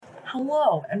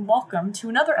Hello, and welcome to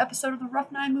another episode of the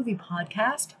Rough Nine Movie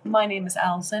Podcast. My name is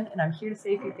Allison, and I'm here to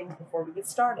say a few things before we get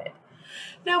started.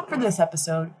 Now, for this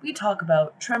episode, we talk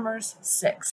about Tremors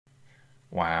 6.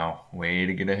 Wow, way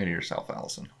to get ahead of yourself,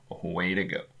 Allison. Way to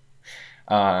go.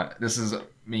 This is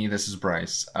me, this is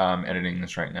Bryce. I'm editing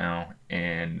this right now,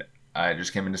 and I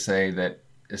just came in to say that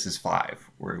this is 5,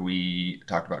 where we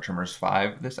talked about Tremors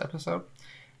 5 this episode.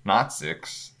 Not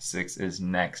 6. 6 is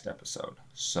next episode.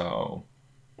 So,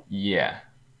 yeah.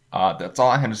 That's all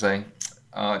I had to say.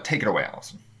 Take it away,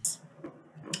 Allison.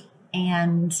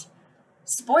 And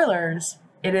spoilers,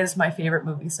 it is my favorite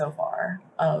movie so far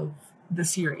of the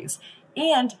series.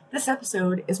 And this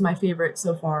episode is my favorite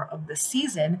so far of the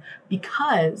season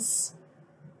because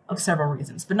of several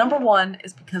reasons. But number one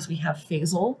is because we have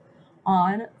Faisal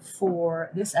on for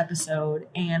this episode,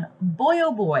 and boy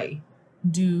oh boy,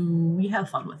 do we have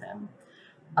fun with him.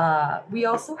 We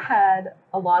also had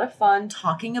a lot of fun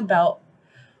talking about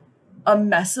a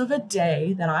mess of a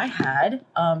day that I had,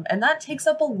 and that takes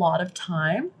up a lot of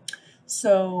time.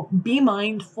 So be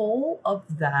mindful of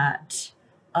that.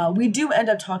 We do end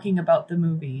up talking about the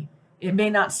movie. It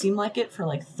may not seem like it for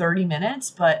like 30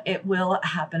 minutes, but it will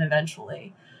happen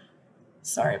eventually.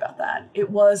 Sorry about that.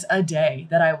 It was a day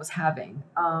that I was having.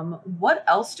 What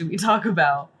else do we talk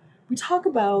about? We talk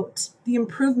about the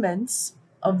improvements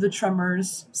of the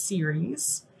Tremors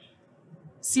series.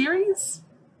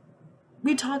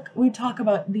 We talk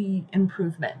about the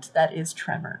improvement that is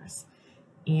Tremors.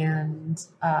 And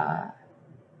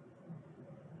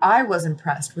I was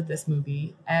impressed with this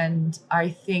movie, and I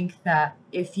think that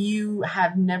if you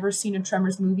have never seen a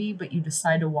Tremors movie but you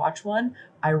decide to watch one,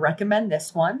 I recommend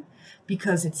this one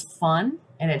because it's fun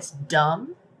and it's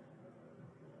dumb.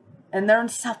 And they're in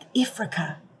South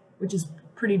Africa, which is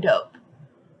pretty dope.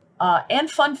 And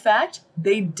fun fact,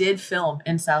 they did film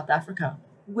in South Africa,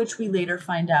 which we later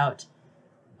find out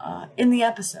in the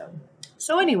episode.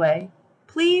 So anyway,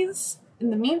 please,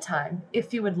 in the meantime,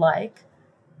 if you would like,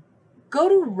 go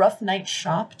to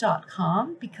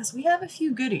roughnightshop.com because we have a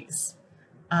few goodies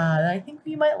that I think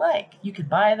you might like. You could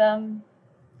buy them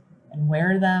and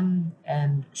wear them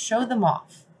and show them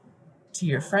off to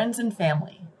your friends and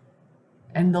family.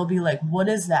 And they'll be like, what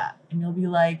is that? And you'll be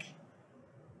like,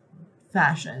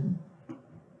 fashion.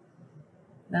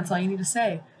 That's all you need to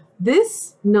say.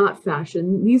 This, not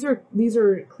fashion. These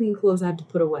are clean clothes I have to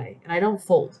put away. And I don't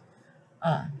fold.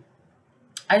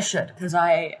 I should, because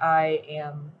I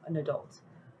am an adult.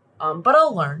 But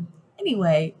I'll learn.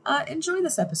 Anyway, enjoy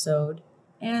this episode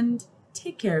and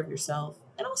take care of yourself.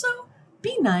 And also,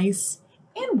 be nice.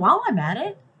 And while I'm at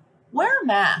it, wear a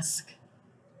mask.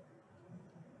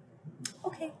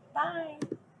 Okay, bye.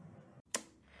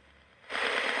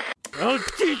 I'll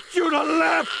teach you to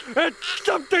laugh at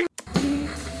something.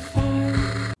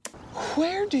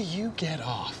 Where do you get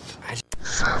off?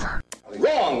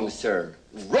 Wrong, sir.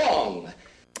 Wrong.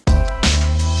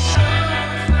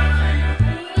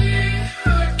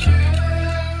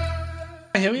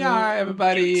 Here we are,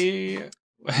 everybody.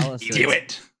 Allison, Do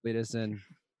it. lead us in.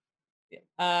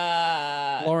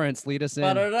 Uh, Lawrence, lead us in.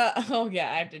 Oh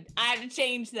yeah, I have to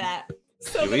change that.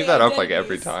 So You many leave that up like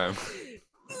every identities. time.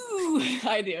 Ooh,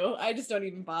 I do. I just don't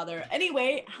even bother.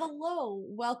 Anyway, hello,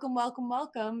 welcome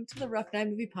to the Rough Night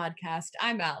Movie Podcast.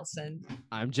 I'm Allison.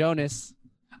 I'm Jonas.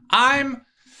 I'm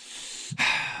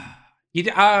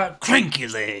Cranky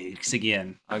Legs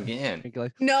again. Again.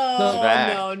 No.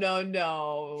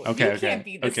 Okay, You can't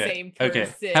be the same Okay.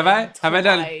 person. Have I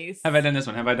done this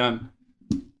one? Have I done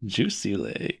Juicy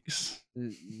Legs?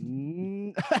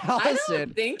 Allison, I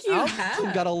don't think you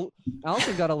have.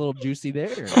 Allison got a little juicy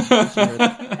there.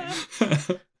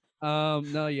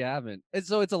 No, you haven't. It's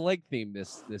a leg theme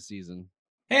this season.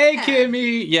 Hey,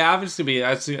 Kimmy. Yeah, obviously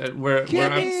we're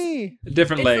Kimmy!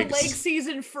 different It's legs. the leg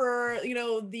season for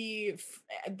the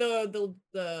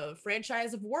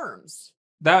franchise of Worms.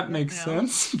 That makes You know?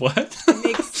 sense. What?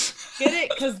 Get it?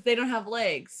 Because they don't have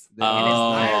legs.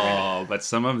 Oh, but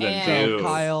some of them And- do.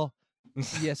 Kyle.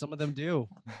 Yeah, some of them do.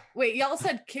 Wait, y'all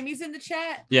said Kimmy's in the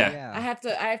chat? Yeah. I have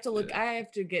to look. I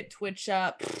have to get Twitch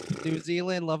up. New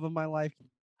Zealand, love of my life.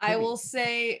 I Kimmy. will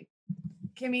say,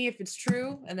 Kimmy, if it's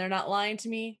true and they're not lying to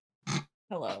me,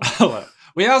 hello. Hello.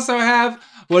 We also have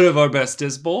one of our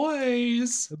bestest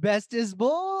boys. The bestest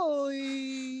boy.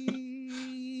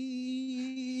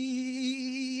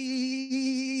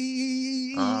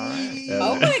 Alright.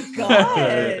 Oh my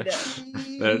god.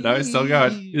 No, he's still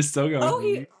going. He's still going. Oh,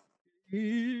 he.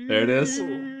 There it is.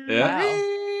 Yeah.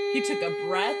 Wow. He took a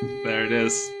breath. There it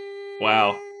is.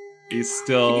 Wow. He's Can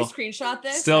still you screenshot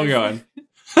this? still going.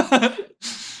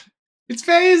 It's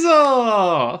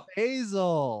Faisal.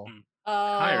 Hazel.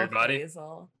 Oh, Hi, everybody.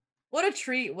 Hazel. What a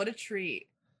treat. What a treat.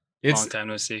 Long time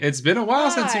no see. It's been a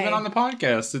while since you've been Hi. on the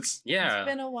podcast. It's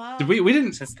been a while. We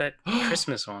didn't. Since that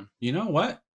Christmas one. You know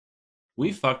what?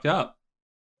 We fucked up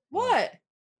What?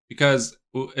 because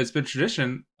it's been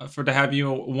tradition to have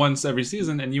you once every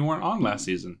season, and you weren't on last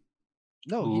season.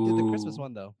 No, he did the Christmas Ooh.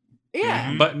 one though.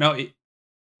 Yeah. Mhm. But no,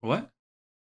 what?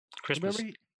 Christmas.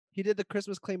 Remember he did the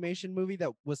Christmas claymation movie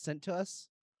that was sent to us?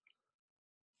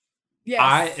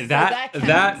 Yes. so that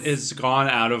counts. is gone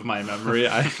out of my memory.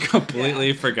 I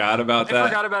completely forgot about I that.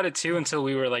 forgot about it too until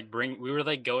we were like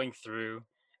going through.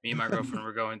 Me and my girlfriend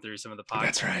were going through some of the podcasts.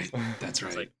 That's right. That's I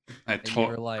was right. like, I And you were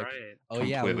told. like, right. oh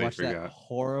yeah, we completely watched that forgot.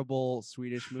 horrible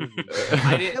Swedish movie.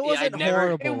 I didn't. It Yeah, wasn't I'd never.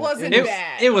 horrible. It wasn't was,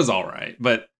 bad. It was all right,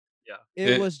 but It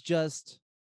it- was just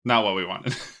not what we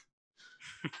wanted.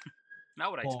 Not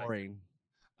what I expected. boring.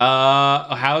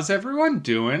 How's everyone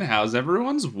doing? How's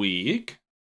everyone's week?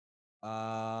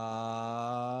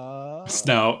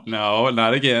 No,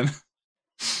 not again.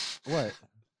 What?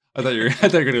 I thought you were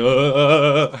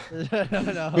gonna.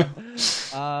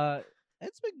 No.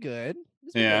 It's been good.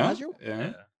 It's been good. Yeah. How's your-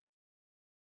 Yeah.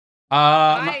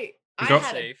 I go-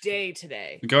 had a Safe. day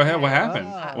today. Go ahead. What I- happened?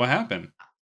 Wow. What happened?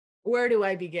 Where do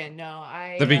I begin? No,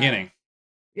 I The beginning.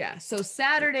 Yeah, so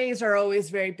Saturdays are always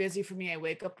very busy for me. I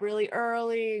wake up really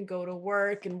early and go to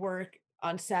work, and work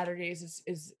on Saturdays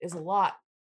is a lot.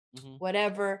 Mhm.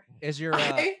 Whatever. Is your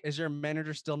I- is your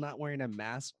manager still not wearing a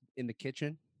mask in the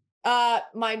kitchen?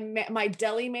 My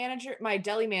deli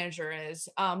manager is,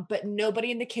 but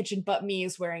nobody in the kitchen but me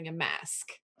is wearing a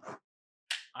mask.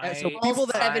 So people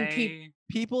that- Seven people.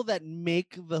 People that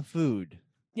make the food.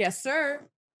 Yes, sir.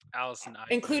 Allison,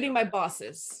 Including my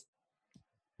bosses.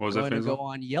 What was I'm that? going to go Faisal?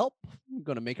 on Yelp. I'm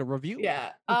going to make a review.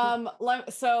 Yeah.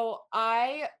 So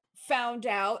I found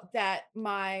out that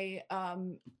my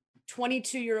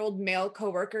 22-year-old male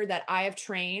coworker that I have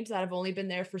trained, that I've only been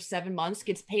there for 7 months,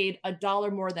 gets paid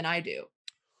 $1 more than I do.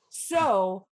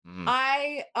 So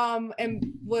I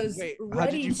was Wait, ready. how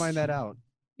did you find that out?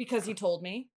 Because he told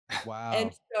me. Wow.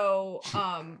 And so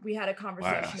we had a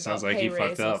conversation. Wow, sounds about like he pay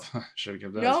fucked up. raises. Should have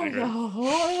kept that. No, secret.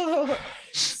 no.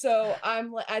 So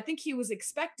I think he was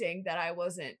expecting that I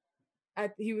wasn't.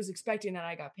 He was expecting that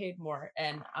I got paid more,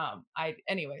 and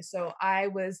so I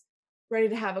was ready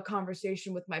to have a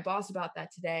conversation with my boss about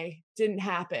that today. Didn't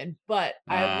happen, but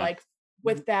I like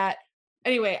with that.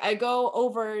 Anyway, I go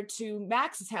over to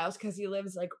Max's house because he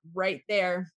lives like right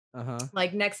there,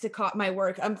 like next to my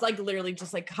work. I'm like literally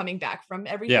just like coming back from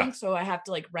everything, so I have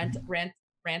to like rant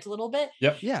a little bit.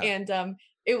 Yep. Yeah. And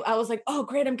I was like, oh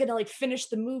great, I'm gonna like finish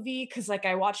the movie because like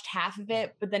I watched half of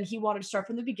it, but then he wanted to start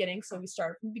from the beginning, so we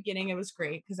started from the beginning. It was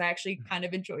great because I actually kind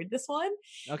of enjoyed this one.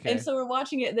 Okay. And so we're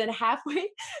watching it, and then halfway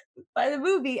by the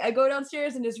movie, I go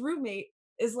downstairs and his roommate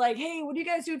is like, hey, what are you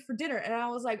guys doing for dinner? And I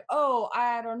was like, oh,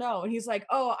 I don't know. And he's like,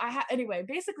 oh, anyway,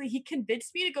 basically he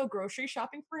convinced me to go grocery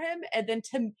shopping for him, and then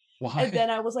Why? and then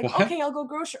I was like, What? okay, I'll go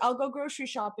grocery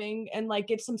shopping and like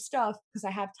get some stuff because I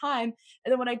have time.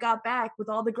 And then when I got back with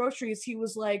all the groceries, he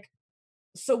was like,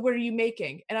 so what are you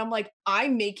making? And I'm like,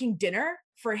 I'm making dinner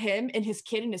for him and his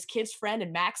kid and his kid's friend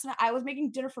and Max. And I was making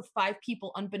dinner for 5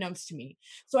 people unbeknownst to me.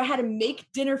 So I had to make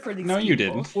dinner for these No, people. you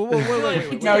didn't.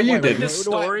 Wait. No, you didn't. This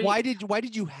story- Why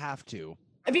did you have to?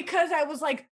 Because I was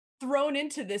like thrown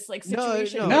into this like No,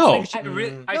 situation. no. It's like,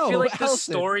 I No, feel like this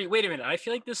Allison. story. Wait a minute. I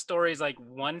feel like this story is like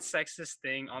one sexist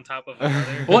thing on top of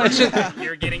another. Well, it's just-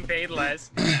 you're getting paid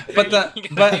less, But the- you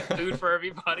gotta but- make food for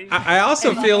everybody. I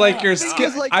also feel like you're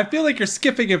Because, like- I feel like you're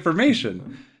skipping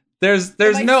information. There's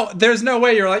Am no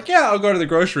way you're like, yeah, I'll go to the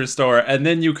grocery store, and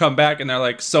then you come back and they're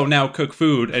like, so now cook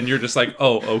food, and you're just like,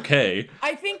 oh, okay.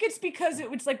 I think it's because it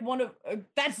was like one of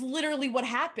that's literally what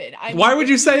happened. Why would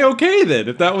you say okay then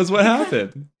if that was what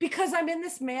happened? Because I'm in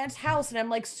this man's house and I'm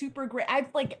like super great. I'm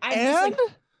And just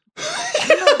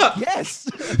like yes,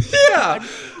 Yeah.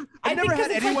 I've never 'cause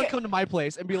had it's anyone like come to my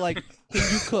place and be like, "Can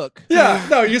you cook?" Yeah,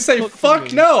 no, you say Cook for fuck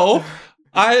me. no.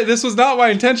 This was not my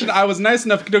intention. I was nice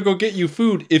enough to go get you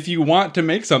food. If you want to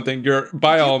make something, you're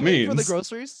by Did you all pay means. for the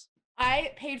groceries.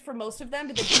 I paid for most of them,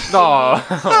 but then he paid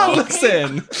Oh, me-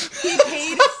 listen. He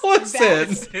paid Listen.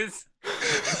 This is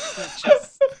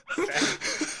just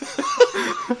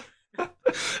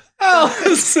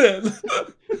Allison.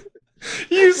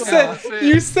 You said Allison.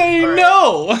 you say All right.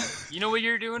 no. You know what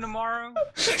you're doing tomorrow?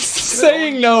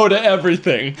 Saying no to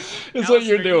everything is what Allison,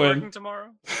 you're are you doing. working tomorrow?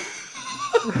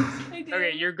 I did.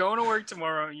 Okay, you're going to work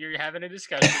tomorrow. You're having a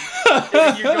discussion. And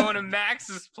then you're going to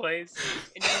Max's place,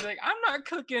 and you're like, "I'm not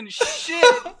cooking shit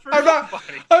for I'm not-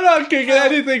 nobody." I'm not cooking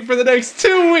anything for the next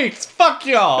 2 weeks. Fuck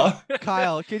y'all.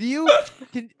 Kyle,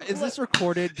 is this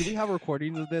recorded? Do we have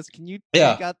recordings of this? Can you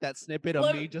Yeah. take out that snippet of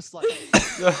Look- me just like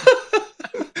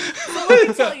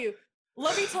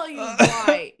Let me tell you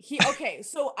why okay,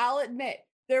 so I'll admit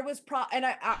there was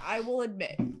I will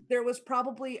admit there was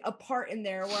probably a part in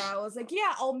there where I was like,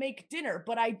 yeah, I'll make dinner,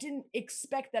 but I didn't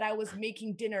expect that I was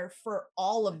making dinner for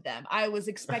all of them. I was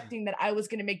expecting that I was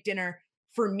going to make dinner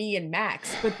for me and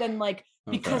Max, but then like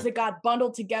because it got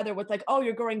bundled together with like, oh,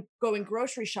 you're going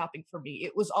grocery shopping for me.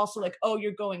 It was also like, oh,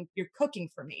 you're cooking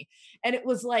for me. And it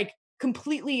was like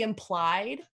completely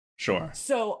implied. Sure.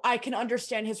 So I can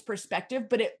understand his perspective,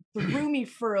 but it threw me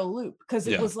for a loop because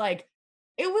it was like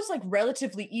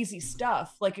relatively easy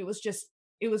stuff. Like it was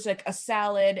like a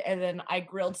salad and then I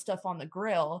grilled stuff on the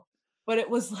grill, but it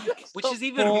was like which is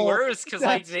even worse because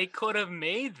like they could have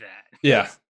made that. Yeah.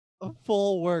 A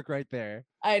full work right there.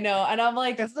 I know. And I'm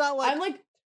like, it's not like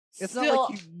it's not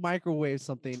like you microwaved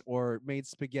something or made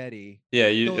spaghetti. Yeah,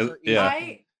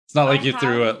 it's not like you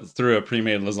threw a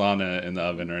pre-made lasagna in the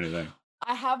oven or anything.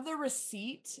 I have the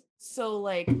receipt, so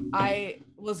like I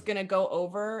was gonna go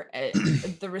over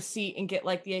the receipt and get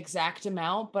like the exact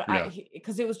amount, but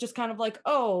because it was just kind of like,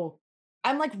 oh,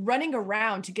 I'm like running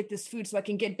around to get this food so I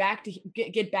can get back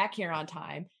here on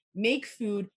time, make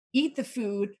food, eat the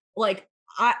food, like.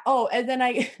 And then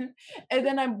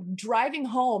I'm driving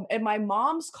home and my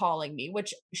mom's calling me,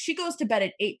 which she goes to bed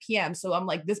at 8 p.m. So I'm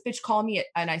like, this bitch call me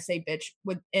and I say bitch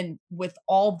with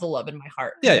all the love in my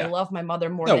heart. Yeah. I love my mother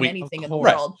more than anything in the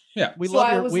world. Yeah. We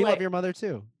love your mother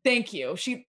too. Thank you.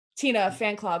 Tina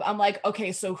fan club. I'm like,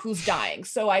 okay, so who's dying?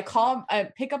 So I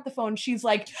pick up the phone. She's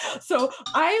like, so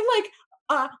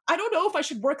I don't know if I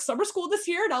should work summer school this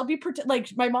year, and I'll be like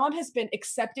my mom has been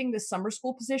accepting the summer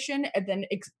school position and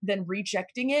then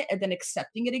rejecting it and then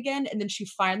accepting it again, and then she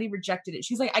finally rejected it.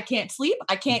 She's like, I can't sleep,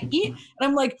 I can't eat, and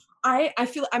I'm like, I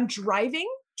feel I'm driving,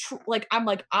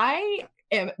 I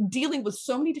am dealing with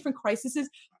so many different crises.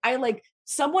 My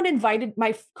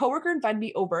coworker invited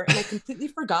me over, and I completely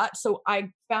forgot, so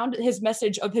I found his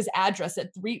message of his address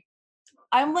at 3.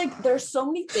 I'm like, there's so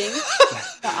many things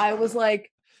that I was like.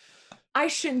 I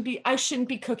shouldn't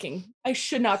be cooking. I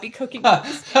should not be cooking. And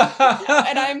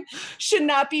I should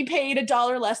not be paid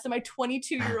 $1 less than my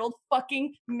 22-year-old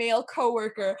fucking male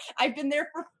coworker. I've been there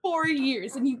for 4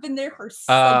 years and you've been there for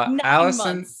 9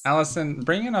 months. Allison,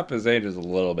 bringing up his age is a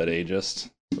little bit ageist.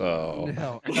 So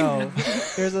no.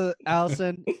 Here's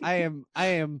Allison.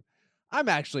 I'm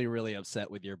actually really upset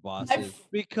with your bosses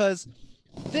because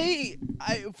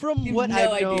from what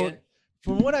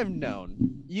I've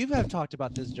known, you have talked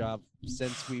about this job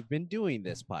since we've been doing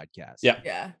this podcast.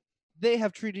 Yeah. They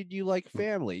have treated you like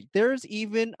family. There's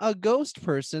even a ghost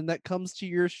person that comes to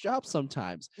your shop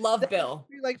sometimes. Love Bill.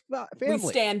 Like family. We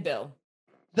stand Bill.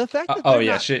 The fact that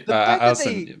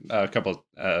Allison, a couple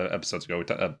episodes ago,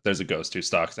 there's a ghost who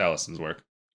stalks Allison's work.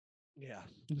 Yeah.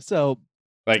 So,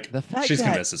 like, the fact she's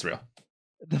convinced it's real.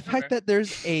 The fact that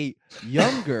there's a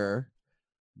younger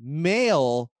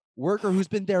male worker who's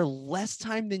been there less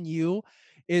time than you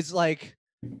is like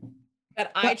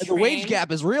the wage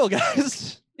gap is real,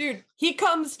 guys. Dude, he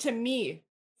comes to me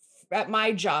at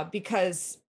my job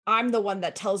because I'm the one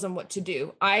that tells him what to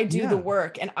do. I do the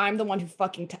work, and I'm the one who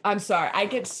I'm sorry. I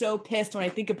get so pissed when I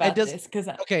think about this because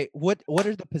okay, what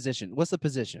are the positions? What's the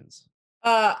positions?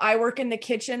 I work in the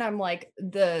kitchen. I'm like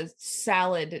the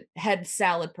head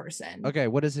salad person. Okay,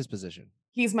 what is his position?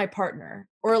 He's my partner,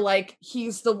 or like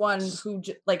he's the one who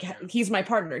he's my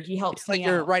partner. He helps like me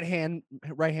your out. right hand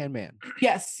man.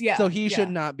 Yes, yeah. So he should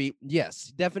not be. Yes,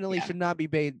 definitely should not be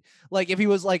paid. Like if he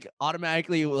was like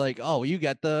automatically like, oh, you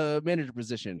got the manager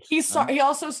position. He started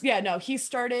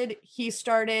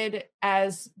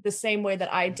as the same way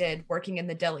that I did, working in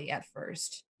the deli at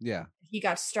first. Yeah. He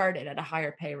got started at a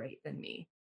higher pay rate than me.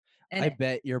 And I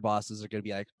bet your bosses are going to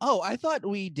be like, oh, I thought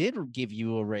we did give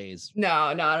you a raise.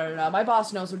 No. My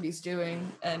boss knows what he's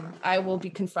doing, and I will be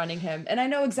confronting him. And I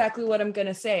know exactly what I'm going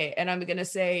to say. And I'm going to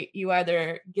say, you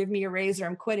either give me a raise or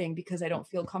I'm quitting because I don't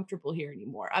feel comfortable here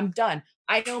anymore. I'm done.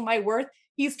 I know my worth.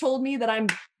 He's told me that I'm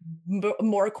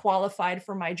more qualified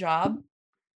for my job.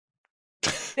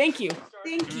 Thank you.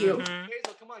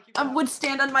 I would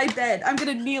stand on my bed. I'm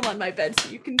going to kneel on my bed so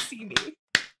you can see me.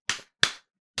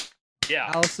 Yeah,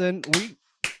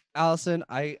 Allison,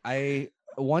 I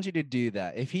want you to do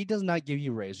that. If he does not give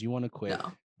you a raise, you want to quit,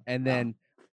 and then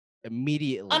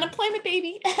immediately unemployment,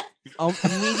 baby.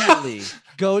 Immediately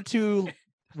go to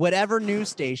whatever news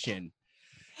station.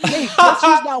 Hey, guess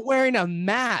who's not wearing a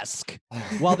mask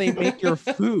while they make your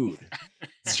food?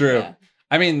 It's true. Yeah.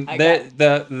 I mean,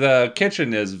 the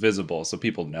kitchen is visible, so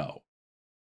people know.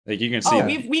 Like you can see. Oh,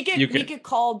 we get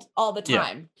called all the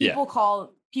time.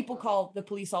 People call the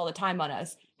police all the time on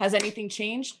us. Has anything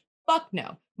changed? Fuck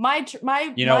no. My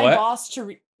boss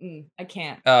I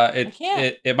can't. It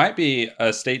can't. it might be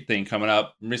a state thing coming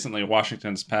up. Recently,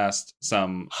 Washington's passed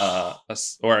some,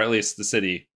 or at least the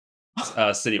city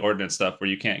ordinance stuff where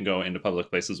you can't go into public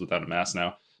places without a mask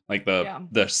now. Like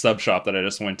the sub shop that I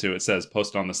just went to, it says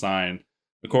posted on the sign,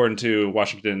 according to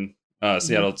Washington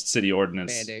Seattle city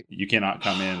ordinance, Mandate. You cannot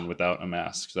come in without a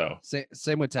mask. So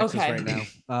same with Texas right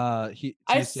now.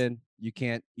 Houston, you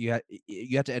can't. You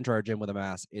have to enter our gym with a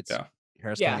mask. It's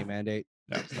Harris County mandate.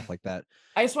 Stuff like that.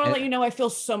 I just want to let you know I feel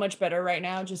so much better right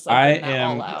now. Just like I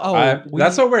am. All out.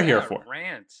 That's what we're here for.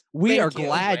 We are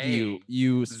glad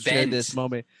you shared this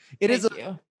moment.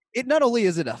 It not only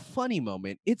is it a funny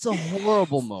moment, it's a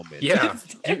horrible moment. Yeah,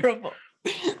 it's terrible.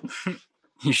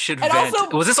 You should and vent.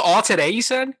 Also, was this all today? You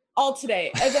said all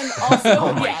today, and then also,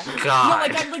 oh my god!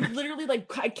 No, like I'm like literally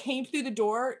like I came through the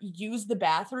door, used the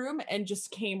bathroom, and just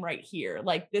came right here.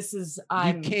 Like this is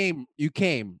you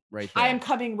came right there. I am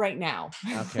coming right now.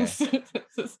 Okay,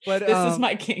 but this is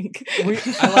my kink.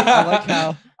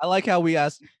 I like how we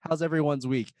asked, "How's everyone's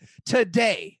week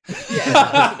today?"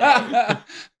 Yeah,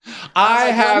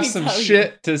 I have some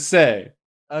shit to say.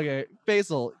 Okay,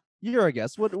 Faisal, you're a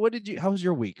guest. What did you? How was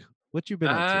your week? What you been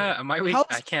up to? My week,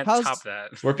 I can't top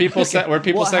that. Were people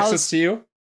sexist to you?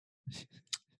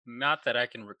 Not that I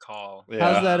can recall. Yeah.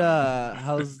 How's that?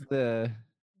 How's the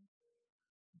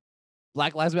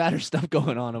Black Lives Matter stuff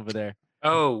going on over there?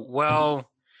 Oh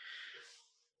well.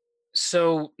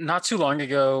 So not too long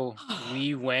ago,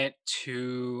 we went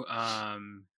to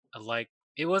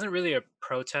it wasn't really a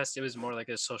protest. It was more like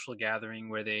a social gathering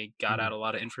where they got out a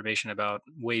lot of information about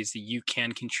ways that you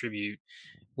can contribute,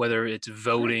 whether it's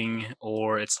voting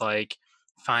or it's like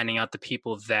finding out the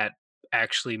people that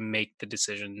actually make the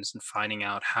decisions and finding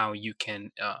out how you can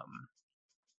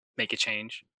make a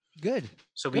change. Good.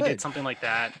 So we did something like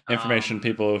that. Information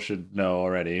people should know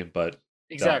already, but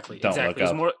exactly. Don't look it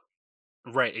was up. More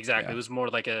right. Exactly. Yeah. It was more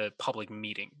like a public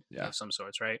meeting of some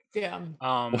sorts, right? Yeah.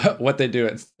 What they do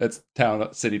at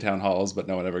city town halls, but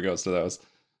no one ever goes to those.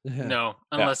 No,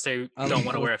 unless they don't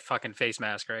want to wear a fucking face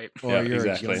mask, right? Or you're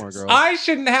exactly. A Gilmore Girl. I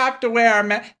shouldn't have to wear a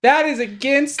mask. That is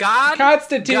against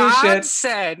Constitution.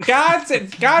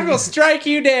 God will strike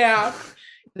you down.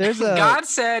 God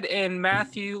said in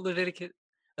Matthew Leviticus.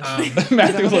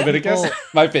 Matthew Leviticus,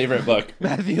 my favorite book.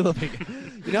 Matthew Leviticus.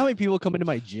 You know how many people come into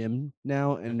my gym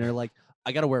now and they're like,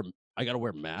 I gotta wear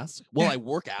a mask while I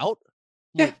work out?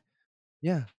 Yeah.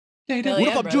 Yeah. What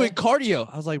if I'm doing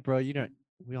cardio? I was like, bro,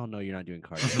 we all know you're not doing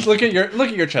cardio. look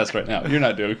at your chest right now. You're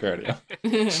not doing cardio.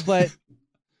 But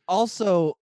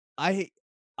also, I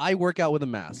work out with a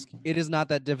mask. It is not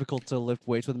that difficult to lift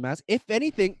weights with a mask. If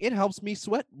anything, it helps me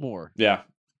sweat more. Yeah.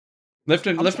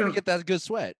 Lifting get that good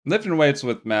sweat. Lifting weights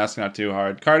with mask not too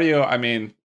hard. Cardio, I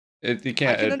mean, you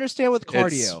can't. I can understand with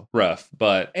cardio. It's rough,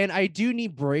 but and I do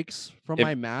need breaks from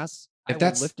my mask. I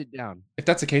will lift it down. If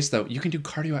that's the case, though, you can do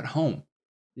cardio at home.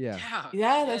 Yeah.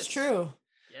 Yeah, that's true.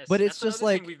 Yes, but it's just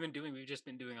like we've been doing. We've just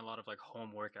been doing a lot of like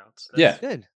home workouts. That's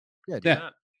good.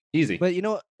 Yeah, easy. But you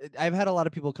know, I've had a lot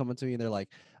of people come up to me and they're like,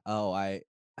 "Oh, I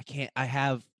can't. I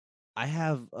have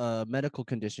a medical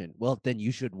condition." Well, then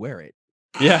you should wear it.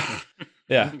 Yeah,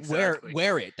 yeah. Exactly.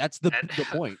 Wear it. That's the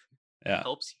point. Yeah,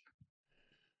 helps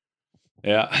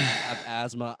you. Yeah. I have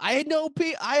asthma. I know.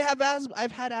 I have asthma.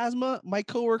 I've had asthma. My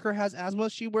coworker has asthma.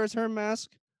 She wears her mask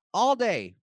all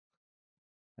day.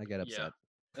 I get upset. Yeah.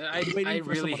 I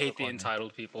really hate the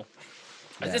entitled people.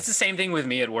 Yeah. It's the same thing with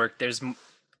me at work.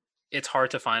 It's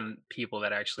hard to find people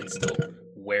that actually still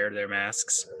wear their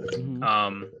masks.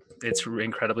 Mm-hmm. It's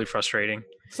incredibly frustrating.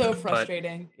 So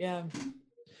frustrating. Yeah.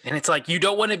 And it's like you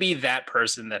don't want to be that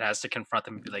person that has to confront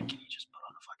them and be like, "Can you just put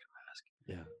on a fucking mask?"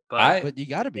 Yeah. But you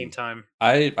got to be. Same time.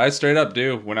 I straight up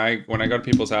do when I go to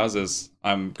people's houses.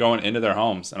 I'm going into their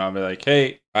homes and I'll be like,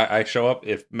 "Hey," I show up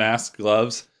if mask,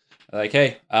 gloves. Like,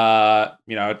 hey,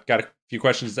 I've got a few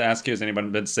questions to ask you. Has anyone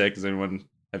been sick?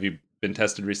 Have you been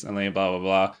tested recently? Blah, blah,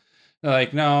 blah. They're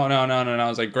like, no. I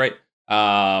was like, great.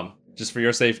 Just for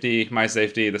your safety, my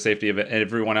safety, the safety of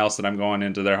everyone else that I'm going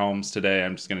into their homes today,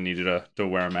 I'm just going to need you to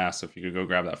wear a mask. So if you could go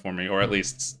grab that for me, or at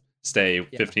least stay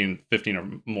 15 or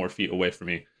more feet away from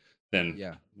me,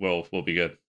 then we'll be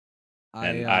good.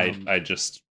 I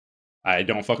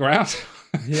don't fuck around.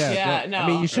 No. I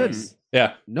mean, you shouldn't.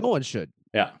 Yeah. No one should.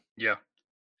 Yeah. Yeah.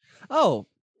 Oh,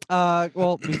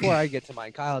 well, before I get to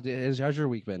mine, Kyle, how's your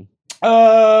week been?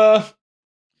 Doing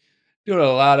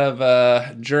a lot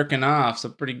of jerking off, so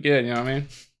pretty good, you know what I mean?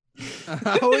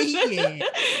 Oh yeah.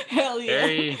 Hell yeah.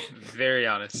 Very, very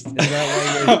honest. Is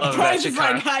that why Price is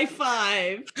like high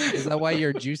five. Is that why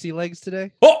you're juicy legs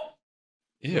today? Oh!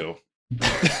 Ew.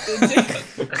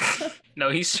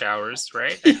 No, he showers,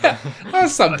 right? Yeah.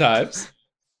 Sometimes.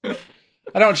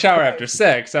 I don't shower after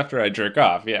sex. After I jerk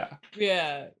off, yeah.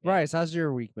 Yeah. Bryce, how's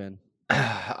your week been?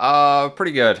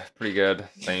 Pretty good. Pretty good.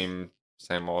 Same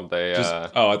old day. I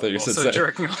thought you said Also sex.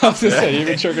 jerking I was gonna say you've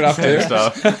been jerking off too.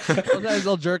 Stuff. Sometimes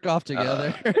they'll jerk off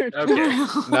together. Okay.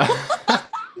 No.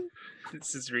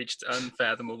 This has reached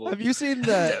unfathomable. Have you seen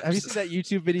that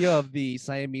YouTube video of the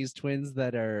Siamese twins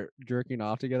that are jerking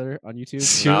off together on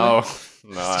YouTube? No,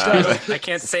 I haven't. I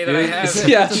can't say that I have.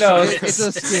 Yeah, no. It's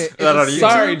a skit. That on YouTube?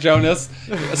 Sorry, Jonas.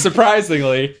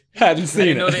 Surprisingly, hadn't I seen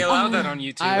didn't know it. they allow that on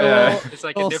YouTube. I will- It's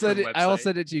like I'll a different send it. website. I will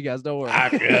send it to you guys. Don't worry.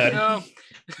 I'm good. No,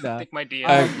 Nah. I think my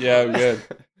DM. Yeah, I'm good.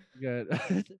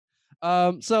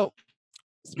 Good. So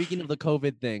speaking of the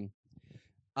COVID thing,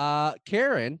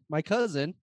 Karen, my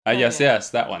cousin, Yes,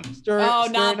 that one. Oh,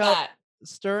 not that.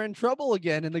 stirring trouble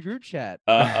again in the group chat.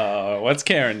 What's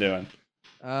Karen doing?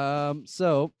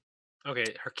 So Okay,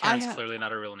 her Karen's ha- clearly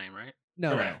not her real name, right?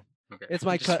 no, Correct. Okay. it's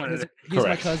my I just wanted cousin. to- He's my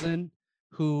Correct. cousin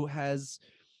who has.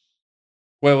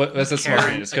 Wait, what's this Karen-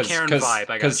 one? a Karen vibe,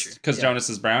 I got you. Because Yeah. Jonas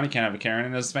is brown, he can't have a Karen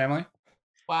in his family.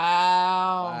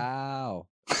 Wow. Wow.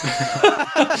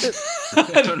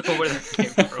 I don't know where that came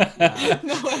from.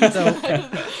 No, makes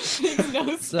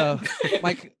no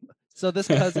sense. So this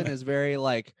cousin is very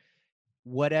like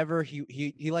whatever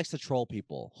he likes to troll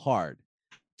people hard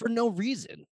for no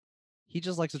reason. He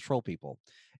just likes to troll people.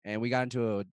 And we got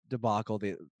into a debacle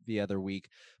the other week.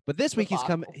 But this week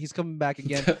he's coming back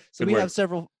again. So Good we word. have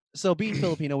several so being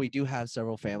Filipino, we do have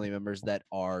several family members that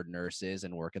are nurses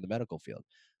and work in the medical field.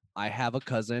 I have a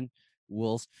cousin,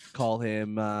 we'll call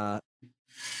him What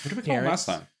did we call him last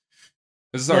time?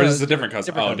 This is a different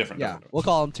cousin. Different. Yeah, we'll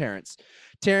call him Terrence.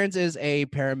 Terrence is a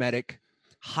paramedic,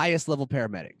 highest level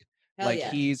paramedic. Hell like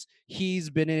yeah. he's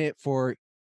been in it for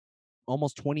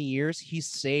almost 20 years. He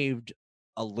saved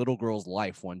a little girl's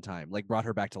life one time, like brought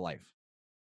her back to life,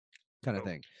 kind of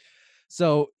thing.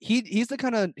 So he's the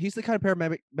kind of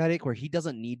paramedic where he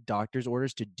doesn't need doctor's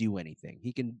orders to do anything.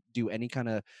 He can do any kind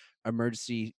of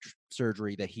emergency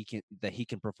surgery that he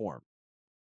can perform.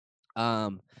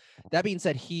 That being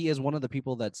said, he is one of the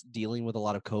people that's dealing with a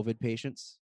lot of COVID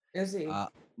patients. Is he?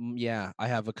 Yeah, I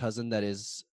have a cousin that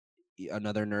is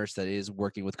another nurse that is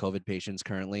working with COVID patients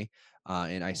currently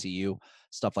in ICU,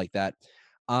 stuff like that.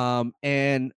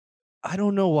 And I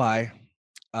don't know why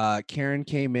Karen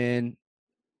came in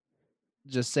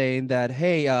just saying that,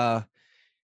 hey,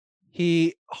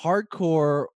 he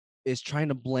hardcore is trying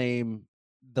to blame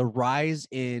the rise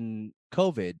in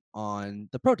COVID on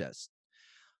the protests.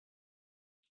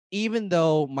 Even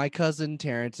though my cousin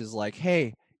Terrence is like,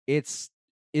 hey,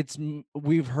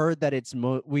 we've heard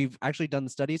that we've actually done the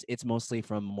studies. It's mostly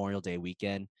from Memorial Day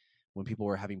weekend when people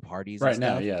were having parties. Right and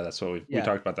now, stuff. yeah, that's what we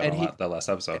talked about that that last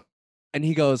episode. And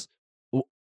he goes,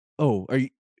 "Oh, are you?"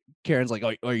 Karen's like,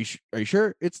 "Are you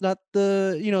sure it's not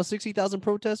the 60,000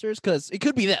 protesters? Because it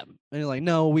could be them." And he's like,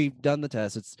 "No, we've done the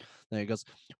test." Then he goes,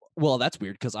 "Well, that's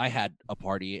weird because I had a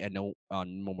party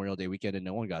on Memorial Day weekend and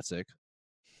no one got sick."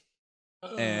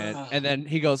 And then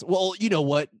he goes, "Well, you know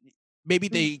what? Maybe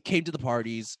they came to the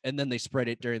parties and then they spread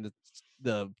it during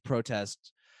the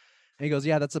protest." And he goes,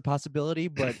 "Yeah, that's a possibility,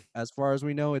 but as far as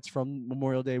we know, it's from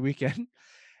Memorial Day weekend."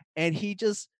 And he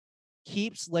just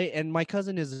keeps and my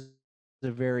cousin is a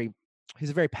very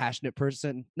passionate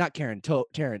person. Not Karen,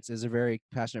 Terrence is a very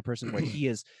passionate person where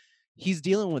he's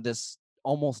dealing with this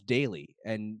almost daily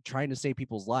and trying to save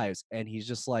people's lives. And he's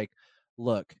just like,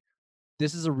 look,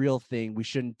 this is a real thing. We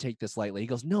shouldn't take this lightly. He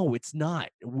goes, no, it's not.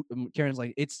 Karen's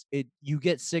like, you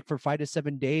get sick for 5 to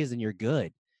 7 days and you're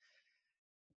good.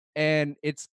 And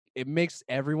it makes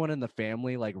everyone in the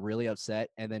family like really upset.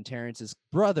 And then Terrence's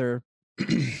brother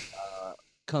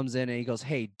comes in and he goes,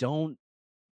 hey, don't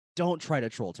try to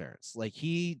troll Terrence. Like,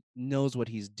 he knows what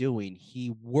he's doing.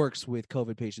 He works with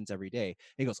COVID patients every day. And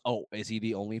he goes, oh, is he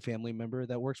the only family member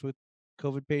that works with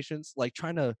COVID patients? Like,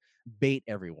 trying to bait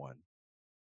everyone.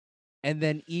 And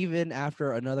then even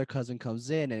after another cousin comes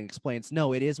in and explains,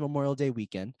 no, it is Memorial Day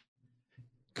weekend.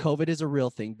 COVID is a real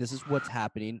thing. This is what's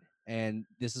happening. And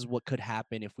this is what could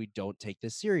happen if we don't take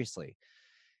this seriously.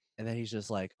 And then he's just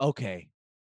like, okay.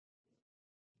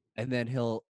 And then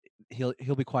he'll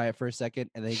be quiet for a second.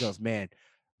 And then he goes, man,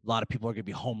 a lot of people are going to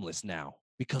be homeless now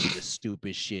because of this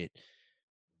stupid shit.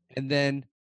 And then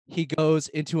he goes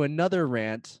into another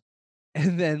rant.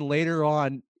 And then later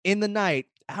on in the night,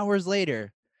 hours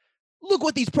later, look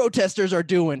what these protesters are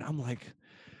doing. I'm like,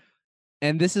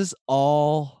 and this is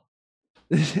all,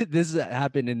 this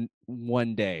happened in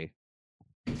one day.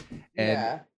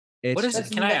 And it's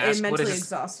can I ask mentally what is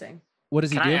exhausting. What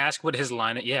does he do? Can I ask what his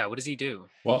line? What does he do?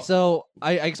 Well, so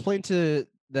I explained to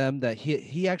them that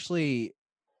he actually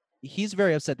he's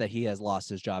very upset that he has lost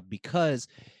his job because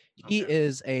he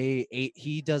is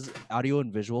he does audio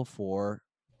and visual for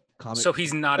comic. So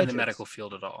he's not in the conventions. medical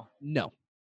field at all. No.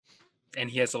 And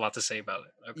he has a lot to say about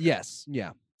it. Okay. Yes.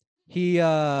 Yeah.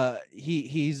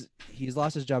 He's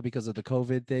lost his job because of the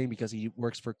COVID thing, because he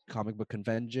works for comic book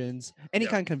conventions, any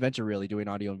kind of convention really, doing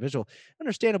audio and visual.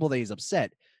 Understandable that he's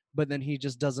upset, but then he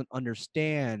just doesn't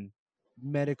understand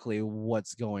medically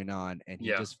what's going on, and he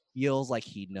just feels like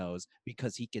he knows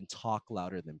because he can talk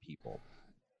louder than people.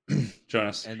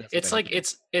 Jonas, And It's like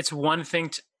it's one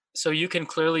thing so you can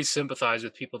clearly sympathize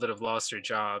with people that have lost their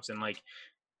jobs, and like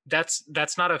that's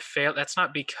not a fail. That's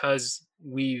not because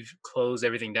we've closed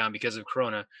everything down because of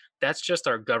Corona. That's just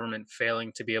our government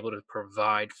failing to be able to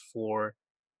provide for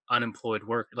unemployed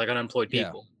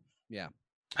people. Yeah.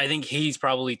 I think he's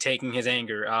probably taking his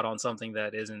anger out on something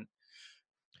that isn't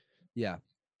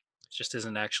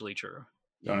actually true.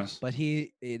 Jonas. But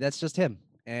that's just him.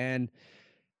 And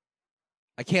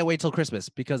I can't wait till Christmas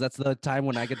because that's the time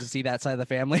when I get to see that side of the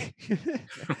family.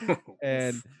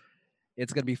 And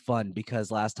it's going to be fun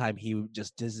because last time he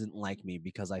just doesn't like me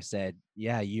because I said,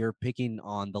 yeah, you're picking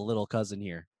on the little cousin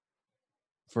here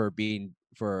for being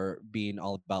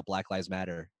all about Black Lives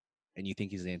Matter. And you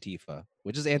think he's Antifa,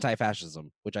 which is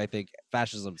anti-fascism, which I think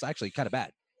fascism is actually kind of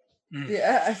bad.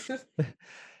 Yeah.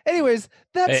 Anyways,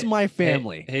 that's my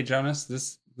family. Hey, Jonas,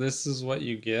 this is what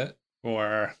you get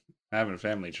for having a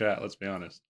family chat. Let's be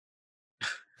honest.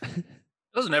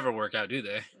 Those never work out, do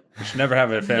they? You should never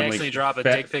have a family. You actually drop a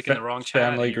dick pic in the wrong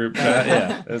chat. Family group chat.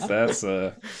 Yeah, that's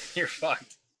You're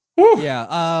fucked. Whew.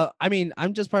 Yeah. I mean,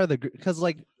 I'm just part of the group because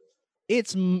like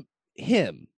it's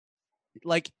him.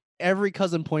 Like every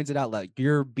cousin points it out, like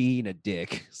you're being a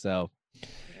dick. So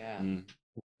yeah.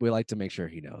 We like to make sure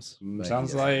he knows.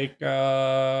 Sounds like we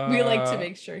like to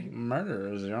make sure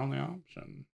murder is the only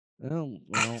option. Oh,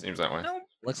 well, Seems that way.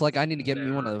 looks like I need to get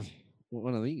me one of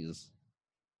these.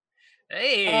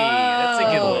 Hey, that's a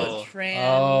good little.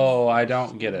 Oh, I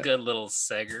don't get it. Good little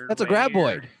segger. That's a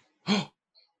graboid.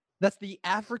 That's the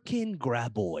African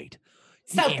graboid.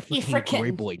 South African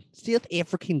graboid. South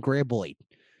African graboid.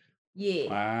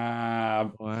 Yeah.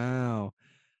 Wow.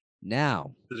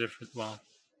 Now. The difference. Well,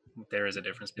 there is a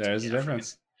difference. There is a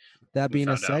difference. That being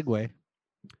a segue.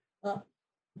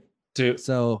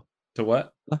 To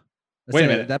what? Wait a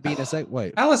minute. That being a segue.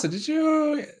 Wait. Allison, did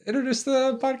you introduce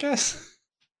the podcast?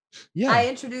 Yeah. I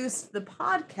introduced the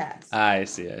podcast. I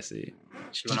see.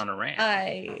 She went on a rant.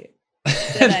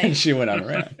 She went on a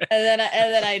rant. And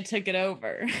then I took it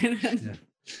over.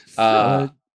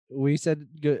 We said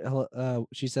good.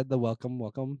 She said the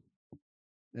welcome,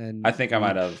 and I think I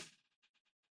might have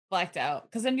blacked out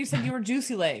because then you said you were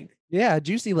Juicy Leg. Yeah,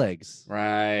 Juicy Legs.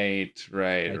 Right.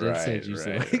 I did say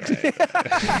Juicy Legs.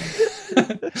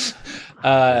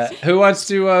 Who wants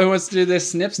to do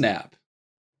this snip snap?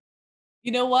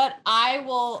 You know what? I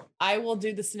will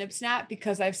do the snip snap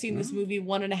because I've seen this movie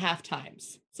 1.5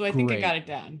 times. So I think I got it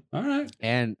down. All right.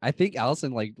 And I think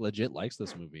Allison like legit likes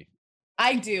this movie.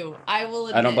 I do. I will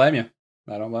admit, I don't blame you.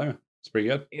 It's pretty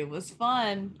good. It was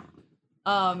fun.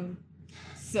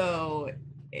 So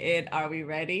are we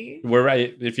ready? We're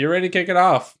ready. If you're ready to kick it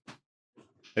off.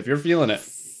 If you're feeling it.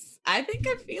 I think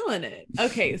I'm feeling it.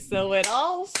 Okay, so it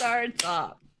all starts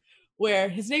off where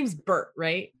his name's Bert,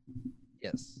 right?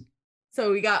 Yes.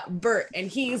 So we got Bert, and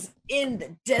he's in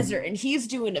the desert, and he's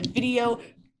doing a video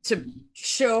to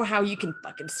show how you can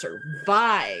fucking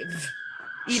survive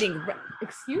eating.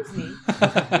 Excuse me.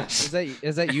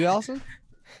 Is that you, Allison?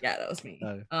 Yeah, that was me.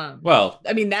 Well,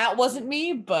 I mean, that wasn't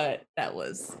me, but that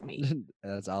was me.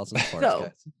 That's Allison's part, So,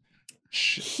 guys.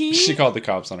 She called the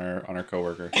cops on her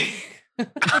coworker.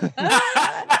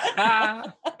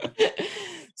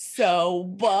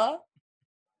 So,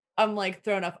 I'm like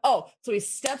thrown off. Oh, so he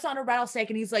steps on a rattlesnake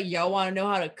and he's like, "Yo, want to know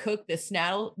how to cook the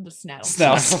snaddle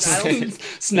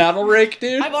rake,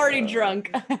 dude?" I'm already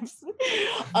drunk.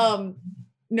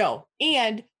 No,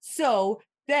 and so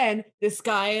then this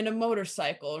guy in a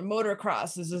motorcycle or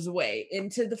motocross is his way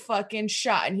into the fucking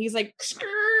shot, and he's like,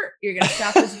 "You're gonna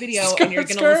stop this video and you're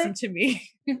gonna listen to me."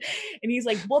 And he's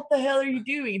like, "What the hell are you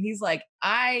doing?" And he's like,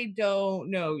 "I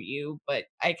don't know you, but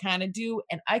I kind of do,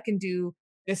 and I can do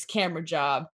this camera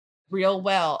job real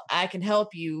well. I can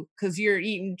help you because you're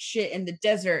eating shit in the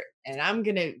desert, and I'm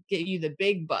gonna get you the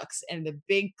big bucks and the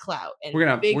big clout and we're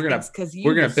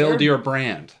gonna build your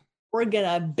brand. We're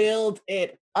gonna build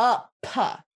it up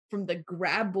from the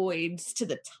graboids to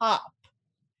the top."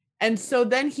 And so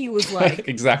then he was like,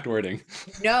 exact wording.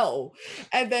 No.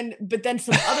 But then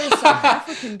some other South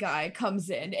African guy comes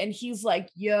in and he's like,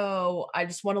 "Yo, I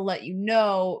just want to let you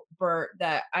know, Bert,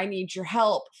 that I need your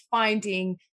help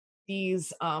finding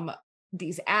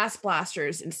these ass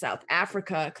blasters in South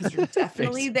Africa because they're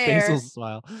definitely there. Basil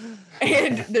smile.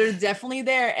 And they're definitely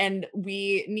there, and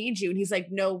we need you. And he's like,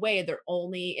 no way, they're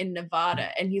only in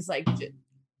Nevada. And he's like,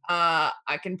 I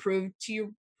can prove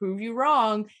you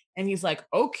wrong. And he's like,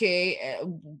 okay,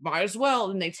 might as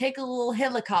well. And they take a little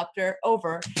helicopter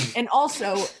over. And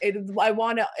also, I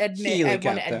want to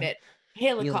admit,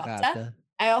 helicopter.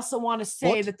 I also want to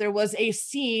say that there was a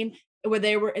scene where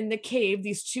they were in the cave.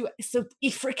 These two South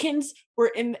Africans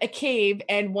were in a cave,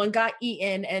 and one got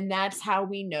eaten, and that's how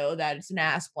we know that it's an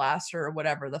ass blaster or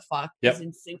whatever the fuck is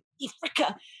in South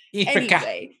Africa.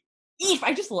 Anyway,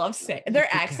 I just love saying their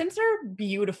accents are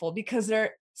beautiful because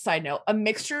they're, side note, a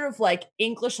mixture of like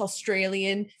English,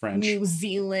 Australian, French, New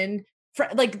Zealand,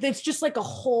 like it's just like a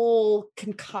whole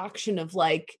concoction of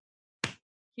like,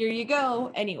 here you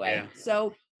go. Anyway,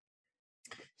 so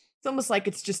it's almost like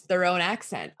it's just their own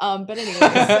accent. But anyway,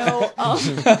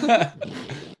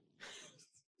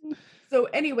 so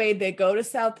anyway, they go to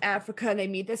South Africa and they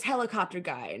meet this helicopter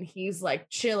guy, and he's like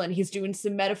chilling. He's doing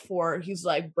some metaphor. He's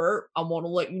like, Bert, I want to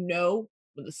let you know,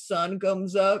 when the sun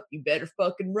comes up, you better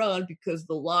fucking run, because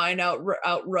the lion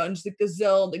outruns the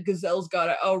gazelle. The gazelle's got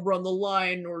to outrun the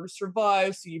lion in order to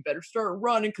survive. So you better start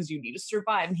running because you need to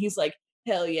survive. And he's like,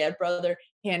 hell yeah, brother.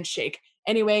 Handshake.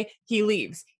 Anyway, he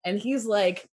leaves, and he's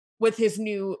like, with his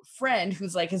new friend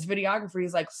who's like his videographer,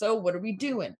 he's like, so what are we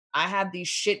doing? I have these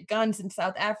shit guns in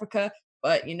South Africa,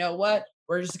 but you know what?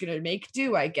 We're just gonna make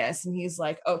do, I guess. And he's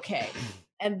like, okay.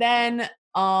 And then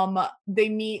they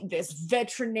meet this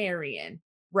veterinarian,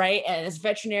 right? And this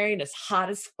veterinarian is hot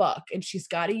as fuck, and she's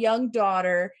got a young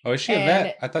daughter. Oh, is she a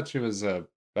vet? I thought she was like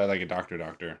a doctor. No,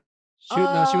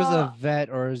 she was a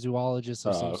vet or a zoologist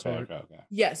of some sort. Okay.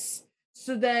 Yes.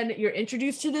 So then you're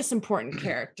introduced to this important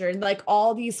character, and like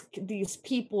all these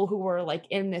people who are like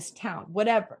in this town,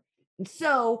 whatever. And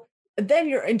so then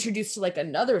you're introduced to like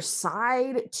another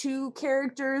side to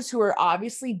characters who are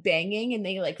obviously banging, and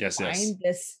they like find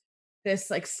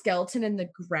this like skeleton in the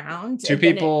ground. Two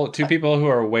people who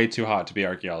are way too hot to be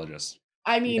archaeologists.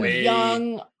 I mean,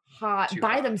 young, hot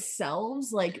by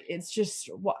themselves. Like it's just,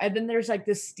 and then there's like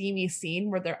this steamy scene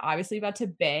where they're obviously about to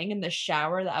bang in the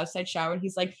shower, the outside shower. And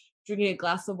he's like drinking a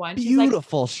glass of wine.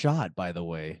 Beautiful shot, by the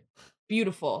way.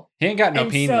 Beautiful. He ain't got no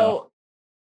peen though.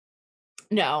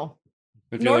 No.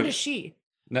 Nor does she.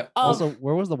 No. Also,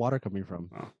 where was the water coming from?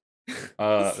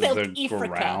 The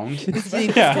ground.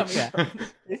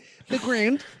 The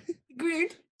ground.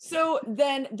 So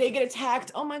then they get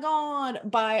attacked, oh my god,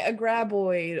 by a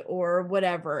graboid or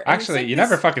whatever. Actually, you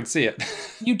never fucking see it.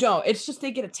 You don't. It's just they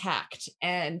get attacked,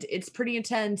 and it's pretty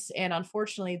intense, and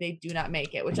unfortunately they do not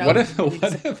make it. What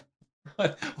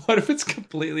if it's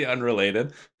completely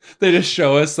unrelated? They just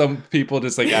show us some people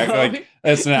just like act like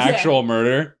it's an actual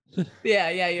murder. Yeah,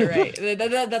 you're right.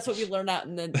 That's what we learned out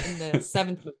in the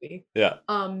seventh movie. Yeah.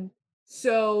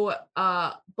 So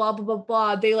blah blah blah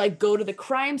blah. They like go to the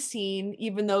crime scene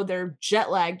even though they're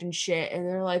jet lagged and shit, and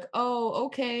they're like, oh,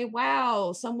 okay,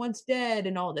 wow, someone's dead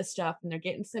and all this stuff, and they're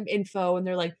getting some info, and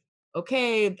they're like,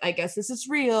 okay, I guess this is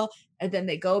real. And then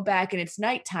they go back, and it's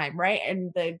nighttime, right?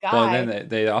 And the guy. Well, and then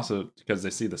they also, because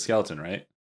they see the skeleton, right?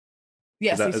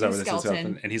 Yes, is that where they see the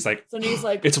skeleton? And he's like,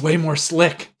 it's way more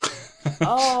slick.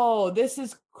 Oh, this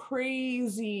is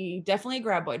crazy. Definitely a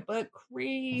graboid, but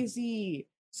crazy.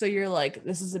 So you're like,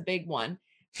 this is a big one.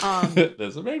 This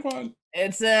is a big one.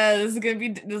 It's this is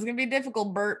gonna be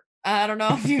difficult, Bert. I don't know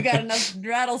if you got enough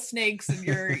rattlesnakes in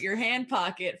your hand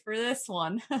pocket for this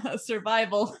one.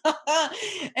 Survival.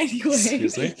 Anyway.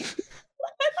 Excuse me.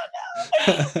 I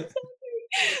don't know.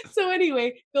 So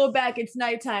anyway, go back. It's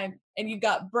nighttime, and you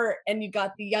got Bert, and you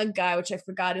got the young guy, which I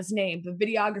forgot his name, the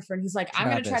videographer, and he's like, I'm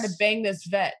gonna try to bang this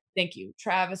vet. Thank you.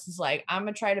 Travis is like, I'm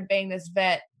gonna try to bang this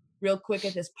vet real quick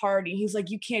at this party. He's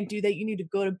like, you can't do that. You need to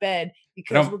go to bed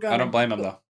because I don't blame him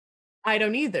though. I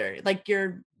don't either. Like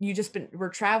we're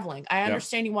traveling. I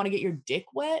understand you want to get your dick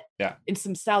wet. Yeah. In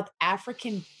some South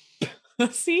African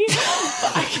pussy.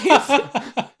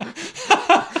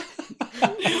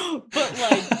 But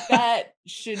like that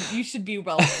you should be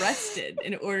well rested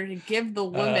in order to give the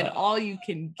woman all you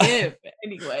can give.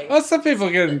 Anyway. Well, some people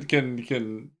can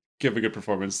give a good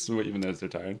performance even though they're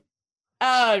tired.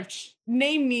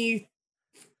 Name me.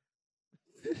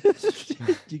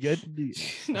 You good?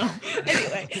 No.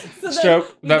 Anyway.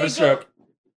 Stroke. That was stroke.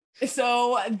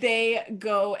 So they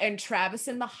go, and Travis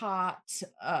and the hot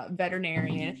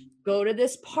veterinarian go to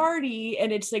this party,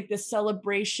 and it's like this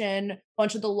celebration. A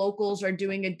bunch of the locals are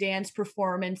doing a dance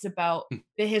performance about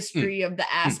the history of the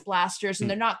ass blasters, and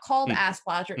they're not called ass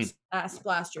blasters. Ass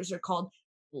blasters are called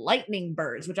lightning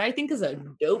birds, which I think is a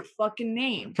dope fucking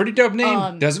name. Pretty dope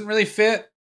name. Doesn't really fit.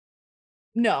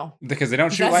 No, because they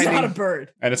don't shoot that's lightning. not a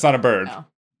bird, and it's not a bird. No.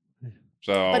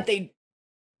 So,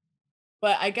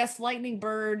 but I guess lightning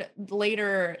bird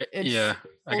later. It's Yeah,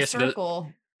 I full guess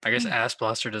circle. I guess ass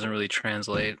blaster doesn't really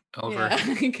translate over. Yeah,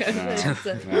 I guess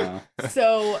it's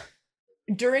so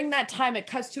during that time, it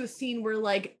cuts to a scene where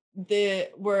like two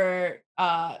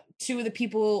of the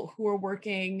people who are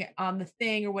working on the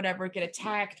thing or whatever get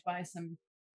attacked by some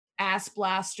ass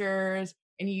blasters,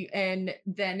 and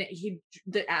then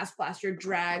the ass blaster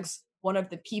drags one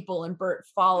of the people, and Bert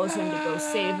follows him to go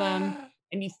save him.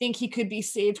 And you think he could be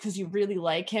saved because you really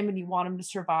like him and you want him to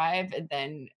survive, and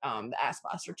then the ass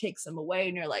blaster takes him away,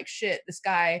 and you're like, shit, this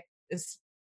guy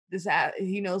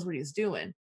he knows what he's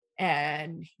doing,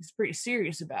 and he's pretty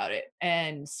serious about it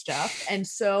and stuff. And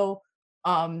so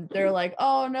they're like,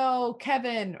 oh no,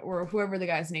 Kevin, or whoever the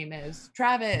guy's name is,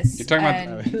 Travis. You're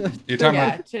talking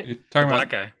about black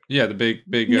guy. Yeah, the big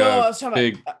I was talking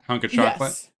big about, hunk of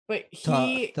chocolate. Yes. But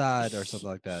Todd or something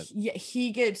like that. Yeah,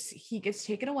 he gets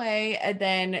taken away, and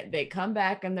then they come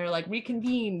back and they're like,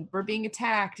 reconvene, we're being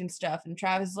attacked and stuff. And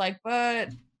Travis is like, but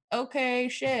okay,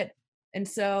 shit. And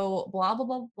so blah blah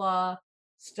blah blah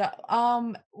stuff.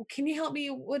 Can you help me?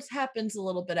 What happens a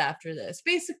little bit after this?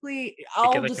 Basically, They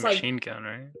get like a machine gun,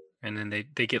 right? And then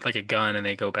they get like a gun and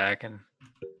they go back and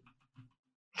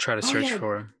try to search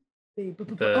for him.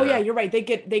 Oh yeah, you're right. They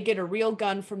get a real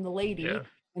gun from the lady. Yeah.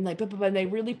 And like, but they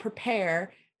really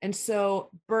prepare. And so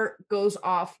Bert goes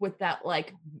off with that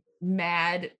like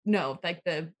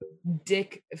the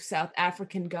dick of South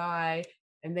African guy,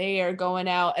 and they are going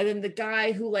out. And then the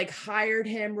guy who like hired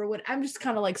him or what, I'm just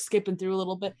kind of like skipping through a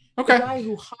little bit. Okay. The guy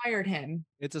who hired him.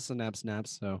 It's a snap.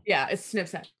 So Yeah, it's snip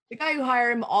snap. The guy who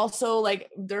hired him also like,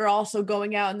 they're also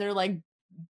going out and they're like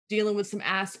dealing with some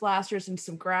ass blasters and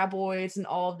some graboids and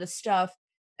all of this stuff.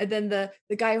 And then the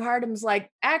guy who hired him is like,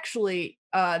 actually,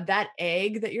 that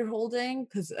egg that you're holding,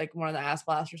 because like one of the ass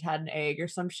blasters had an egg or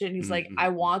some shit. And he's like, I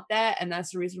want that. And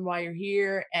that's the reason why you're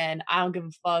here. And I don't give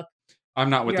a fuck. I'm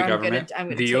not with the government.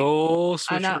 The old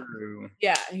switcheroo.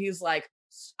 Yeah. He's like,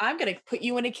 I'm going to put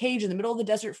you in a cage in the middle of the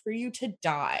desert for you to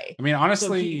die. I mean,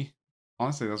 honestly,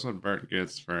 that's what Bert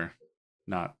gets for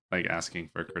not like asking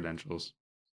for credentials.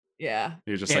 Yeah.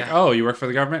 You're just like, oh, you work for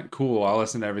the government? Cool. I'll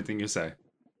listen to everything you say.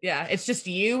 Yeah. It's just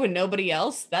you and nobody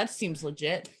else. That seems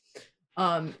legit.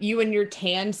 You in your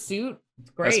tan suit,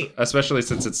 great. Especially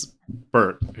since it's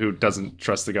Bert who doesn't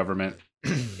trust the government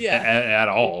at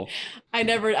all. I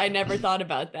never thought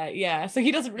about that. Yeah, so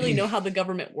he doesn't really know how the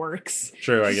government works.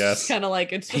 True, I guess. Kind of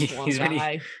like it's just one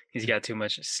guy. He's got too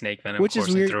much snake venom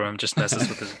coursing through him, just messes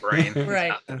with his brain.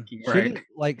 Right.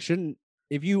 Shouldn't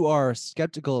if you are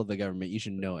skeptical of the government, you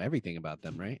should know everything about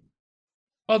them, right?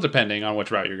 Well, depending on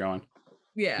which route you're going.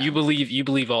 Yeah. You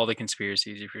believe all the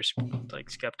conspiracies if you're like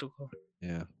skeptical.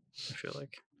 Yeah. I feel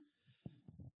like.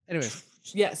 Anyway.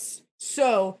 Yes.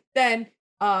 So then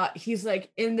he's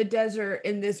like in the desert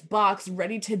in this box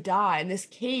ready to die in this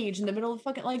cage in the middle of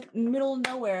fucking like middle of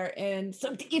nowhere in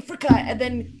South Africa, and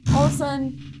then all of a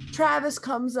sudden Travis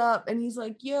comes up and he's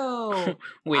like, yo,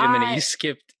 wait a minute,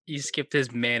 you skipped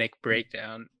his manic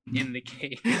breakdown in the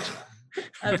cage.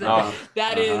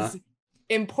 That is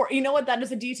important. You know what? That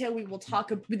is a detail we will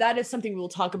talk about. That is something we will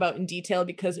talk about in detail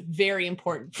because very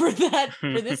important for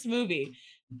this movie.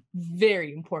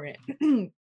 Very important.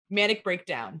 Manic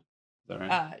breakdown.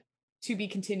 Right. To be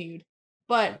continued.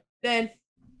 But then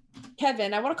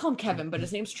Kevin, I want to call him Kevin, but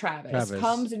his name's Travis.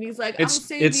 Comes and he's like, I'll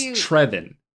save you. It's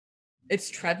Trevin.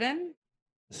 It's Trevin?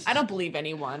 I don't believe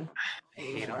anyone. I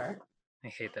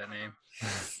hate that name.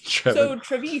 So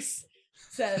Travis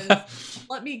says,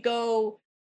 let me go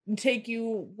and take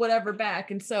you whatever back.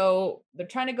 And so they're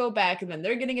trying to go back, and then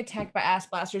they're getting attacked by ass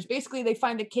blasters. Basically, they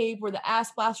find a cave where the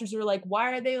ass blasters are like,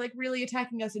 why are they like really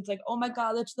attacking us? It's like, oh my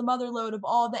god, that's the mother lode of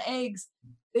all the eggs.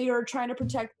 They are trying to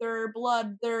protect their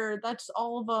blood. That's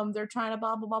all of them. They're trying to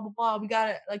blah blah blah blah blah. We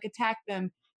gotta like attack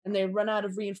them. And they run out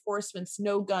of reinforcements,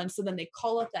 no guns. So then they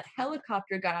call up that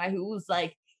helicopter guy who was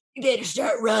like, you better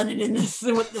start running in this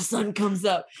when the sun comes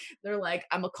up. They're like,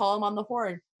 I'm gonna call him on the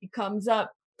horn. He comes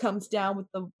down with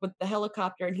the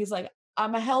helicopter, and he's like,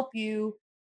 I'm gonna help you.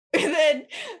 And then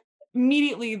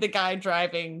immediately the guy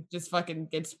driving just fucking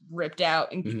gets ripped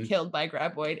out and killed by a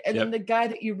graboid. And then the guy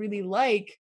that you really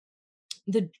like,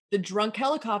 the drunk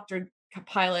helicopter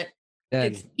pilot,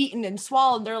 gets eaten and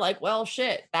swallowed. They're like, well,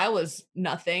 shit, that was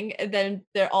nothing. And then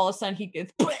all of a sudden he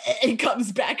gets and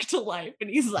comes back to life, and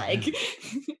he's like,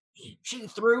 she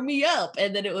threw me up.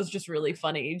 And then it was just really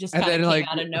funny. He just kind of came like,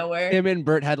 out of nowhere. Him and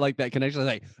Bert had like that connection.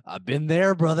 Like, I've been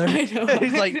there, brother. I know.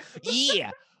 He's like, yeah,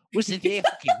 What's the day?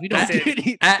 We don't That's do it.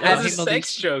 any. That was a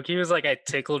sex joke. He was like, I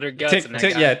tickled her guts. and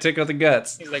I got- Tickle the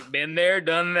guts. He's like, been there,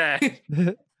 done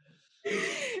that.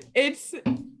 It's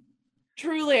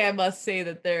truly, I must say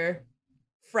that their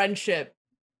friendship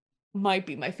might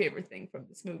be my favorite thing from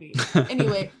this movie.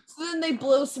 Anyway, so then they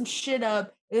blow some shit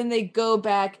up, and then they go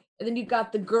back, and then you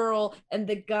got the girl and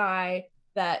the guy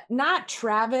that, not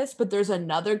Travis, but there's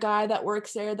another guy that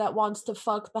works there that wants to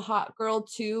fuck the hot girl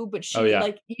too, but she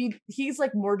like he's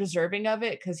like more deserving of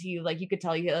it because he like, you could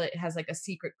tell he has like a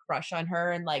secret crush on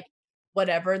her and like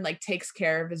whatever, and like takes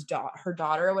care of his her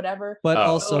daughter or whatever. But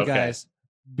also, guys,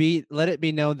 let it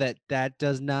be known that that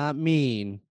does not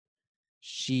mean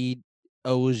she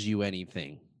owes you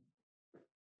anything.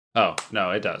 Oh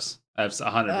no, it does. That's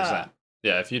 100%.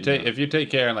 Yeah, if you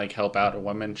take care and like help out a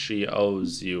woman, she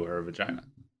owes you her vagina.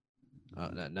 No,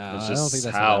 it's I just don't think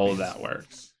that's how that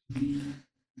works.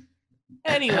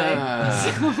 Anyway,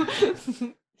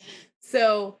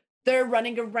 so they're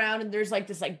running around and there's like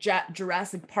this like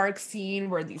Jurassic Park scene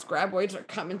where these graboids are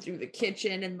coming through the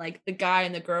kitchen and like the guy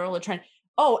and the girl are trying.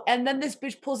 Oh, and then this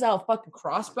bitch pulls out a fucking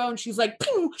crossbow and she's like,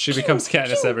 pew, She pew, becomes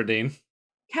Katniss pew. Everdeen.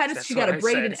 Katniss, she got a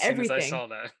braid and everything. I saw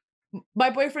that. My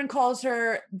boyfriend calls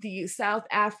her the South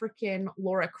African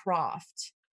Laura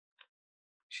Croft.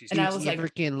 And I was like,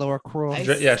 freaking Laura Croft.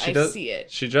 She does. See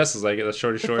it. She dresses like it. The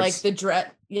shorty With, shorts. like the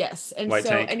dress, yes. And White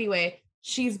so tank. anyway,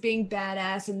 she's being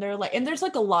badass, and they're like, and there's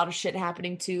like a lot of shit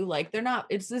happening too. Like they're not.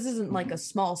 This isn't like a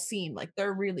small scene. Like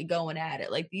they're really going at it.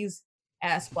 Like these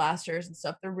ass blasters and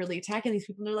stuff. They're really attacking these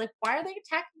people. And they're like, why are they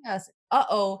attacking us?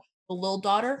 The little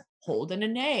daughter holding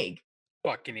an egg.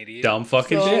 Fucking idiot. Dumb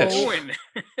fucking bitch.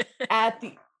 At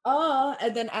the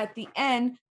and then at the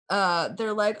end,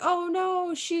 they're like, oh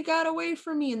no, she got away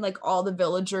from me, and like all the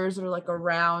villagers are like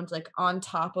around, like on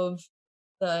top of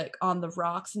on the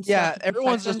rocks and stuff. Yeah, to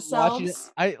everyone's protect just watching it.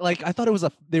 I thought it was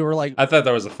they were like, I thought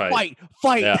there was a fight.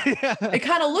 Fight. Yeah. It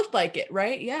kind of looked like it,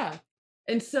 right? Yeah.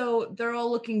 And so they're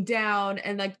all looking down,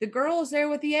 and like the girl is there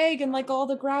with the egg, and like all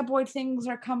the graboid things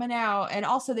are coming out, and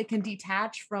also they can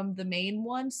detach from the main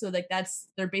one, so like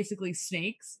they're basically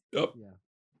snakes. Yep. Yeah.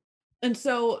 And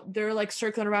so they're like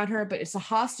circling around her, but it's a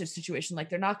hostage situation. Like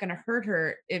they're not going to hurt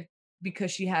her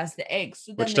because she has the egg.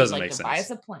 So then Which they doesn't like make devise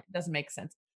sense. a plan. Doesn't make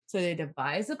sense. So they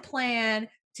devise a plan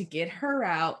to get her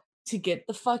out, to get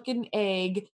the fucking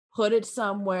egg, put it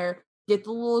somewhere, get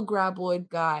the little graboid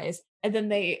guys, and then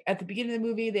they at the beginning of the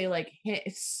movie they like hit.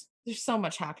 There's so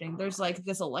much happening. There's like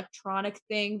this electronic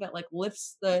thing that like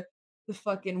lifts the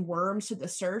fucking worms to the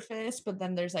surface, but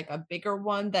then there's like a bigger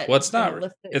one that It's not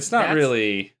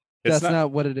really. That's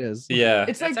not what it is. Yeah.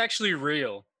 It's That's actually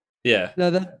real. Yeah.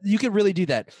 No, you could really do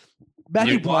that.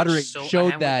 Matthew Broderick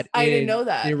showed that. I didn't in know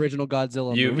that. the original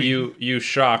Godzilla movie. You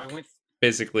shock.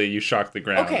 Basically, you shock the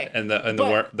ground, Okay, and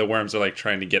the worms are like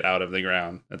trying to get out of the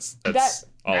ground. That's all it is.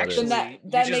 Actually, that you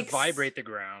just makes vibrate the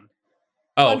ground.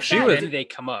 Oh, she was. Then they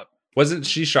come up. Wasn't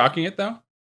she shocking it though?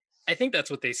 I think that's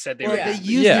what they said they Well, were. they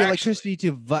used the electricity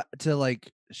to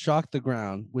like shock the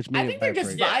ground, which made I think they're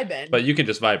just vibing. But you can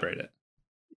just vibrate it.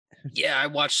 Yeah, I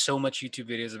watched so much YouTube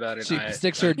videos about it. She I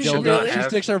sticks her should not dildo. She have-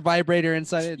 sticks her vibrator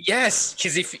inside it. Yes,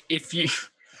 because if you,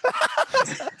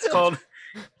 it's called.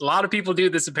 A lot of people do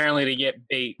this apparently to get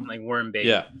bait, like worm bait.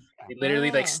 Yeah. They literally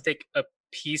Ah. like stick a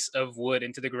piece of wood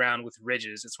into the ground with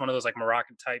ridges. It's one of those like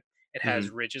Moroccan type. It has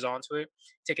ridges onto it.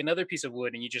 Take another piece of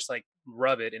wood and you just like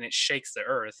rub it, and it shakes the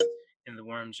earth, and the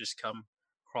worms just come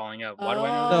crawling up. Why do I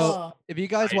know this? So, if you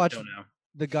guys I watch don't know.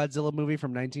 the Godzilla movie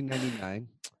from 1999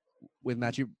 with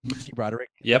Matthew Broderick,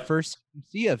 Yep. the first you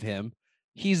see of him,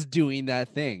 he's doing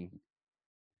that thing.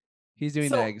 He's doing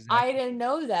So that exact. I didn't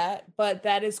know that, but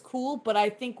that is cool. But I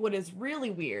think what is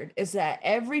really weird is that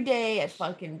every day at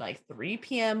fucking like 3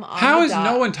 p.m. on How the is no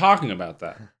dot- one talking about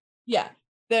that? Yeah,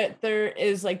 there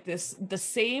is like the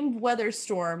same weather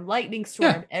storm, lightning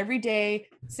storm every day,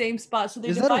 same spot. So they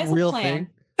Is that a devise real plan. thing?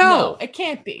 No. It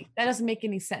can't be. That doesn't make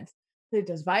any sense. They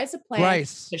devise a plan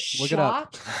Bryce, to look it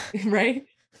up. shock, right?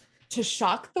 To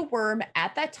shock the worm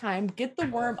at that time, get the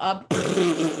worm up,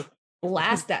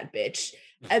 blast that bitch,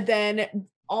 and then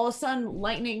all of a sudden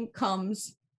lightning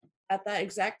comes at that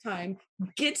exact time,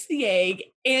 gets the egg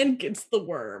and gets the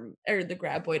worm or the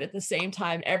graboid at the same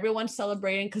time. Everyone's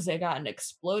celebrating because they got an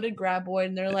exploded graboid,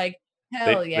 and they're like,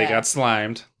 "Hell yeah!" They got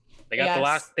slimed. They got the Yes,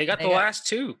 last. They got they the got- last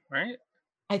two, right?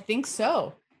 I think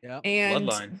so. Yeah. And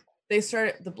Bloodline. they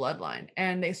started the bloodline,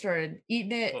 and they started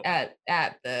eating it Oh.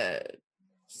 at the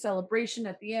celebration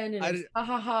at the end, and I it's did- ha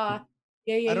ha ha,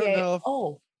 yeah. I don't know if-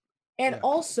 Oh, and Yeah.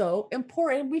 also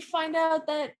important, we find out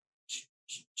that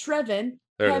Trevin,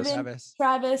 There it is. Kevin,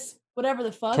 Travis, whatever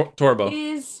the fuck, Torbo.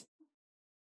 is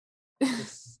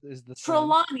is the son.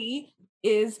 Trelawney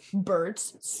is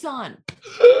Bert's son.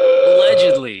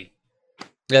 Allegedly.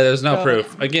 Yeah, there's no So-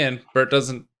 proof. Again, Bert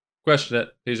doesn't question it.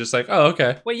 He's just like, oh,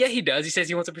 okay. Well, yeah, he does. He says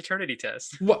he wants a paternity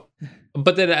test. What?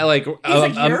 But then I like, He's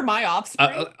like, you're my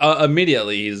offspring.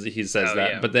 immediately he says Oh, that.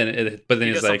 yeah. But then He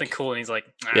he's does like, something cool, and he's like,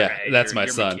 yeah, "Alright, that's you're my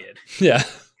my son." kid." Yeah.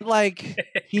 Like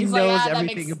he He's like, knows that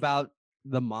everything makes- about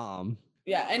the mom.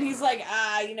 Yeah, and he's like,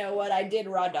 you know what? I did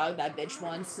raw dog that bitch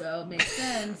once, so it makes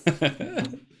sense.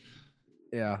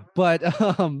 Yeah, but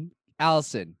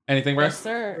Allison, Anything, Yes, Bryce?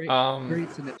 sir.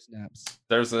 great snip snaps.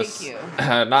 There's Thank this you.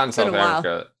 not in It's been South a while.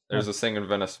 Africa. There's this thing in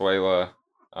Venezuela.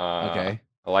 Okay.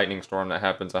 A lightning storm that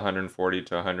happens 140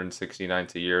 to 160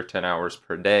 nights a year, 10 hours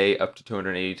per day, up to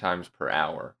 280 times per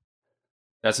hour.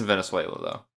 That's in Venezuela,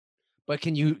 though. But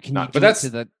can you Not- do but it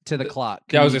that's- to the clock?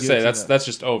 Yeah, I was Can gonna you say do it to that's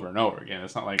just over and over again.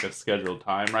 It's not like a scheduled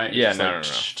time, right? It's Yeah,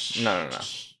 just no, like,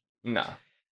 no.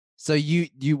 So you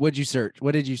what'd you search?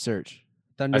 What did you search?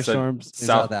 Thunderstorms in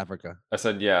South- South Africa. I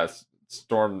said, yeah,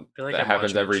 storm I feel like that I'm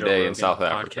happens watching a every Joe day in Rogan South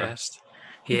Africa. podcast.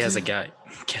 He has a guy.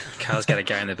 Kyle's got a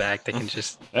guy in the back that can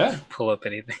just Yeah. pull up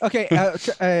anything. Okay,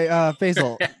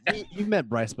 Faisal, you've met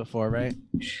Bryce before, right?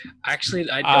 Actually,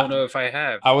 I don't know if I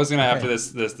have. I was gonna after Okay.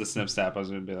 the snip snap. I was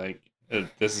gonna be like,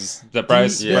 this is the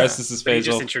Bryce. Yeah. Bryce, this is But he Faisal.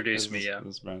 just introduced This me, is- yeah.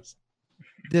 this is Bryce.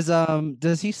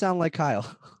 Does he sound like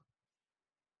Kyle?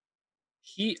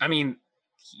 I mean,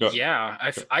 Go.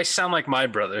 yeah, I sound like my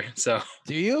brother, so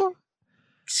Do you?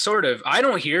 sort of. I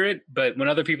don't hear it, but when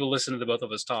other people listen to the both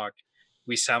of us talk,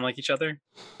 we sound like each other.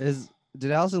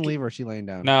 Did Allison leave or is she laying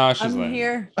down? No, she's I'm laying.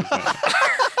 here.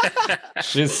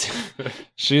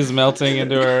 She's melting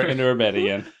into her bed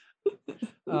again.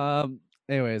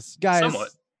 Anyways, guys, Somewhat.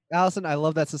 Allison, I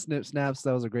love that snip snaps.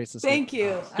 That was a great snip. Thank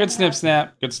you. Good snip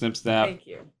snap. Good snip snap. Thank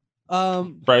you.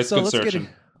 Bryce, so good let's searching.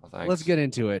 let's get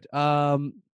into it.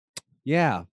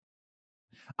 Yeah,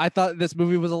 I thought this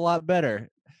movie was a lot better.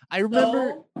 I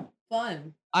remember So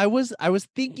fun. I was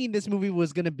thinking this movie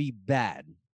was gonna be bad.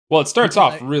 Well, it starts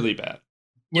Because off really bad.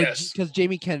 Yes. because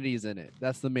Jamie Kennedy is in it.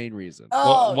 That's the main reason.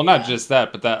 Oh, Well, not just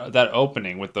that, but that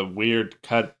opening with the weird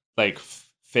cut, like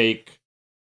fake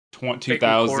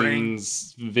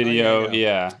 2000s video. Oh,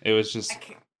 yeah. Yeah, it was just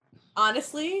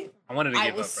honestly, I wanted to I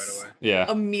give up was- right away.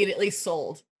 yeah. immediately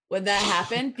sold when that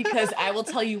happened because I will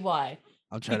tell you why.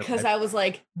 I'm trying Because to. I was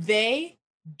like, they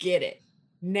get it.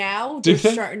 Now Do they're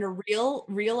they? starting to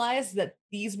realize that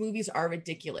these movies are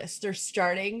ridiculous. They're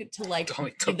starting to like It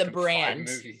only be took the them 5 brand.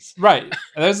 movies. Right.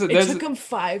 It took them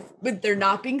 5, but they're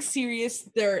not being serious.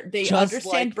 They Just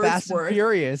understand like Fast Bert's and worth.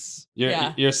 Furious.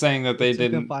 Yeah. You're saying that they It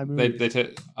took them didn't 5 they movies.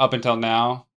 took up until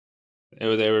now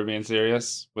they were being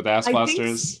serious with ass I think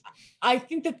blasters. I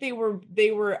think that they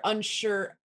were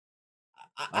unsure.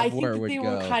 I Of think where it that would they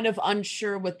were go. kind of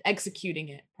unsure with executing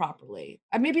it properly.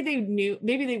 Maybe they knew,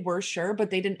 maybe they were sure,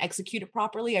 but they didn't execute it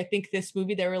properly. I think this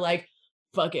movie they were like,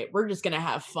 "Fuck it, we're just gonna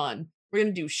have fun. We're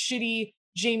gonna do shitty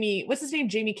Jamie. What's his name?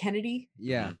 Jamie Kennedy.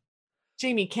 Yeah,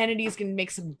 Jamie Kennedy's gonna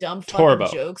make some dumb Torbo.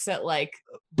 fucking jokes that like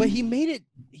but he made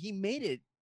it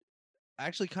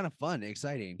actually kind of fun,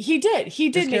 exciting. he did. He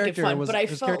His did make it character fun, was- but I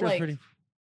his felt character was like pretty-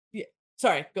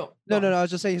 sorry, go. No, go on. I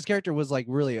was just saying his character was like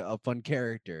really a fun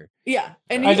character. Yeah,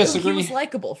 and I he was disagree.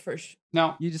 likable for sure.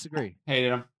 No, You disagree?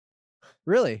 hated him.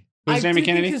 Really, Who's I Jamie do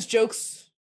Kennedy? think his jokes.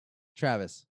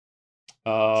 Travis?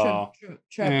 Oh,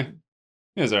 Trevor.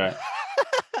 he was all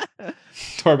right.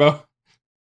 Turbo.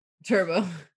 Turbo.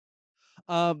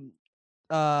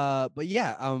 But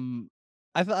yeah,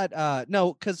 I thought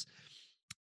no, because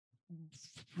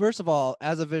first of all,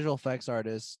 as a visual effects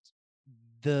artist,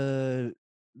 the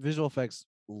visual effects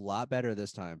a lot better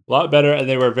this time, A lot better, and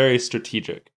they were very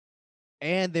strategic,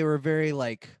 and they were very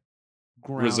like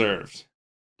grounded. reserved.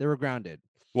 They were grounded.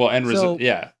 Well, and So-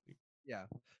 yeah, Yeah.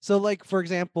 So like for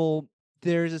example,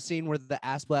 there's a scene where the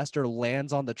ass blaster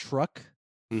lands on the truck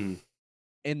Mhm.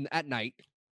 at night.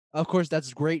 Of course,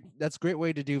 that's great. That's a great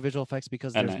way to do visual effects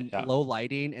because At there's night, yeah. low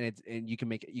lighting and you can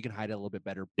hide it a little bit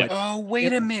better. Yeah. But Oh,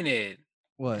 wait it- a minute.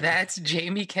 what? That's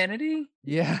Jamie Kennedy?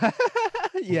 Yeah.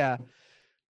 Yeah.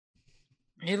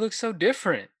 He looks so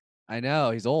different. I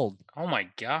know, he's old. Oh my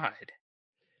god.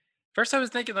 First I was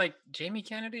thinking like Jamie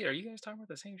Kennedy. Are you guys talking about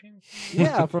the same Jamie Kennedy?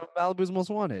 Yeah, from Malibu's Most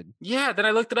Wanted. Yeah, then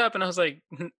I looked it up and I was like,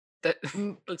 that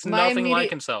looks My nothing like immediate-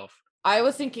 himself. I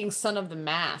was thinking Son of the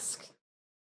Mask.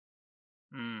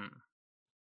 Hmm.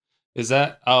 is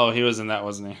that? Oh, he was in that,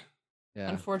 wasn't he? Yeah.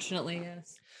 Unfortunately,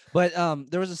 yes. But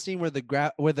there was a scene where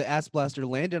the ass blaster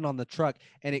landed on the truck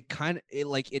and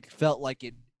it felt like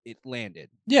it landed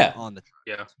Yeah, on the truck.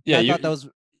 Yeah. yeah. I You, thought that was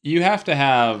you have to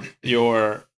have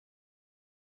your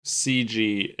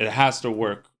CG. It has to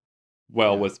work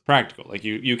well with practical. Like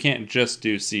you can't just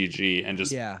do CG and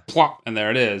just plop and there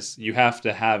it is. You have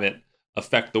to have it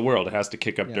affect the world. It has to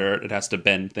kick up dirt. It has to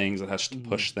bend things. It has to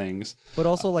push things. But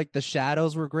also, like, the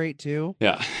shadows were great too.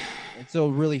 Yeah. And so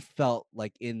it really felt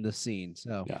like in the scene.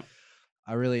 So yeah,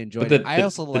 I really enjoyed it. I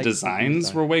also the like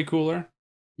designs were way cooler.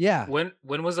 Yeah. When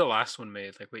was the last one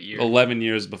made? Like what year? 11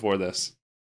 years before this.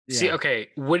 See, okay,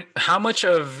 how much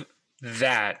of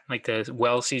that, like the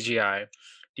CGI,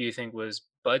 do you think was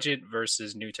budget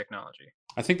versus new technology?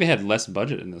 I think they had less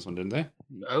budget in this one, didn't they?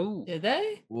 Oh, did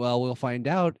they? Well, we'll find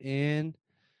out in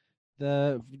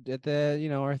our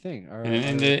thing,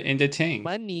 in the thing,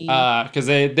 money. Because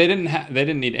they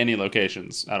didn't need any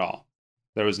locations at all.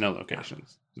 There was no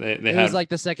locations. It was like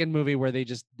the second movie where they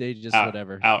just out,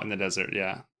 whatever out in the desert.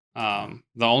 Yeah. The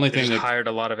only thing they they hired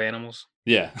a lot of animals.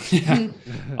 Yeah.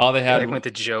 All they had. They went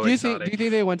to Joe. Do you think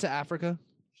they went to Africa?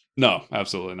 No,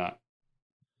 absolutely not.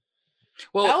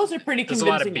 Well, that was a pretty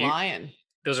convincing lion.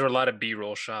 Those were a lot of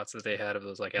B-roll shots that they had of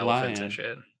those like elephants and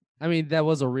shit. I mean, that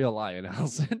was a real lion,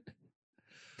 Allison.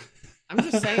 I'm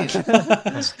just saying.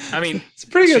 I mean, it's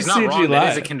pretty good CG CG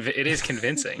lion. It is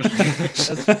convincing.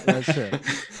 That's true.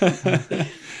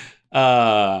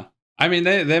 I mean,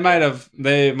 they might have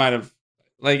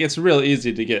like, it's real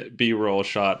easy to get B-roll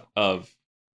shot of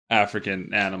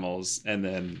African animals and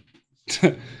then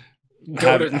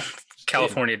go to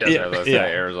California desert,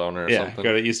 Arizona or something.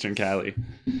 Go to Eastern Cali.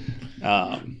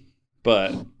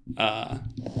 But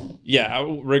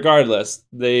regardless,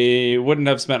 they wouldn't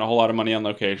have spent a whole lot of money on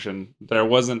location. There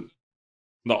wasn't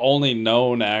the only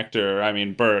known actor. I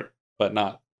mean, Burt, but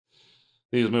not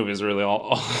these movies. Really,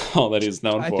 all that he's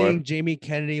known for. I think Jamie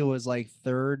Kennedy was like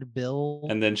third bill,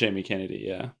 and then Jamie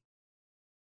Kennedy,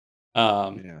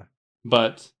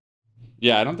 But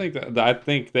I don't think that. I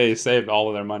think they saved all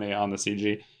of their money on the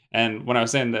CG. And when I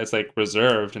was saying that it's like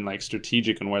reserved and like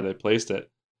strategic in where they placed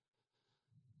it,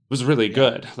 was really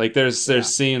good. Like there's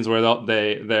scenes where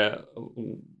they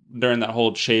during that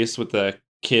whole chase with the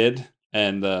kid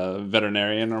and the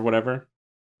veterinarian or whatever.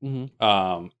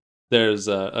 Mm-hmm. There's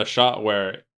a shot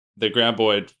where the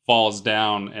graboid falls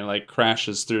down and like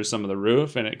crashes through some of the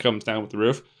roof, and it comes down with the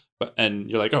roof. And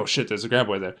you're like, oh shit, there's a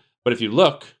graboid there. But if you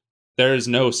look, there is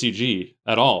no CG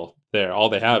at all there. All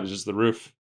they have is just the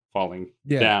roof falling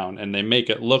down, and they make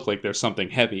it look like there's something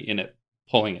heavy in it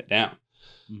pulling it down.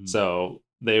 Mm-hmm. So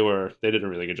they did a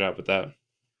really good job with that.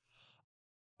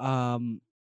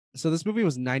 So this movie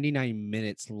was 99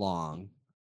 minutes long.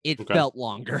 It felt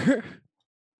longer.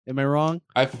 Am I wrong?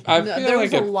 I feel there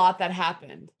like was a lot that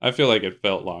happened. I feel like it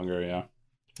felt longer. Yeah.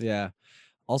 Yeah.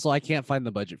 Also, I can't find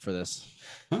the budget for this.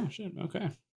 Oh shit.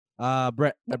 Okay.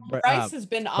 Bryce has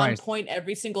been on point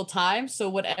every single time, so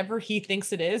whatever he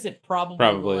thinks it is, it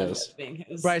probably is. Being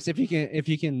his. Bryce, if you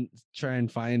can try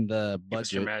and find the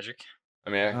budget. Mr. Magic. I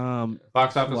mean,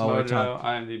 Box Office Mojo,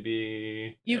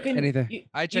 IMDb. You can anything.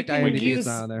 I checked IMDb. It's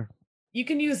not on there. You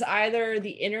can use either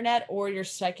the internet or your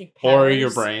psychic powers. Or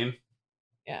your brain.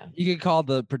 Yeah. You can call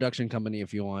the production company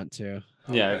if you want to.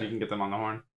 Yeah, if you can get them on the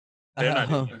horn. They're not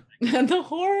the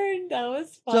horn. That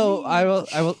was funny. So I will.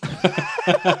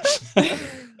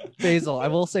 Basil, I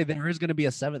will say there is going to be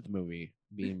a 7th movie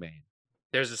being made.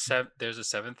 There's a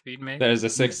 7th being made. There's a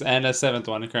 6th and a 7th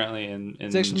one currently in.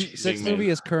 Sixth movie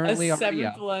is currently a already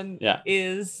 7th out. one. Yeah.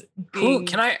 Is being.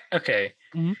 Can I? Okay.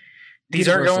 Mm-hmm. These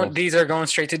are going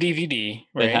straight to DVD,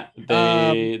 right?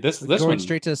 This going one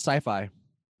straight to Sci-Fi.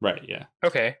 Right. Yeah.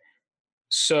 Okay.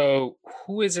 So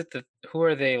who is it who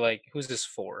are they like? Who's this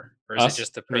for? Or is it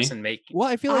just the person making? Well,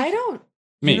 I feel like I don't.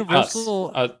 Me,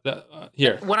 Universal.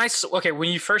 Here. When I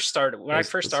first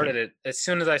started it, as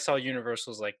soon as I saw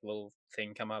Universal's like little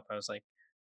thing come up, I was like,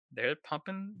 they're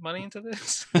pumping money into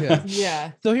this. Yeah.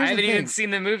 Yeah. So I haven't even seen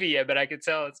the movie yet, but I could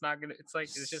tell it's not gonna. It's like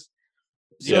it's just.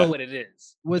 What it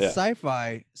is with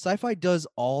Sci-Fi does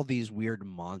all these weird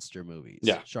monster movies.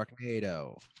 Yeah.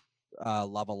 Sharknado,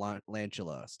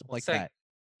 Lava-Lantula, stuff like that.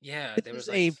 Yeah, this is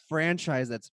a franchise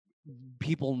that's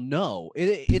people know.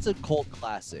 It's a cult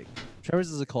classic. Trevor's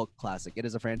is a cult classic. It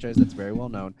is a franchise that's very well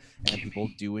known and people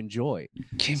do enjoy.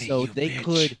 So they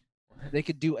could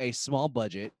do a small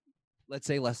budget, let's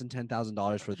say less than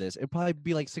 $10,000 for this. It'd probably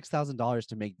be like $6,000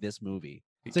 to make this movie.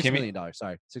 $6 million.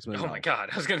 Sorry, $6 million. Oh my god,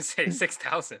 I was gonna say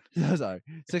 6,000. Sorry,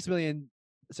 $6 million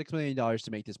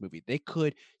to make this movie. They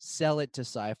could sell it to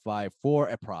Sci-Fi for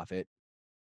a profit,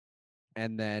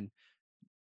 and then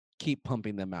keep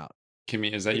pumping them out.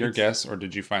 Kimmy, is that your guess, or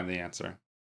did you find the answer?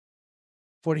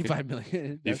 45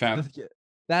 million. You found.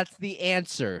 That's the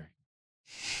answer.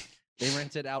 They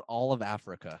rented out all of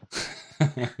Africa.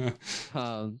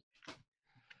 So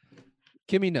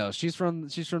Kimmy knows. She's from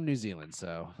New Zealand,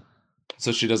 so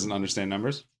So she doesn't understand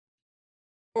numbers.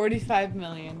 45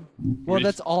 million. Well,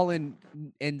 that's all in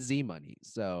NZ money.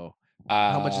 So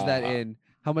how much is that in?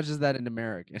 How much is that in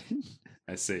American?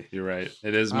 I see. You're right.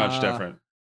 It is much different.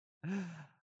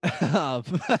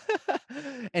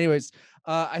 Anyways,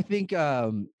 I think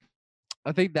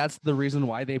that's the reason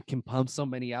why they can pump so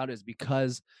many out is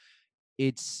because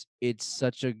it's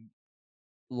such a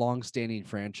long-standing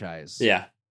franchise. Yeah.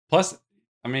 Plus,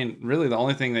 I mean, really, the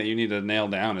only thing that you need to nail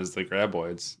down is the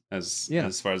graboids,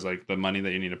 as far as like the money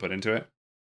that you need to put into it.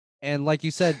 And like you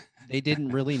said, they didn't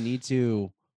really need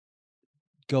to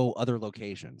go other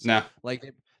locations. No.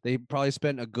 Like they probably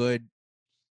spent a good,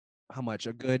 how much?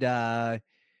 A good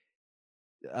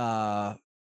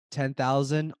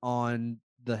 10,000 on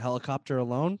the helicopter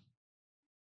alone.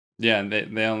 Yeah, and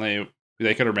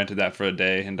they could have rented that for a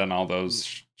day and done all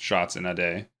those shots in a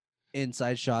day.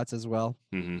 Inside shots as well.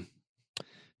 Mm-hmm.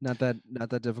 Not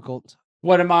that difficult.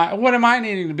 What am I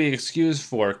needing to be excused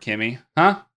for, Kimmy?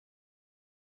 Huh?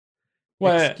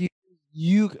 What? Excuse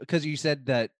you, because you said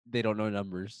that they don't know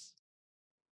numbers.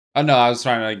 Oh no, I was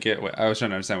trying to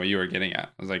understand what you were getting at.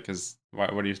 I was like,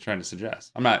 what are you trying to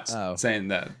suggest? I'm not saying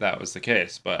that was the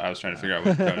case, but I was trying to figure out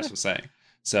what Jonas was saying.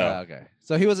 So okay,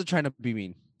 so he wasn't trying to be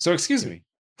mean. So excuse me.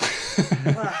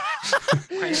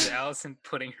 Why is Allison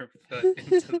putting her foot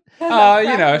into?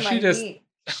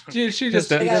 She just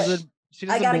doesn't.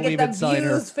 I gotta get the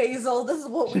views, Faisal. This is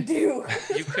what we do.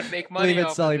 You could make money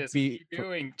off of this. What are you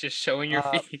doing? Just showing your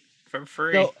feet for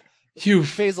free. So,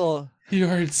 Faisal, you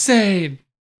are insane.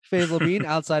 Faisal, being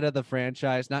outside of the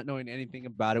franchise, not knowing anything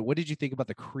about it, what did you think about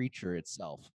the creature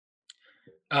itself?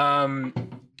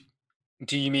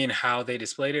 Do you mean how they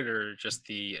displayed it, or just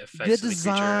the effects? The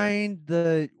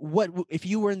design, what if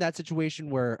you were in that situation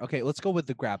where, okay, let's go with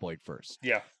the graboid first.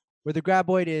 Yeah. Where the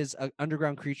graboid is an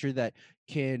underground creature that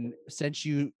can sense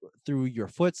you through your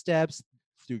footsteps,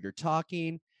 through your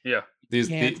talking. Yeah.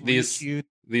 These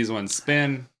ones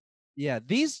spin. Yeah,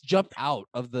 these jump out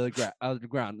of the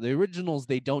ground. The originals,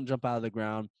 they don't jump out of the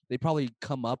ground. They probably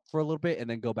come up for a little bit and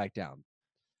then go back down.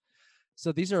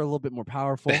 So these are a little bit more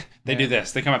powerful. They do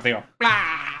this. They come up. They go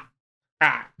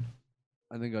and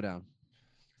then go down.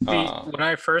 When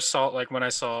I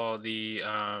saw the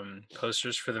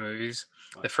posters for the movies,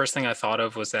 the first thing I thought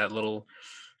of was that little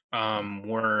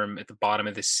worm at the bottom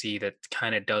of the sea that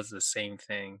kind of does the same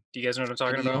thing. Do you guys know what I'm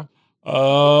talking about?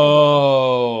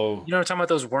 Oh, you know what I'm talking about?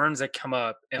 Those worms that come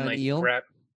up and like eel? grab.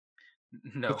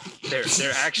 No,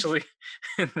 they're actually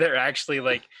they're actually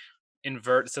like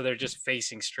invert, so they're just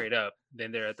facing straight up.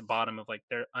 Then they're at the bottom of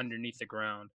they're underneath the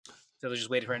ground. So they'll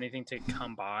just wait for anything to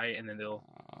come by, and then they'll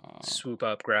swoop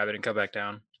up, grab it, and come back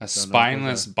down. A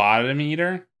spineless bottom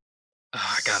eater.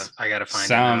 Oh, I gotta find.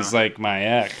 Sounds like my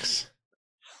ex.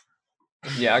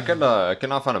 Yeah, I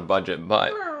cannot find a budget,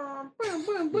 but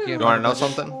you want to know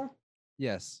something?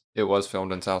 Yes. It was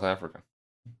filmed in South Africa.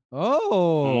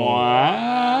 Oh. Wow.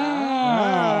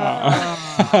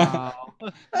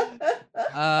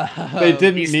 They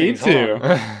didn't need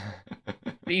to.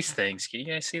 These things. Can you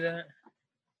guys see that?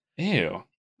 Ew.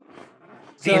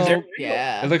 So,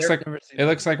 yeah. It looks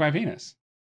like my penis.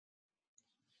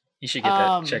 You should get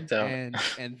that checked out.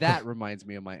 And that reminds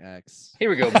me of my ex. Here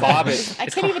we go, Bob. I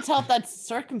can't even tell if that's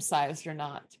circumcised or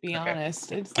not, to be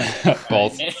honest. It's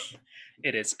both.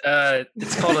 It is.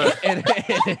 It's called a.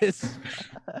 It is.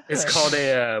 It's called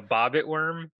a bobbit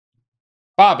worm.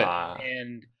 Bobbit.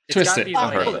 And it's twist gotta it. be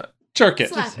I've heard of that. Jerk it.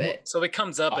 slap it. So it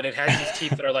comes up and it has these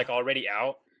teeth that are already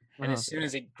out. And as soon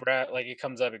as it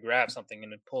comes up, it grabs something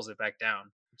and it pulls it back down.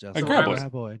 Just a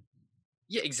graboid.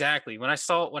 Yeah, exactly. When I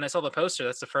saw the poster,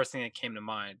 that's the first thing that came to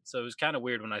mind. So it was kind of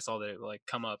weird when I saw that it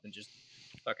come up and just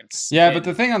fucking spin. Yeah, but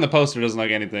the thing on the poster doesn't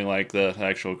look anything like the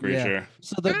actual creature. Yeah.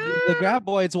 So the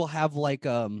graboids will have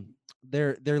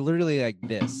they're literally like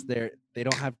this. They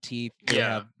don't have teeth. They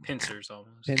have pincers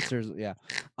almost. Pincers, yeah.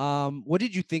 What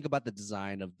did you think about the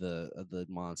design of the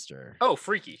monster? Oh,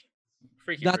 freaky.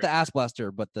 Not the ass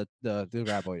blaster, but the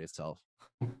graboid itself.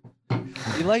 Do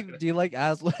you like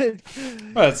ass?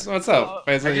 What's up?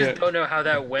 I just don't know how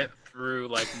that went through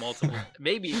multiple.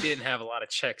 Maybe it didn't have a lot of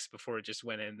checks before it just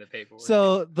went in the paperwork.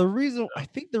 So I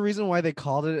think the reason why they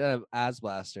called it an ass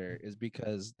blaster is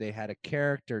because they had a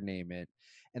character name it,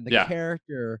 and the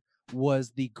character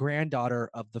was the granddaughter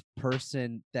of the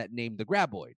person that named the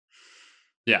graboid.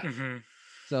 Yeah. Mm-hmm.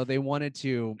 So they wanted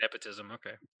to nepotism.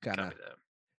 Okay. Kind of.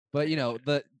 But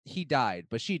he died,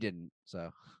 but she didn't. So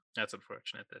that's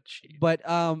unfortunate that she. But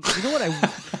you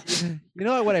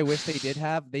know what I wish they did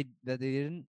have that they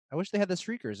didn't. I wish they had the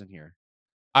Shriekers in here.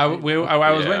 I was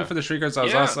waiting for the Shriekers. I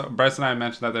was also Bryce and I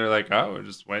mentioned that they're we're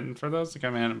just waiting for those to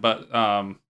come in. But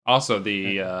also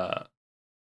the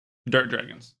Dirt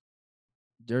dragons.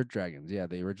 Dirt dragons, yeah,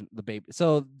 the baby.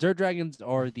 So dirt dragons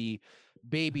are the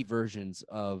baby versions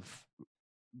of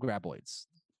graboids.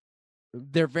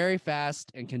 They're very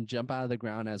fast and can jump out of the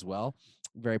ground as well.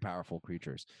 Very powerful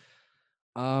creatures.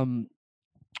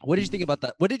 What did you think about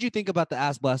that? What did you think about the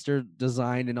ass blaster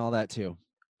design and all that too?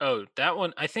 Oh, that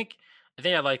one. I think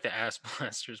I like the ass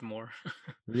blasters more.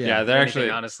 Yeah, they're actually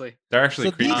honestly so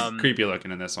creepy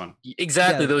looking in this one.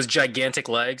 Exactly, those gigantic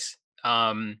legs.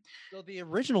 So the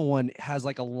original one has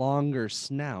like a longer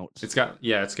snout. It's got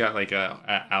like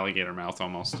a alligator mouth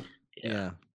almost. Yeah.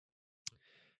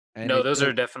 And no, those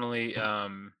are definitely.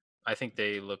 I think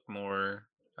they look more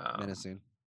menacing.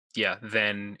 Yeah,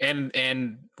 then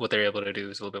and what they're able to do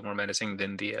is a little bit more menacing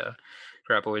than the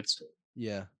graboids.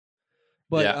 Yeah,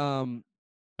 but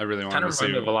I really want to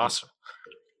see the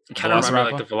Kind of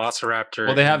remember like the Velociraptor.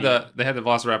 Well, they had the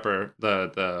Velociraptor,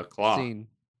 the claw. Scene.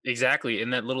 Exactly,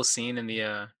 in that little scene in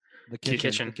the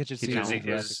kitchen scene.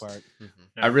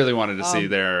 I really wanted to see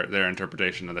their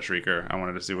interpretation of the Shrieker. I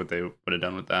wanted to see what they would have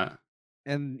done with that.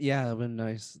 And yeah, it would been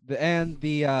nice.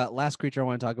 The last creature I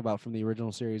want to talk about from the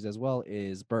original series as well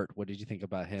is Bert. What did you think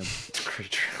about him?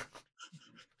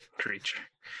 Creature.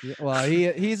 Yeah, well, he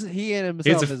in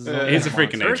himself he's a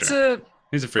freak of nature.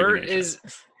 He's a freak of nature.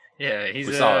 He's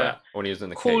we saw that when he was in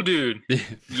the cool cage. Dude.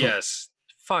 Yes.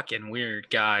 Fucking weird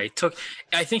guy.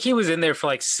 I think he was in there for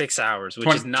like 6 hours, which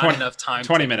is not enough time.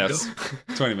 20 minutes.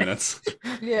 20 minutes.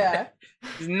 Yeah.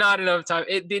 Not enough time.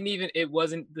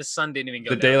 The sun didn't even go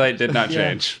The down. daylight did not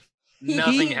change.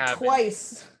 Nothing happened.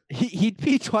 Twice. He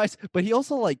peed twice, but he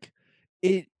also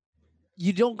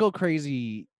you don't go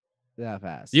crazy that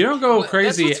fast. You don't go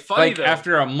crazy funny, though.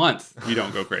 after a month. You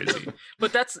don't go crazy.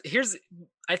 But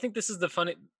I think this is the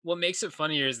funny. What makes it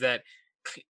funnier is that,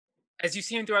 as you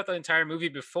see him throughout the entire movie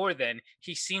before then,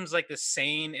 he seems like the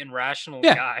sane and rational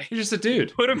guy. He's just a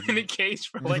dude. Put him in a cage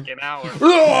for like an hour.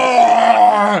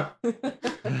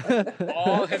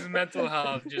 All his mental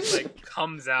health just like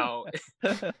comes out.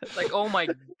 Like, oh my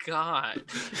god.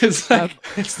 It's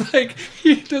like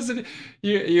he doesn't.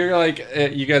 You're like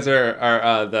you guys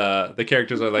are the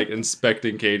characters are like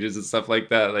inspecting cages and stuff like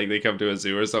that. Like they come to a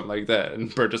zoo or something like that,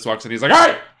 and Bert just walks in. He's like,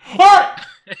 "Hey, hey!"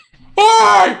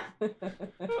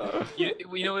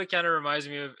 You know what it kind of reminds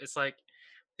me of?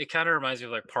 It kind of reminds me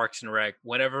of like Parks and Rec.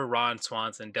 Whenever Ron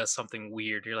Swanson does something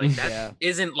weird, you're like, that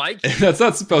isn't like you. That's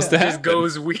not supposed to happen. It just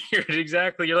goes weird.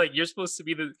 Exactly. You're like, you're supposed to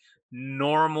be the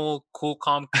normal, cool,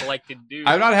 calm, collected dude.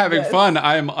 I'm not having fun.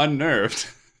 I am unnerved.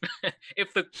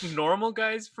 If the normal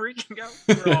guy's freaking out,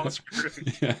 we're all screwed.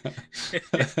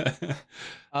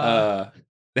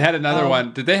 They had another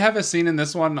one. Did they have a scene in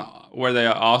this one where they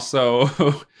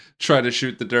also try to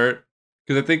shoot the dirt?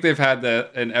 Because I think they've had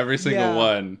that in every single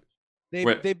one.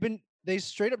 They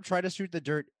straight up try to shoot the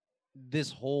dirt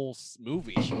this whole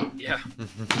movie. Yeah.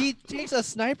 He takes a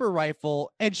sniper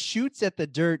rifle and shoots at the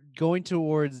dirt going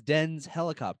towards Den's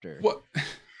helicopter. What?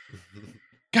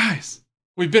 Guys,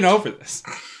 we've been over this.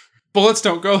 Bullets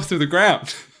don't go through the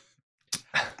ground.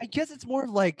 I guess it's more of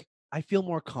like, I feel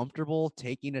more comfortable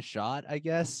taking a shot, I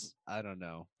guess. I don't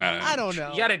know. I don't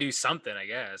know. You got to do something, I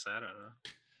guess. I don't know.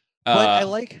 But I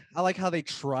like how they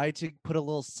try to put a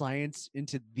little science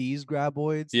into these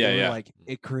graboids. Yeah. Like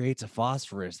it creates a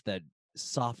phosphorus that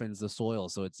softens the soil,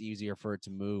 so it's easier for it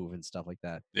to move and stuff like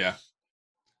that. Yeah.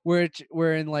 Where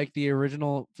in like the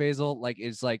original Phasal, like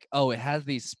it's like, oh, it has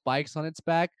these spikes on its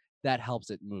back that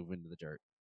helps it move into the dirt.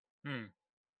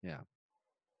 Yeah.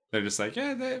 They're just like,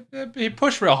 they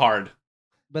push real hard.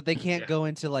 But they can't go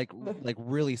into like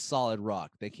really solid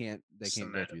rock. They can't go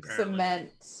through that.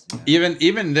 Cement. Yeah.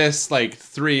 Even this like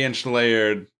 3-inch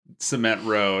layered cement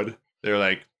road, they're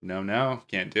like, no,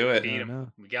 can't do it. Beat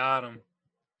him. We got him.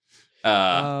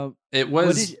 It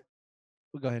was.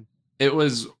 Go ahead. It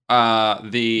was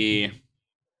the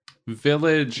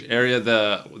village area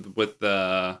with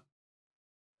the.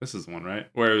 This is the one, right?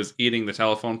 Where it was eating the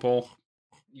telephone pole.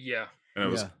 Yeah. And it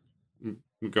was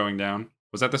going down.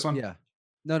 Was that this one? Yeah.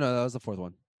 No, that was the fourth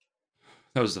one.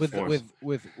 That was the fourth.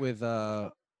 With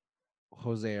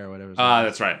Jose or whatever.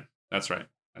 That's right.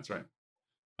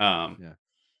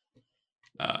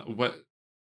 What?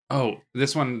 Oh,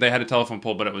 this one they had a telephone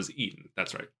pole, but it was eaten.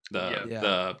 That's right.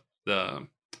 The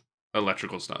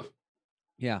electrical stuff.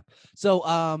 Yeah. So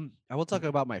I will talk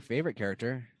about my favorite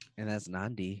character, and that's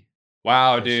Nandi.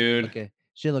 Wow, dude.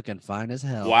 She looking fine as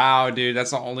hell. Wow, dude.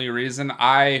 That's the only reason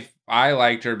I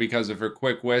liked her, because of her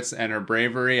quick wits and her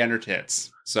bravery and her tits.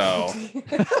 So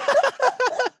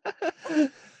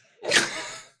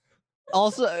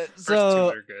also,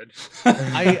 so good.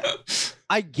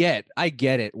 I get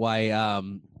it why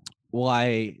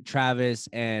why Travis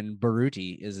and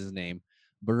Baruti is his name.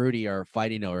 Baruti are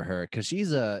fighting over her because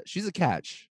she's a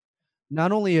catch.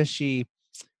 Not only is she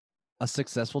a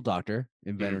successful doctor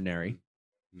in veterinary,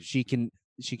 she can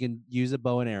use a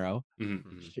bow and arrow.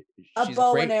 A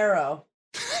bow and arrow.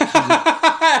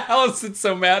 Allison's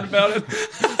so mad about it.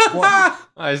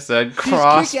 I said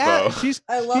crossbow.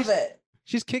 I love it.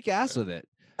 She's kick ass with it.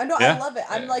 I know. Yeah. I love it.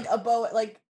 I'm like a bow.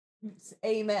 Like,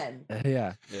 amen.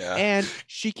 Yeah. Yeah. And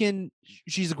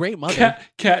she's a great mother.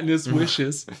 Katniss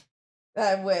wishes.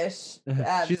 I wish.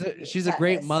 She's a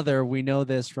great mother. We know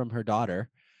this from her daughter.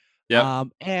 Yep.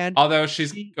 And although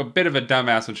she's a bit of a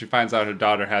dumbass when she finds out her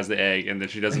daughter has the egg, and then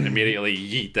she doesn't immediately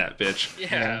yeet that bitch.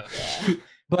 Yeah.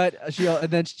 But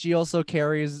she also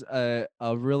carries a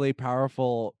really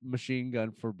powerful machine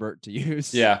gun for Bert to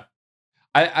use. Yeah.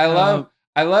 I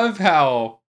love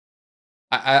how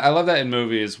I love that in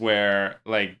movies where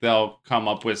like they'll come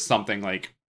up with something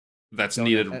like that's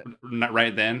needed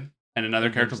right then, and another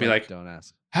character will be like, "Don't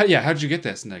ask." How'd you get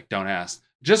this? And like, don't ask.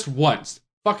 Just once,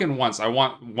 fucking once. I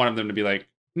want one of them to be like,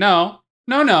 no.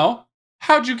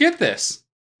 How'd you get this?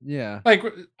 Yeah.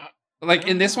 Like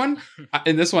in this one,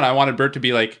 I wanted Bert to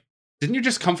be like, didn't you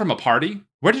just come from a party?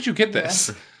 Where did you get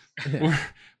this?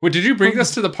 Did you bring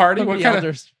this to the party? What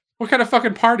kind of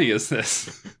fucking party is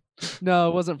this? No,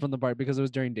 it wasn't from the party because it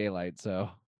was during daylight. So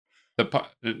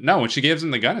no, when she gives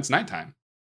him the gun, it's nighttime.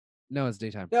 No, it's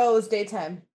daytime. No, it was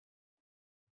daytime.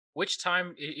 Which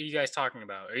time are you guys talking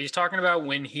about? Are you talking about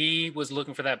when he was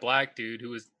looking for that black dude who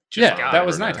was just that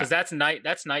was nighttime. Because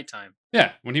that's nighttime.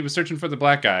 Yeah, when he was searching for the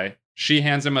black guy, she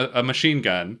hands him a machine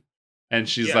gun, and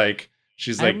she's like,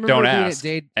 don't ask,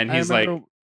 and he's like,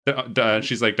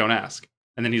 she's like, don't ask,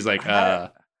 and then he's like, I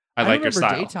like your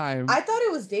style. Daytime. I thought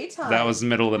it was daytime. That was the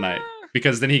middle of the night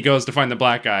because then he goes to find the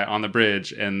black guy on the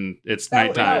bridge, and it's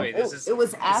nighttime. It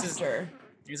was after.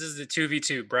 This is the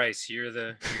 2v2, Bryce.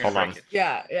 You're Hold on.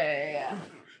 Yeah.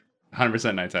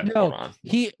 100% nighttime. No,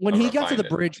 when he got to the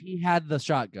bridge, he had the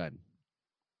shotgun.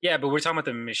 Yeah, but we're talking about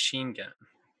the machine gun.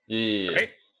 Yeah. Right?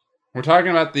 We're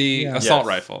talking about the assault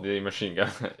rifle. The machine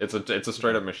gun. It's a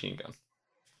straight up machine gun.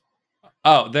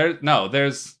 Oh,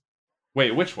 there's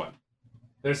wait, which one?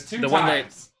 There's two times. One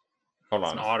that, hold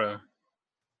on. It's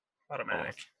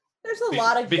automatic. There's a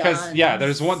lot of because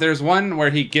guns. there's one where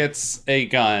he gets a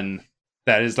gun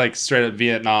that is like straight up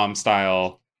Vietnam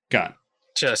style gun.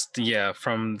 Just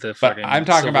from the. But I'm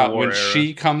talking about when era.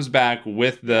 she comes back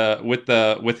with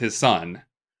his son,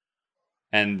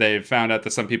 and they found out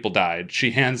that some people died. She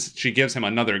gives him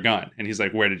another gun, and he's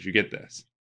like, "Where did you get this?"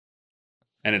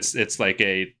 And it's like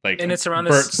and it's around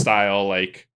Bert style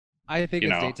like. I think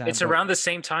it's daytime. It's around the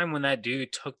same time when that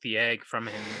dude took the egg from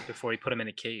him before he put him in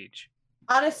a cage.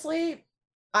 Honestly,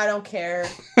 I don't care,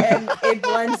 and it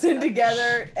blends in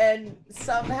together. And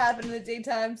some happen in the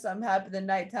daytime, some happen in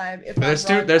nighttime. There's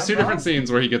two different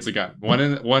scenes where he gets a gun.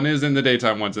 One is in the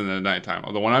daytime, one's in the nighttime.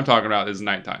 The one I'm talking about is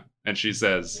nighttime, and she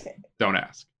says, "Don't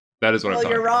ask." That is what I'm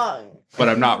talking you're about. wrong. But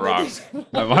I'm not wrong.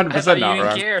 I'm 100% not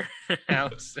wrong. Care. I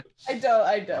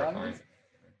don't.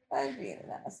 I'm being an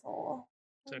asshole.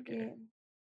 It's okay.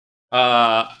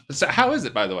 So how is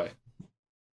it, by the way?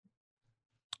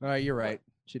 All right, you're right.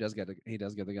 He does get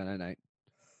the gun at night.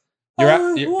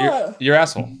 You're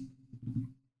asshole.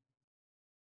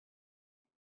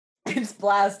 It's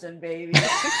blasting, baby.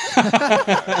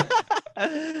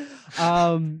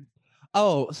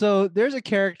 Oh, so there's a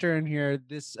character in here.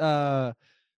 This I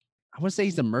want to say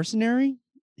he's a mercenary.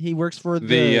 He works for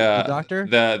the doctor.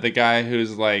 The guy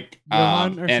who's like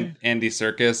Andy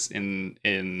Serkis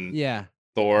in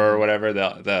Thor or whatever,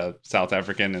 the South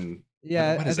African and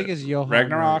I think it's Johan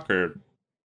Ragnarok or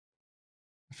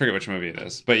I forget which movie it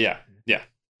is. But yeah.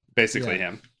 Basically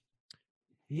him.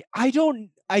 I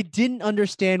didn't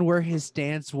understand where his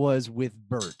stance was with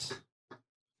Bert.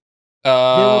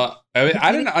 I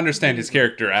didn't understand his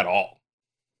character at all.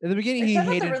 In the beginning, he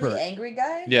hated the really Bert. Angry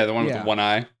guy. Yeah, the one with the one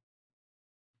eye.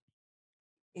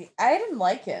 I didn't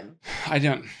like him. I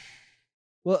don't.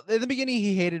 Well, in the beginning,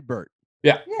 he hated Bert.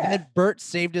 Yeah. And then Bert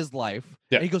saved his life.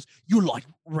 Yeah. And he goes, "You like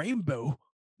rainbow?"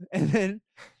 And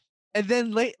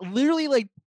then literally like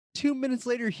 2 minutes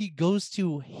later, he goes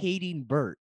to hating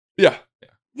Bert. Yeah.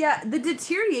 Yeah, the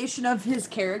deterioration of his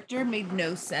character made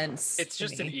no sense. It's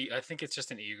just I think it's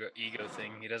just an ego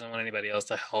thing. He doesn't want anybody else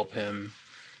to help him,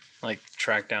 like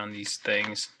track down these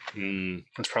things.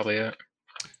 That's probably it.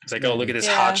 It's like, oh, look at this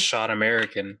hotshot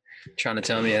American trying to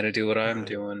tell me how to do what I'm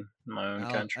doing in my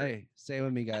own country. Hey, say it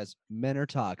with me, guys. Men are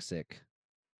toxic.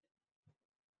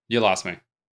 You lost me.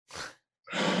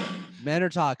 Men are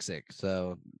toxic.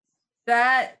 So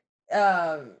that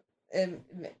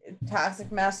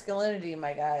toxic masculinity,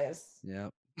 my guys. Yeah.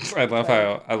 I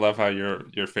love how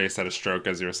your face had a stroke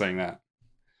as you were saying that.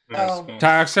 Oh.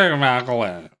 Toxic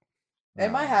masculinity.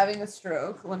 Am I having a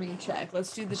stroke? Let me check.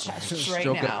 Let's do the tests right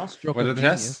now. What are the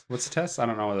tests? What's the test? I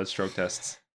don't know what the stroke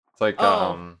tests. It's like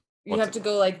you have to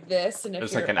go like this, and if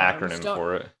there's your like an arms acronym don't-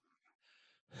 for it.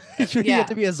 You have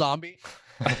to be a zombie.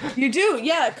 You do,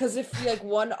 yeah, because if like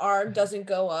one arm doesn't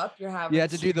go up, you're having. You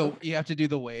have to do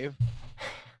the wave.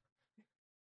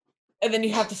 And then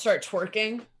you have to start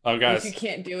twerking. Oh, guys. If you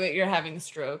can't do it, you're having a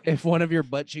stroke. If one of your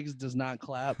butt cheeks does not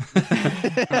clap.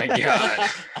 Oh my god.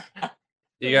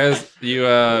 You guys, you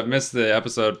missed the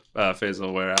episode,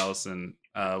 Faisal, where Allison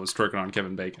was twerking on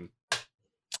Kevin Bacon.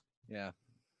 Yeah.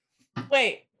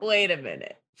 Wait a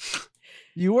minute.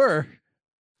 You were.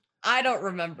 I don't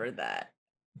remember that.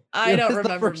 I don't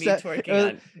remember me twerking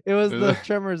on. It was the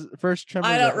Tremors first Tremors.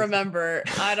 I don't episode. remember.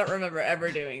 I don't remember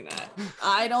ever doing that.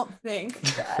 I don't think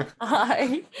that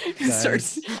I start.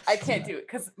 I can't do it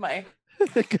because my.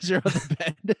 Because you're on the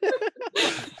bed.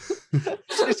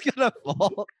 She's gonna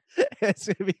fall. It's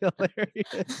gonna be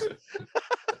hilarious.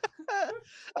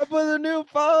 I put the new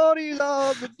 40s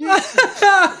on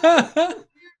the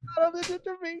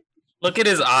Look at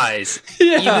his eyes.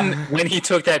 Yeah. Even when he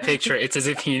took that picture, it's as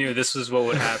if he knew this was what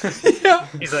would happen. Yeah.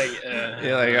 He's like,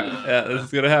 yeah, this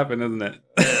is gonna happen, isn't it?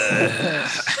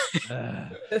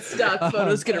 The stock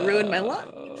photo's gonna ruin my luck.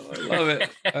 I love it.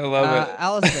 I love it.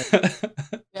 Allison,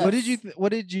 Yes.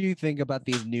 what did you think about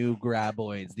these new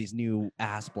graboids, these new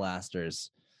ass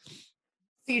blasters?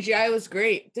 CGI was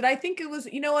great. Did I think it was?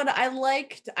 You know what?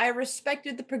 I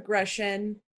respected the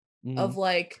progression of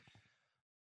like,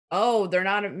 oh, they're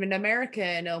not in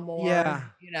America no more. Yeah.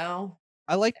 You know.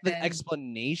 I like the And-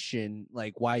 explanation,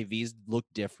 like why these look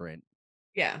different.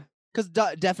 Yeah. Because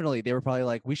definitely they were probably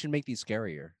like, we should make these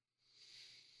scarier.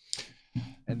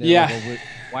 And Yeah. like, well,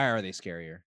 why are they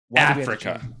scarier? Why do we have to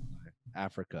Africa. change them?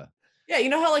 Africa. Yeah. You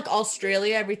know how like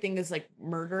Australia, everything is like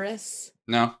murderous.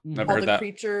 No, never All heard the that.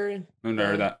 creature, I've never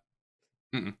heard that.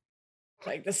 Mm-mm.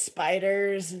 like the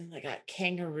spiders, and they got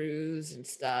kangaroos and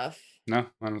stuff. No,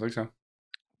 I don't think so.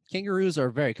 Kangaroos are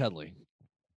very cuddly.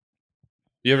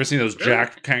 You ever seen those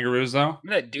jacked kangaroos though?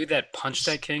 remember that dude that punched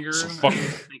that kangaroo? So fucking-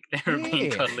 Like, they were being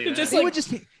Yeah. cuddly. Just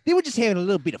then. They were just having a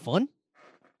little bit of fun.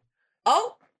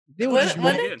 Oh, They were What- just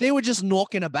what? they were just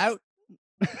knocking about.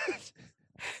 that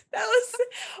was.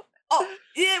 Oh,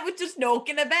 yeah, we're just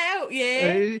knocking about.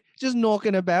 Yeah. Just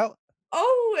knocking about.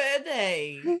 Oh, were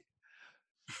they?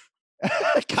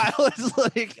 Kyle is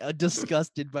like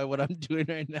disgusted by what I'm doing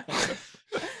right now.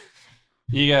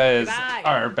 You guys Bye.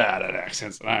 are bad at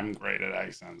accents, and I'm great at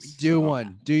accents. Do so-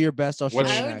 one. Do your best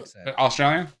Australian I would- accent.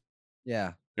 Australian?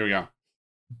 Yeah. Here we go.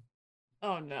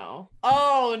 Oh no!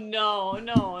 Oh no!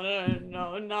 No! No!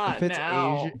 No! Not If it's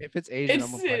now. Asian, if it's Asian,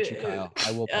 I'm gonna punch you, It's, Kyle.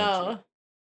 I will punch you.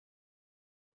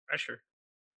 Pressure.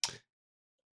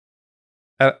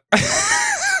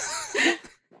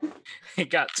 It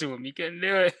got to him. He couldn't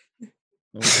do it. I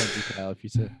will punch you, Kyle, if you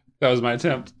say. That was my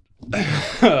attempt.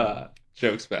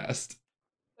 Jokes fast.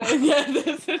 Yeah,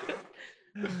 this is-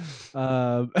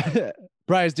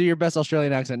 Bryce, do your best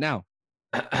Australian accent now.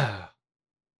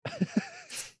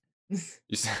 You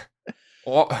see,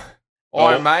 oh,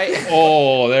 mate.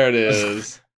 Oh, there it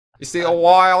is. You see a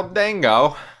wild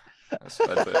dingo? That's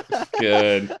what it is.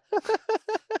 Good.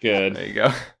 Good. There you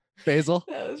go. Basil.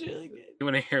 that was really good. You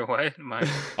want to hear what? My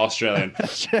Australian.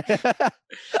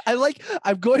 I'm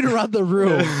going around the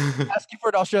room asking for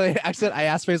an Australian accent. I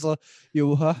asked Basil,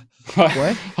 you what?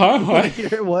 Huh?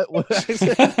 What? What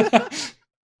accent?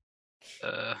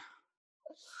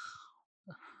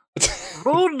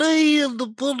 There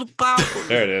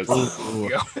it is. There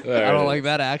I it don't is. like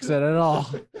that accent at all.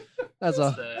 That's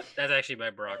that's actually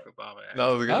by Barack Obama. That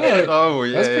was good. Oh, Oh,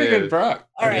 yeah. That's pretty good, Brock.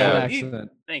 All right, Yeah. you-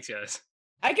 accent. Thanks, guys.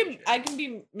 I can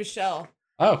be Michelle.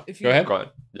 Oh, If go you- ahead. Go ahead.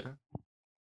 Yeah.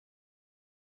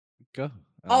 Go.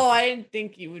 Oh, I didn't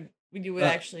think you would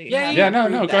actually. yeah, have Yeah, me no,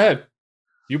 prove no, that. go ahead.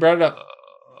 You brought it up.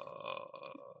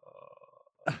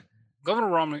 Governor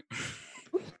Romney.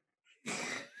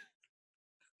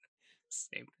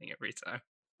 Same thing every time.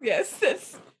 Yes,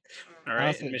 that's. All right,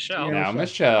 Awesome. and Michelle. Now,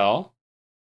 Michelle.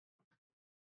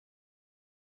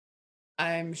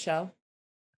 I'm Michelle.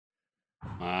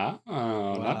 Oh,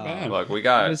 not bad. Look, we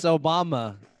got Miss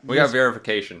Obama. we got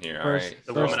verification here. All First- right.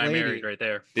 The First woman I lady. married right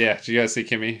there. Yeah, did you guys see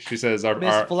Kimmy? She says our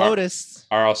Miss Flotus.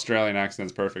 our Australian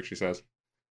accent's perfect, she says.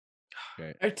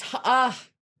 I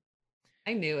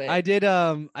knew it. I did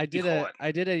I did know a what?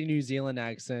 I did a New Zealand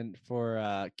accent for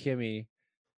Kimmy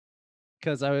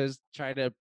because I was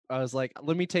like,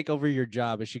 let me take over your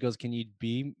job, and she goes, can you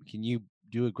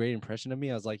do a great impression of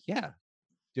me?" I was like, "Yeah,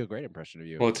 do a great impression of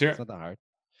you. Well, it's It's not that hard."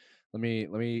 Let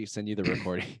me send you the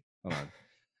recording. Hold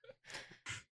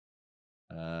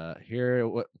on. Here,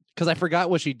 what? Because I forgot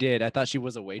what she did. I thought she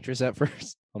was a waitress at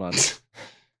first. Hold on.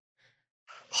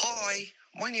 Hi,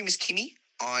 my name is Kimmy.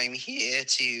 I'm here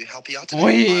to help you out Oh,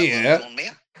 today. yeah. I'm John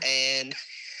Mayer, and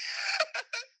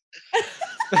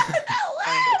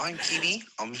Hi, I'm Kimmy.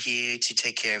 I'm here to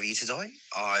take care of you today.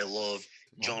 I love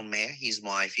John Mayer. He's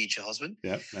my future husband.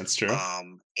 Yeah, that's true.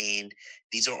 And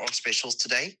these are our specials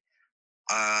today.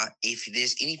 If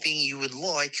there's anything you would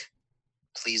like,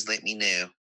 please let me know.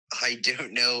 I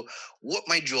don't know what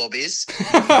my job is.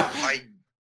 I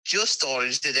just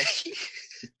started today.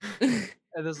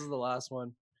 And this is the last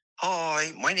one.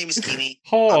 Hi, my name is Kimmy.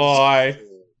 Hi.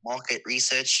 Market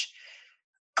research.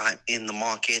 I'm in the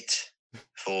market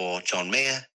for John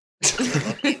Mayer.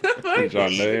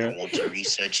 John Mayer. I want to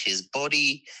research his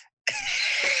body.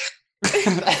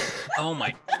 Oh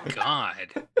my god.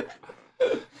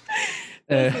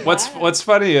 What's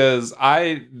funny is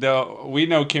we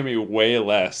know Kimmy way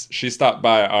less. She stopped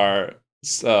by our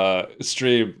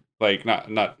stream like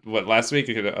not what last week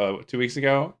 2 weeks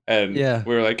ago, and Yeah.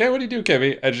 we were like, "Hey, what do you do,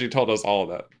 Kimmy?" And she told us all of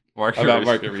that about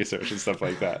market research and stuff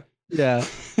like that. Yeah.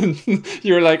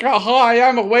 You were like, "Oh, hi,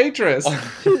 I'm a waitress."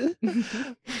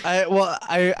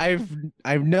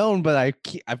 I've known, but I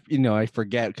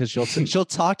forget because she'll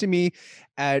talk to me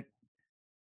at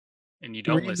And you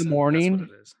don't 3 in listen. the morning That's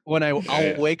what it is. when I'll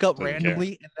Yeah, wake up doesn't care.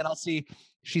 randomly, and then I'll see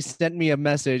she sent me a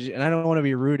message, and I don't want to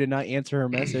be rude and not answer her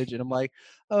message, and I'm like,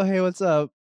 "Oh, hey, what's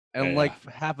up?" And I'm Yeah. like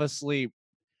half asleep.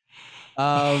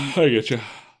 I get you.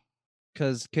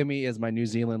 Because Kimmy is my New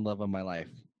Zealand love of my life.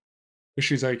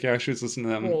 She's like, yeah, she was listening to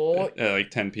them Oh. at like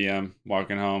 10 p.m.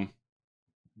 walking home.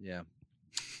 Yeah,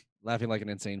 laughing like an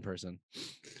insane person.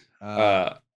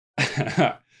 I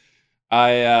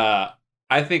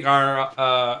think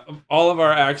our all of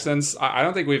our accents. I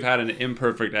don't think we've had an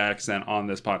imperfect accent on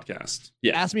this podcast.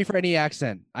 Yeah, Ask me for any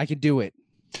accent, I can do it.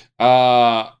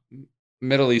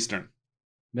 Middle Eastern,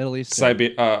 Middle Eastern.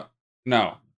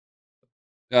 no,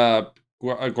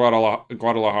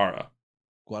 Guadalajara.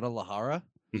 Guadalajara.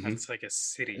 Mhm. That's like a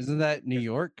city. Isn't that New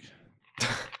York?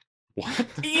 What?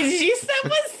 Did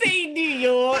someone say New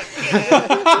York?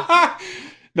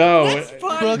 No, That's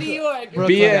part of New York.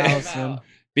 Brooklyn, BA. Allison.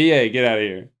 BA, get out of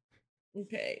here.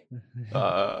 Okay.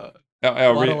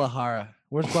 Guadalajara.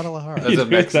 Where's Guadalajara? That's You a doing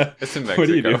Mex- that? it's in What are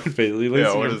you Mexico. doing, Bailey? Looks Yeah,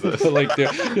 like what you're- is this? Like,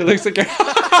 dude, it looks like you're...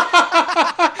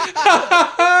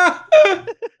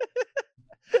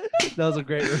 That was a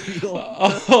great reveal.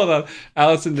 Hold on.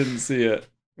 Allison didn't see it.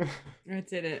 I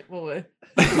didn't. What?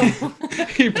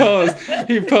 He posed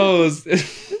in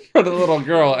front of the little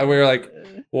girl, and we were like,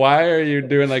 why are you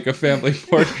doing like a family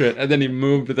portrait? And then he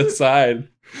moved to the side.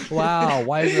 Wow.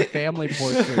 Why is it a family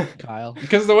portrait, Kyle?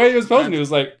 Because the way he was posing, he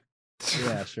was like...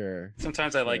 Yeah, sure.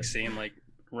 Sometimes I like seeing like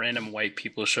random white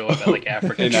people show up at like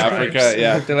African In tribes. Africa,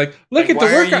 yeah. They're like, look Like, at the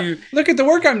why are work. you- Look at the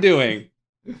work I'm doing.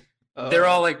 They're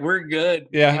all like, "We're good."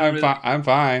 Yeah, You know, I'm fine. I'm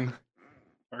fine.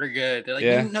 We're good. They're like,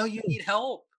 Yeah. "You know, you need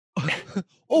help."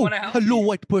 Oh, wanna help hello, you.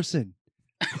 white person.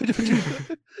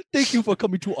 Thank you for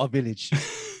coming to our village.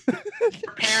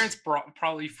 Her parents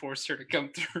probably forced her to come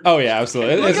through. Oh yeah,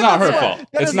 absolutely. Look It's at not her that. fault.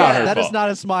 That It's is not her That fault. is not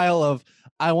a smile of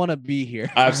I want to be here.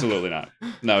 Absolutely not.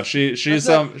 No, she's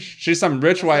That's some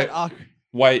rich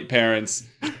white parents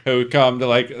who come to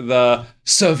like the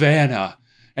savannah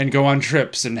and go on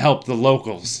trips and help the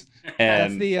locals.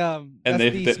 That's And the and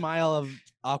they smile of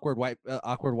awkward white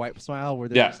smile where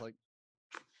they're Yeah. just like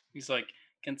He's like,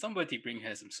 "Can somebody bring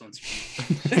her some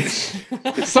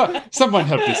sunscreen?" someone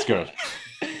help this girl.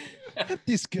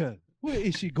 this girl. Where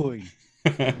is she going?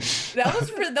 Those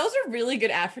are really good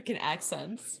African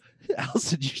accents.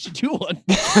 Allison, you should do one.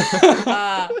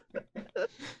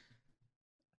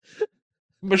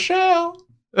 Michelle.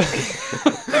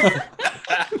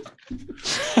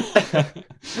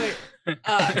 Wait.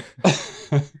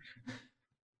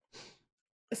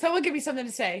 Someone give me something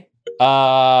to say. This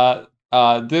I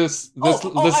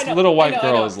know, little I white know, I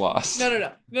girl know. is lost.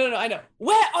 No, I know.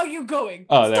 Where are you going?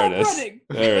 Oh, there Stop it is. running.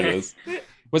 There it is.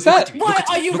 Was that? Why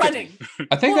are you running?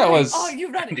 I think that Why was. are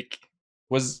you running?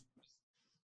 Was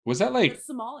that like? It's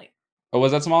Somali. Oh,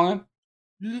 was that Somalian?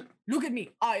 Look at me.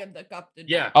 I am the captain.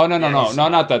 Yeah. Oh no Yeah,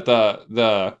 not that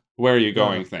the where are you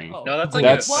going thing. Oh. No, that's Like,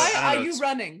 like why I don't are know, you it's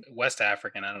running? West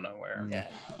African. I don't know where. Yeah.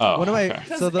 Oh, What am I?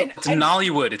 okay. So the It's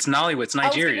Nollywood. It's Nollywood. It's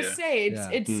Nigeria. I was gonna say Yeah.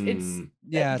 it's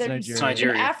yeah, it's there's- Nigeria. It's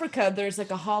Nigeria. In Africa, there's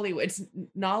like a Hollywood. It's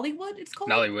Nollywood. It's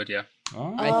called. Nollywood. Yeah.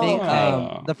 I think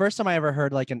Oh. the first time I ever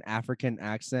heard like an African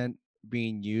accent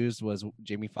being used was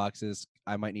Jamie Foxx's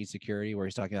 "I Might Need Security," where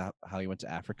he's talking about how he went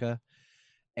to Africa,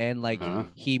 and like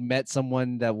he met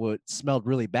someone that smelled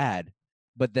really bad,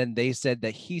 but then they said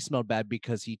that he smelled bad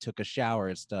because he took a shower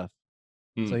and stuff.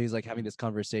 So he's like having this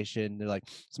conversation. They're like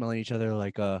smelling each other,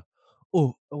 like oh,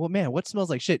 well, man, what smells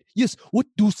like shit? Yes, what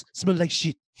does smell like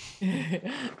shit?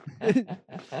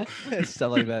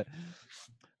 Stuff like that.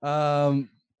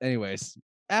 Anyways,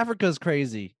 Africa's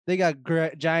crazy. They got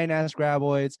giant ass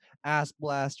graboids, ass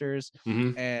blasters,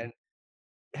 and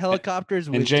helicopters.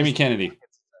 And with Jamie Kennedy.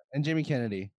 And Jamie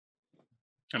Kennedy.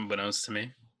 Unbeknownst to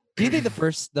me. Do you think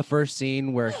the first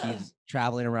scene where he's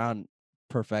traveling around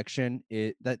perfection,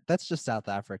 that's just South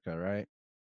Africa, right?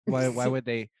 Why would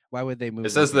they move?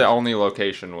 It says the only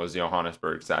location was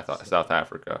Johannesburg, South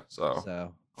Africa.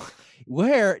 So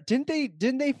where didn't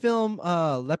they film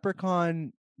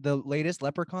Leprechaun, the latest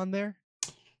Leprechaun there?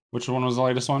 Which one was the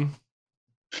latest one?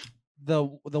 The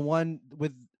one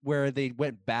with where they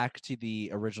went back to the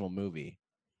original movie.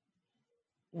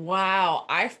 Wow,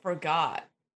 I forgot.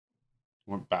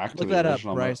 Went back to Look the that up,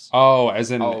 original Bryce. Oh,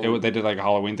 as in they did like a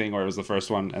Halloween thing where it was the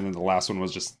first one and then the last one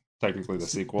was just technically the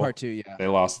sequel. Part 2, yeah.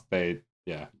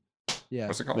 Yeah.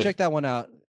 What's it called? Check that one out,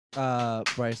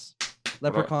 Bryce.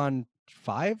 Leprechaun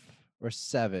 5 or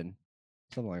 7,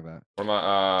 something like that. What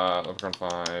about Leprechaun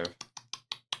 5?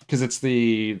 Because it's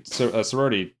the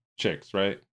sorority chicks,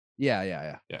 right?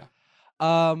 Yeah.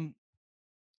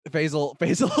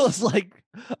 Faisal is like,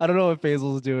 I don't know what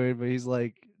Faisal's doing, but he's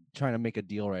like trying to make a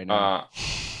deal right now.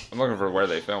 I'm looking for where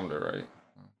they filmed it, right?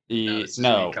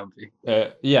 No.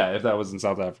 Yeah, if that was in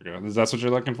South Africa. Is that what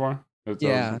you're looking for? I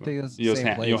think it's the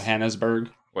same place. Johannesburg.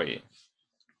 Wait.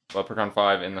 Leprechaun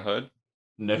 5 in the hood?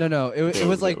 No. It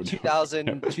was like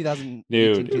 2018,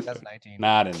 Dude, 2019.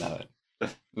 Not in the hood.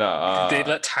 No. Did they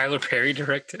let Tyler Perry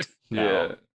direct it?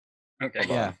 No. Yeah. Okay.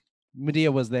 Yeah.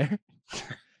 Medea was there.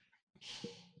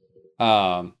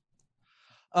 What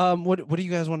do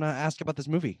you guys want to ask about this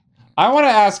movie? I want to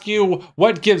ask you,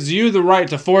 what gives you the right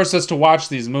to force us to watch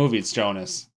these movies,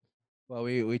 Jonas? Well,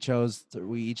 we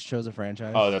each chose a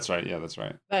franchise. Oh, that's right. Yeah, that's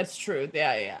right. That's true.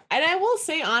 Yeah. And I will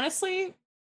say, honestly,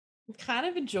 I'm kind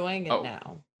of enjoying it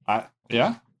now.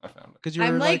 Yeah? I found it. Because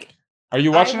you're like, are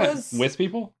you watching it with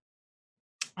people?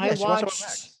 I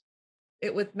watched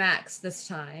it with Max this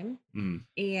time.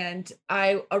 And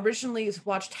I originally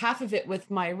watched half of it with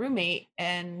my roommate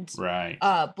and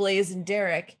Blaze and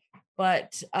Derek,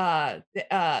 but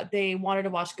they wanted to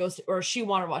watch she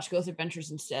wanted to watch Ghost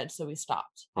Adventures instead, so we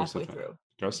stopped halfway through.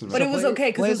 But it was okay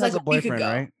because it was like a boyfriend,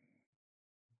 right?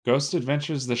 Ghost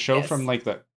Adventures, the show from like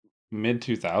the mid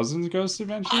 2000s Ghost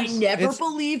Adventures? I never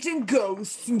believed in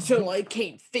ghosts until I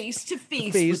came face to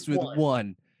face with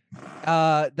one.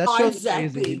 That show's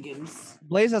Isaac crazy. Bagans.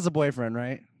 Blaze has a boyfriend,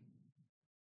 right?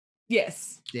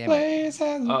 Yes. Damn Blaze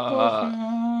has a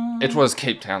boyfriend. It was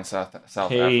Cape Town, South Africa.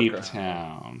 Cape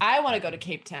Town. I want to go to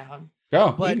Cape Town.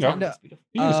 Go. But you can go. You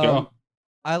can just go.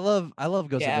 I love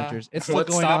Ghost Adventures. It's still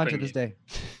going on to this day.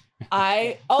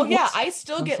 I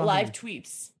still get live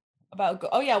tweets about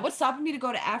what's stopping me to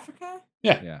go to Africa?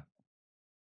 Yeah.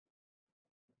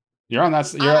 You're on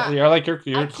that.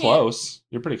 You're close.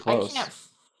 You're pretty close.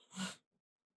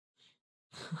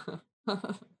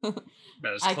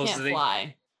 I can't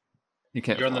fly. You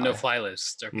can't. You're on the no-fly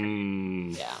list. Okay.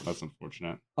 Yeah. That's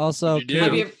unfortunate. Also,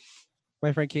 you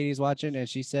my friend Katie's watching, and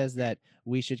she says that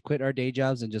we should quit our day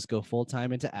jobs and just go full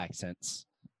time into accents.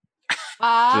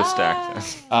 Just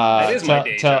accents. That is my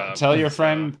day job. Tell your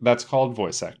friend that's called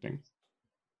voice acting.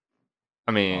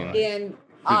 I mean, And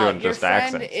you're doing your just friend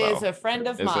accents, is though. a friend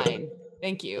of Is it? mine.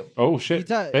 Thank you. Oh shit!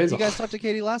 You Basil. guys talked to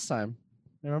Katie last time.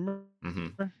 Remember?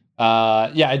 Mm-hmm.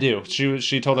 Yeah, I do.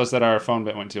 She told us that our phone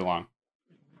bit went too long.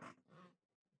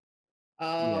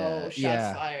 Oh,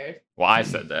 shots fired. Well, I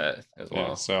said that as well.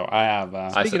 Yeah, so I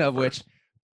have. Speaking of which,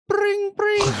 bring.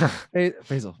 Hey,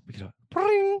 Basil, pick it up.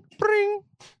 Bring.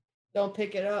 Don't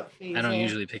pick it up, Basil. I don't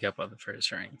usually pick up on the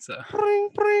first ring, so.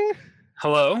 Bring.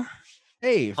 Hello.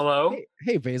 Hey. Hello.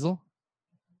 Hey, Basil.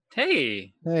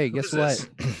 Hey. Hey, Who guess is what?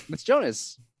 this? It's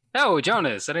Jonas. Oh,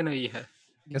 Jonas. I didn't know you had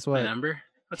Guess my what? number.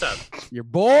 What's up? You're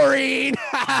boring.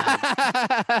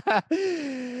 That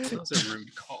was a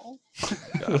rude call.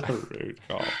 Rude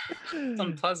call. It's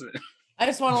unpleasant. I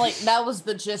just want to that was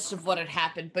the gist of what had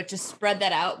happened, but just spread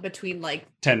that out between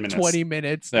 10 minutes. 20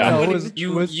 minutes. Yeah. No,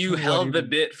 You held the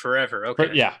bit forever. Okay.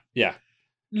 But yeah.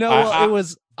 No, it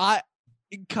was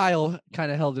Kyle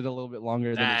kind of held it a little bit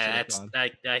longer than it should have gone. I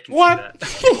can What?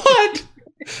 see that. What?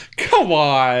 Come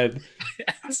on.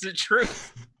 That's the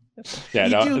truth. Yeah,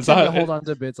 You no, do it's tend to hold on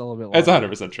to bits a little bit longer. It's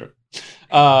 100% true.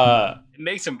 And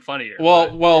makes him funnier.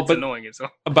 Well, it's but annoying as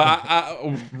well. But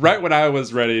right when I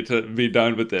was ready to be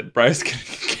done with it, Bryce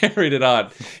carried it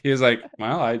on. He was like,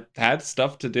 "Well, I had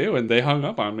stuff to do, and they hung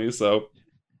up on me, so."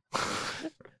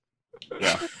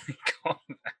 Yeah.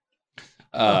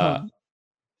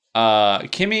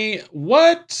 Kimmy,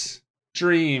 what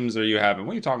dreams are you having?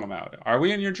 What are you talking about? Are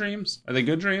we in your dreams? Are they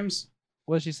good dreams?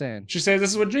 What's she saying? She says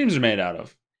this is what dreams are made out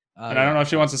of. And I don't know if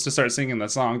she wants us to start singing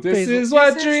that song. This Basil. is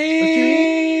what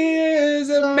dreams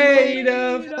are made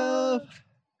of.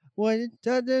 I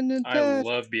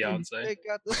love Beyonce.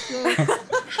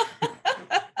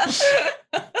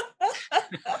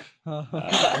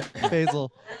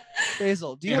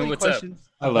 Basil, do you have any what's up? questions?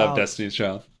 I love Destiny's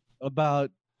Child.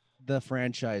 About the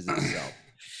franchise itself.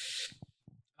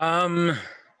 I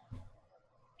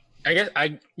guess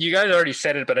you guys already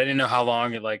said it, but I didn't know how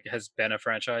long it has been a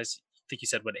franchise. I think you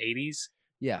said what, 80s?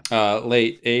 Yeah.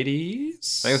 Late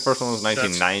 80s. I think the first one was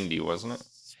 1990, wasn't it?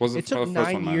 It took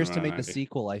 9 years to make the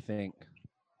sequel, I think.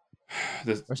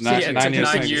 It took 9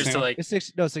 years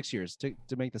to 6 years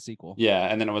to make the sequel. Yeah,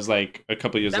 and then it was like a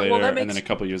couple years later, and then a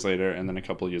couple years later, and then a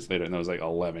couple years later, and it was like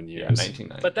 11 years. Yeah,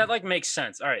 1990. But that makes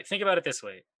sense. All right, think about it this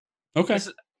way. Okay.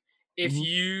 If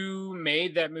you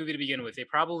made that movie to begin with, they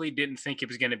probably didn't think it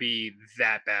was going to be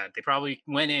that bad. They probably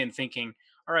went in thinking,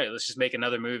 all right, let's just make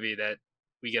another movie that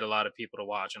we get a lot of people to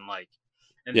watch and like.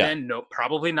 And then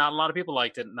probably not a lot of people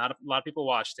liked it. Not a lot of people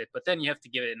watched it. But then you have to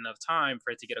give it enough time for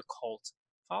it to get a cult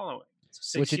following.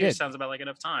 So 6 years sounds about like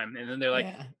enough time. And then they're like,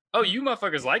 oh, you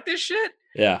motherfuckers like this shit?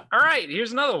 Yeah. All right,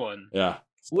 here's another one. Yeah.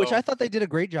 So, which I thought they did a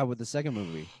great job with the second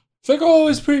movie. Second one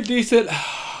was pretty decent.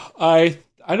 I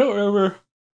don't remember.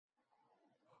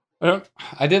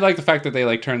 I did like the fact that they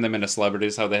like turned them into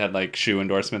celebrities, how they had like shoe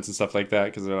endorsements and stuff like that,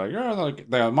 because they're like,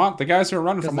 the guys who are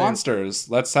running for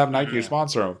Monsters, let's have Nike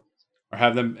sponsor them or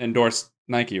have them endorse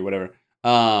Nike or whatever.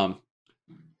 And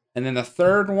then the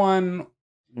third one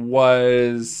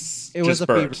was a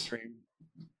fever dream.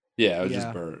 Yeah, it was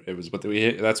just Bert. It was what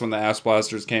that's when the Ass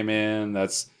Blasters came in.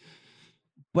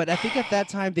 But I think at that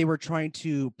time they were trying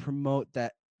to promote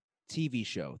that TV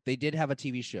show. They did have a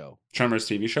TV show. Tremors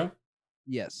TV show?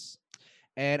 Yes.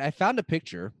 And I found a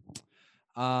picture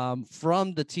from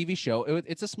the TV show. It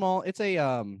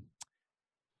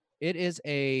is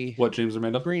a What Dreams Are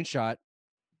Made Of? Screenshot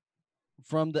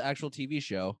from the actual TV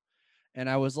show. And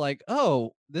I was like,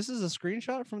 oh, this is a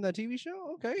screenshot from that TV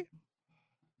show? Okay.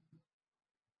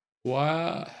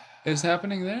 What is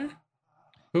happening there?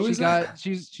 Who is that?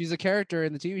 She's a character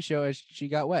in the TV show as she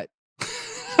got wet.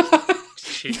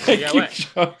 She got wet.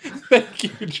 Thank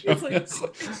you, Jonas.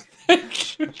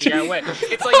 Thank you, she got wet.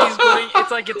 It's like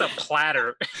it's like it's a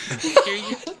platter.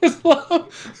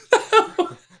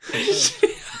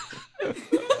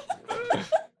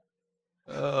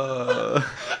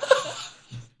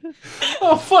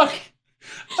 Oh fuck!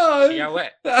 She got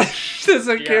wet. There's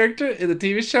a character in the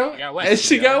TV show, and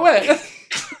she got wet.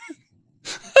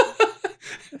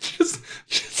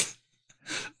 just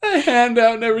a hand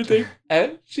out and everything,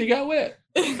 and she got wet.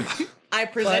 I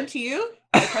present to you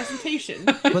a presentation.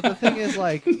 But the thing is,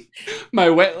 like, my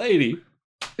wet lady.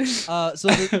 So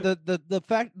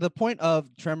the point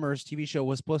of Tremors TV show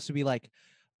was supposed to be like,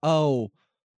 oh,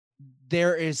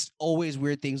 there is always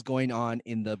weird things going on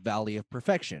in the Valley of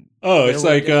Perfection. Oh, it's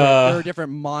like there are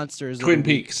different monsters. Twin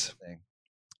Peaks.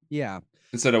 Yeah.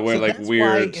 Instead of like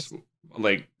weird,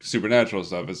 like supernatural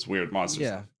stuff, it's weird monsters.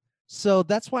 Yeah. So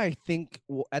that's why I think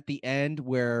at the end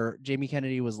where Jamie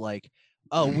Kennedy was like,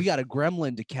 oh, we got a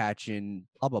gremlin to catch in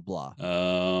blah, blah, blah.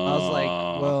 I was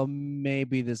like, well,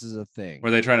 maybe this is a thing.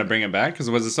 Were they trying to bring it back? Because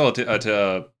was it still a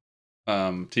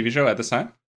TV show at this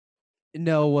time?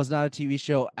 No, it was not a TV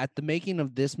show. At the making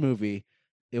of this movie,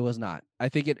 it was not. I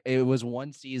think it was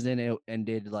one season. It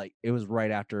ended it was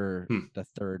right after the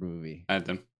third movie.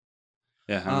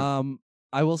 Yeah.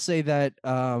 I will say that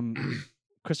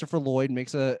Christopher Lloyd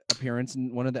makes an appearance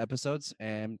in one of the episodes,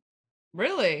 and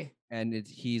really,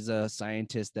 he's a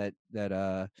scientist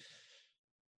that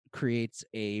creates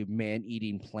a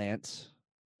man-eating plant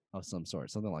of some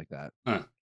sort, something like that.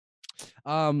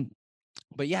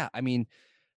 But yeah, I mean,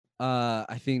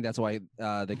 I think that's why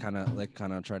they kind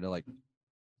of try to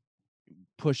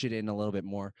push it in a little bit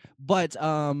more. But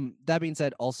that being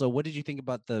said, also, what did you think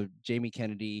about the Jamie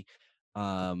Kennedy,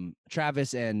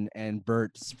 Travis and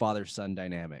Bert's father-son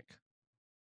dynamic?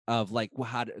 Of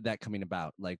how did that coming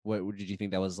about? What did you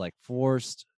think that was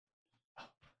forced?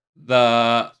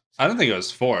 I don't think it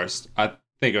was forced. I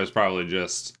think it was probably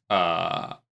just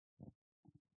I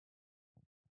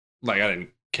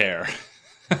didn't care.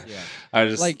 Yeah. I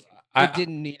just it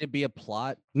didn't need to be a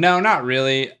plot. No, not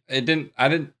really. It didn't. I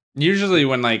didn't. Usually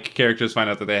when like characters find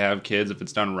out that they have kids, if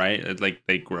it's done right, like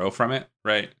they grow from it,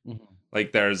 right? Mhm.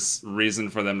 Like there's reason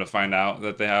for them to find out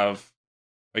that they have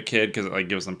a kid because it like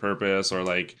gives them purpose, or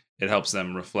like it helps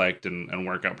them reflect and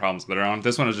work out problems of their own.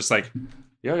 This one is just like,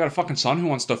 yeah, I got a fucking son who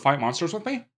wants to fight monsters with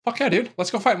me. Fuck yeah, dude.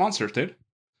 Let's go fight monsters, dude.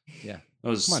 Yeah. That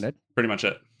was Come on, Ed. pretty much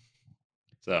it.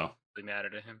 So Really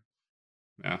mattered to him.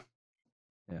 yeah.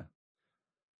 Yeah.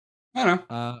 I don't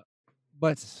know.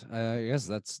 But I guess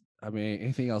that's. I mean,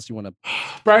 anything else you want to?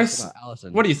 Bryce,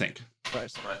 Allison. what do you think?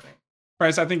 Bryce. What I think.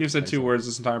 Bryce, I think you've said 2 words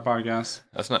this entire podcast.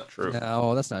 That's not true.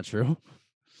 No, that's not true.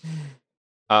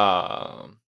 I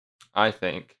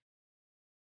think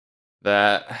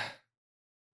that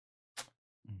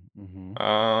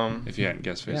If you hadn't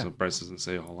guessed, Faisal, Bryce doesn't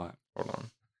say a whole lot. hold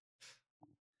on.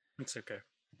 It's okay.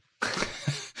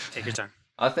 Take your time.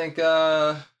 I think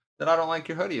that I don't like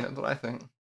your hoodie. That's what I think.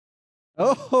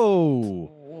 Oh.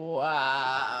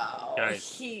 Wow.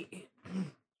 Guys. Not today.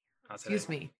 Excuse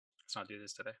me. Let's not do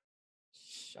this today.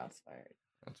 Shots fired.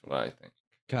 That's what I think.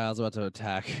 Kyle's about to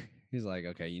attack. He's like,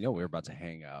 okay, you know we're about to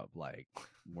hang up. Like,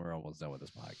 we're almost done with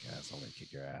this podcast. I'm gonna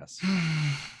kick your ass.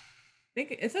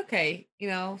 Think it's okay. You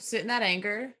know, sit in that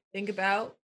anger. Think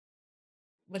about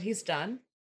what he's done.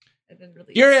 And then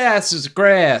release. Your ass is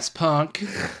grass, punk.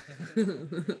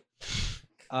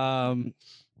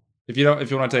 If you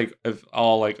want to take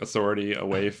all like authority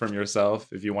away from yourself,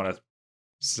 if you want to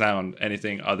sound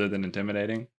anything other than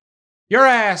intimidating, your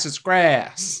ass is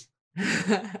grass.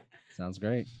 Sounds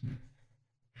great.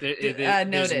 There's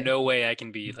noted. no way I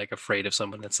can be like afraid of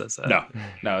someone that says that.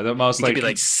 No, the most You like could be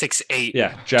like 6'8",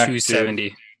 yeah, Jack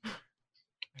 270.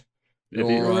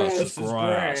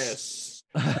 Grass.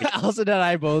 Allison and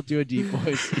I both do a deep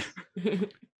voice.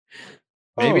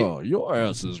 Maybe. Oh, your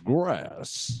ass is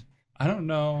grass. I don't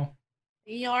know.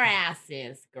 Your ass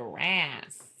is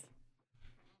grass.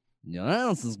 Your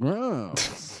ass is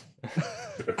grass.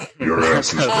 Your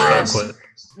ass is grass.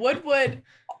 What would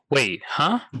Wait,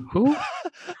 huh? Who?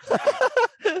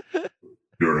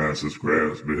 Your ass is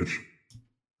grass, bitch.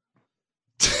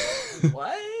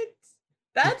 what?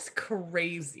 That's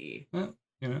crazy. I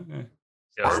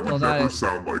Yes. would never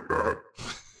sound like that.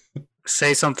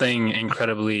 Say something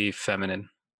incredibly feminine.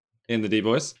 In the D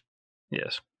voice?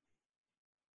 Yes.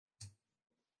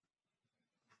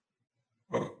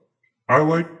 I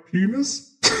like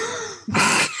penis.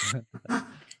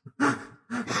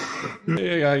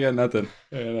 Yeah, I got nothing.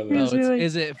 No,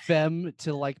 is it femme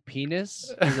to like penis?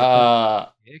 Is it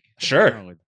dick? Sure. What's wrong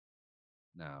with-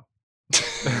 No.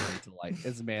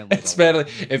 It's manly. It's manly.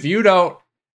 If you don't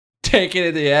take it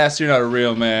in the ass, you're not a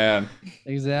real man.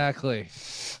 Exactly.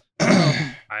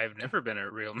 I've never been a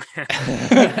real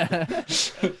man.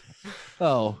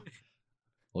 Oh.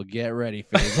 Well, get ready,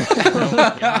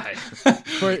 Faisal. God.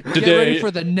 Get ready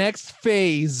for the next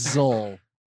Faisal.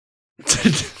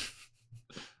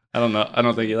 I don't know. I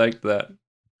don't think he liked that.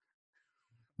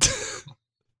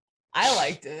 I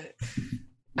liked it.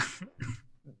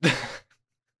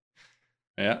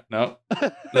 Yeah, no.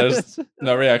 There's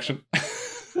no reaction.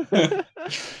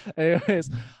 Anyways,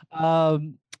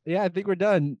 yeah, I think we're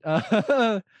done.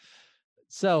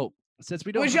 So since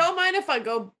we don't, Would y'all mind if I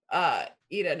go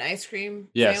eat an ice cream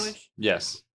Yes. sandwich?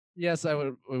 Yes. yes, I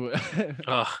would. We would.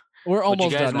 Ugh. We're almost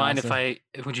Would you guys done. mind Allison.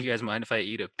 Would you guys mind if I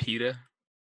eat a pita?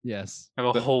 Yes. I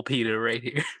have a whole pita right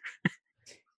here.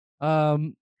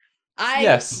 I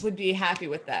Yes. would be happy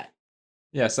with that.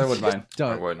 Yes, I would mind.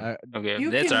 I would. Okay,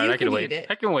 You that's can- all right. you I can can wait. eat it.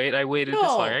 I can wait. I waited this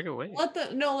long. I can wait. Let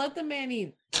the man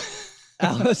eat.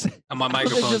 Allison, My Allison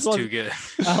microphone's just wants- too good.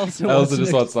 Allison, Elsa wants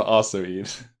just to- wants to also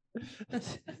eat.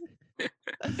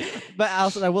 But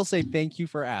Allison, I will say thank you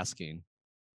for asking.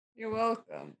 You're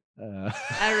welcome. Uh,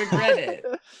 I regret it.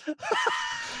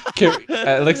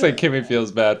 It looks like Kimmy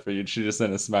feels bad for you. She just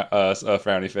sent a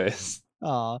frowny face.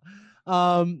 Aw.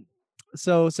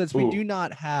 So since we Ooh. do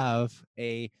not have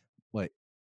a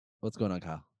what's going on,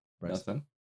 Kyle? Bryce? Nothing.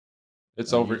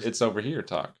 It's Oh, over. you're just- It's over here.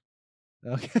 Talk.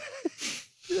 Okay.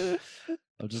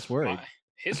 I'm just worried.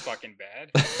 His fucking bad.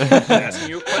 Asking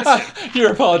you a question.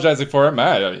 You're apologizing for him,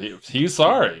 man. He's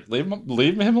sorry. Leave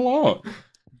him alone.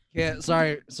 Yeah,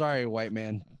 sorry, white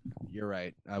man. You're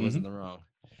right. I was in the wrong.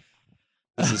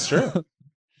 This is true.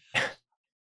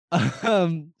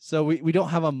 So we don't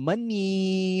have a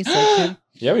money section.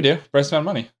 Yeah, we do. Bryce found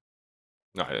money.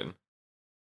 No, I didn't.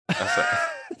 That's it.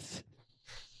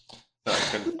 No, I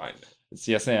couldn't find it. It's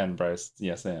yes and Bryce. It's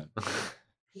yes and.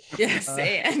 Yes,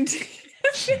 and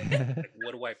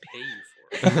What do I pay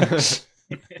you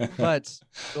for? But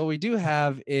what we do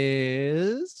have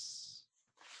is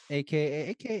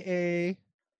AKA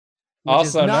which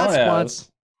is Also not known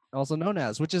as. also known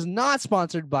as, which is not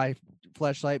sponsored by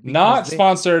Fleshlight. Not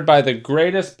sponsored by the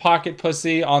greatest pocket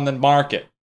pussy on the market.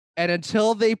 And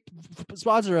until they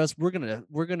sponsor us, we're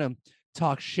gonna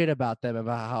talk shit about them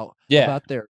about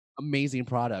their amazing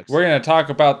products. We're gonna talk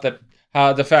about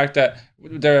the fact that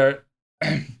they're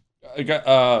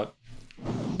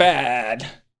bad.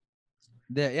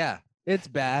 Yeah, it's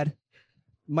bad.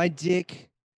 My dick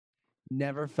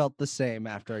never felt the same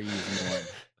after using one.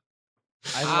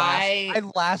 I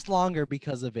last longer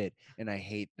because of it, and I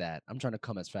hate that. I'm trying to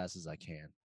come as fast as I can.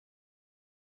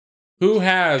 Who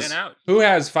has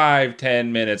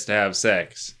 5-10 minutes to have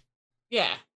sex?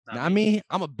 Yeah. Not me.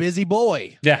 I'm a busy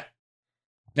boy. Yeah.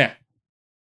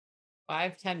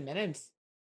 5-10 minutes.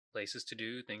 Places to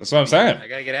do things. That's what I'm saying. I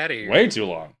gotta get out of here. Way too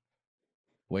long.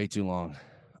 Way too long.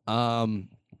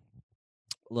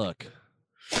 Look,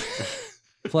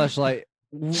 Fleshlight,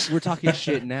 we're talking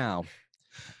shit now,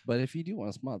 but if you do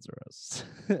want to sponsor us,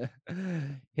 hit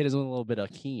us with a little bit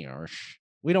of cash.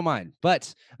 We don't mind.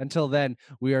 But until then,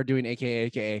 we are doing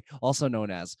AKA, also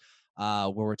known as,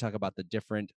 where we're talking about the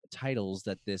different titles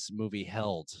that this movie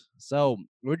held. So,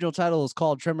 original title is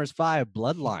called Tremors 5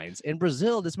 Bloodlines. In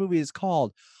Brazil, this movie is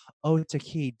called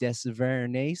Ataque des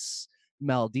Vernes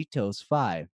Malditos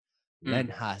 5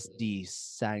 Lenhas de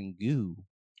Sangue.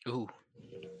 Ooh.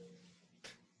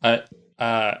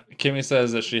 Kimmy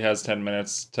says that she has 10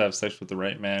 minutes to have sex with the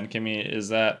right man. Kimmy, is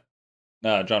that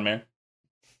John Mayer?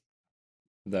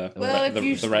 The right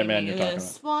man you're talking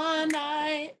about. One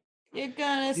night, you're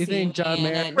gonna Do you think John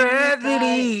Mayer?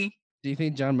 Do you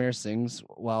think John Mayer sings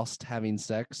whilst having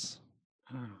sex?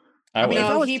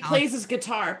 No, he plays his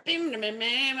guitar. And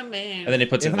then he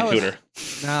puts in the cooter.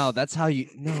 No, that's how you.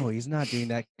 No, he's not doing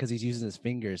that because he's using his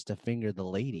fingers to finger the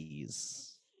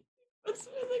ladies. What's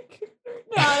with the cooter?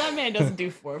 No, that man doesn't do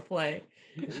foreplay.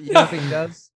 You don't think he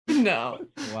does? No.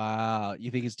 Wow,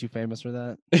 you think he's too famous for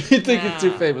that? You think he's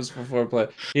too famous for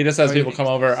foreplay? He just has people come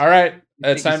over. All right,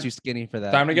 it's time. He's too skinny for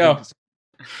that. Time to go.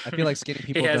 I feel like skinny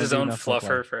people. He has his don't own do enough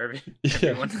fluffer foreplay. for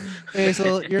everyone. Hey,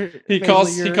 so he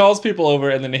calls people over,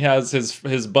 and then he has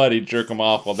his buddy jerk them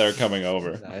off while they're coming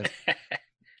over. Nice.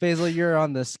 Faisal, you're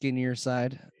on the skinnier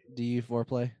side. Do you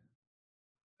foreplay?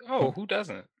 Oh, who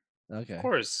doesn't? Okay, of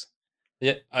course.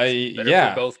 Yeah,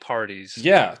 Better for both parties.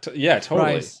 Yeah,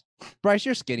 totally. Bryce,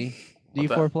 you're skinny. Do you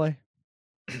foreplay?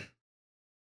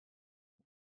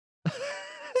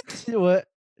 What?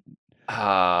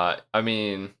 I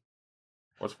mean,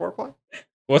 what's foreplay?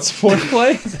 What's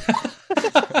foreplay?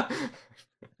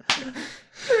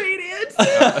 Great answer.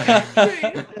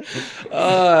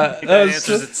 That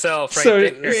answers itself right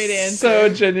there. Great answer. So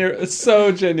genuine.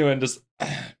 So genuine. Just.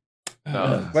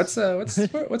 What's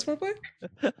foreplay?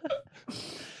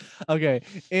 Okay,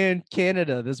 in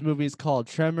Canada, this movie is called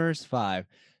Tremors 5.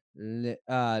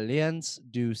 Liens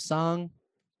du Sang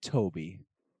Toby.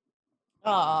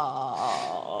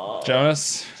 Oh.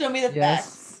 Jonas. Show me the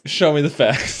facts. Show me the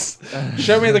facts.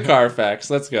 Show me the car facts.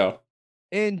 Let's go.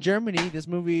 In Germany, this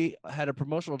movie had a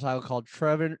promotional title called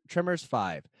Tremors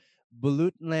 5.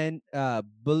 Blut Lenin.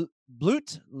 Blut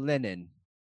Lenin?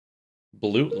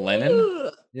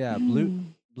 Yeah,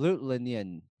 Blut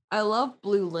Lenin. I love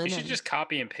blue linen. You should just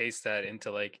copy and paste that into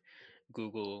like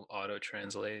Google Auto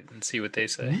Translate and see what they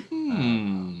say.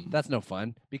 That's no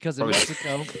fun because in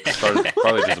Mexico,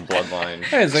 probably just a bloodline.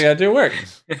 Hey, so I gotta do work.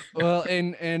 Well,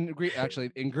 in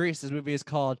Greece, this movie is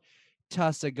called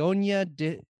Tassagonia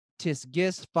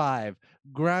Tisgis 5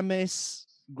 Gramis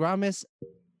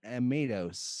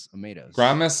Amados.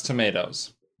 Gramis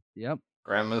tomatoes. Yep.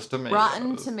 Grandma's tomatoes.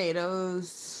 Rotten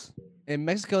tomatoes. In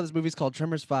Mexico, this movie is called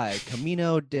Tremors 5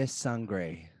 Camino de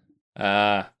Sangre. Ooh,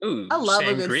 I love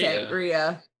a good sangria.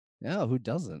 sangria. Yeah, who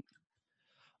doesn't?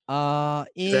 Huh?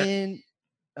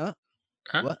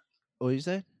 What did you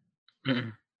say?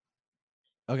 Mm-mm.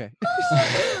 Okay.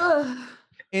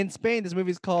 In Spain, this movie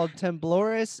is called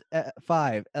Temblores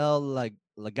 5 El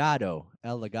Legado.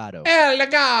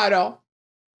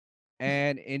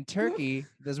 And in Turkey,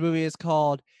 this movie is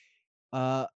called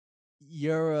Euraliti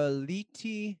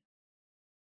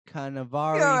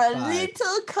Canavari. You're a 5.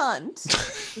 little cunt.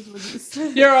 is what you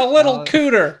said. You're a little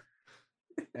cooter.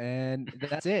 And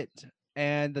that's it.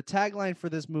 And the tagline for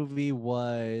this movie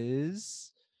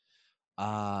was, should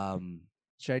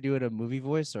I do it a movie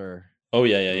voice or? Oh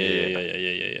yeah.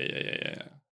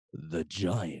 The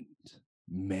giant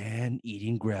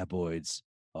man-eating graboids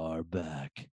are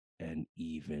back and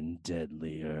even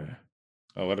deadlier.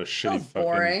 Oh, what a shitty fucking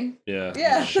boring. Yeah.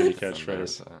 Yeah. Shitty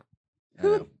catchphrase. They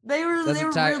were That's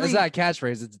really. not a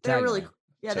catchphase. It's a They were tagline. really.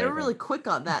 Yeah, they were really quick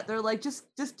on that. They're like, just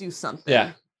do something.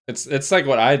 Yeah. It's like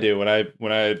what I do when I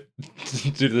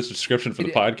do this description for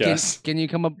the podcast. Can you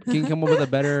come up? Can you come up with a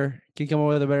better? Can you come up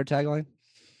with a better tagline?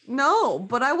 No,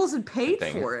 but I wasn't paid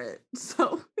Dang for it.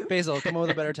 So Basil, come up with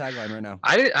a better tagline right now.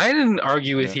 I didn't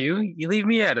argue with you. You leave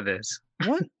me out of this.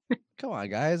 What? Come on,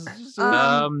 guys.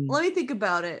 let me think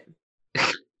about it.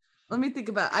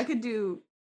 I can do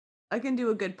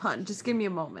a good pun. Just give me a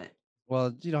moment.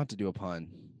 Well, you don't have to do a pun.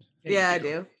 Yeah, I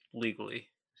do. Legally.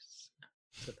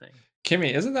 It's a thing.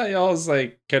 Kimmy, isn't that y'all's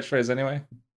like catchphrase anyway?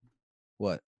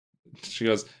 What? She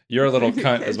goes, "You're a little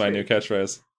cunt" is my new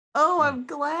catchphrase. Oh, I'm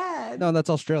glad. No, that's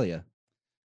Australia.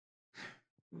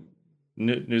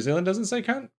 New Zealand doesn't say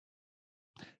cunt.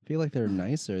 I feel like they're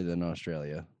nicer than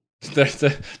Australia.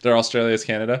 they're Australia's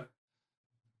Canada.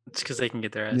 It's because they can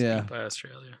get their ass beat by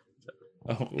Australia.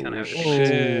 Oh Kinda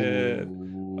shit!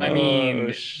 I mean,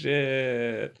 oh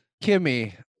shit!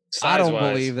 Kimmy, I don't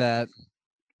believe that.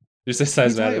 You say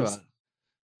size What are you matters. talking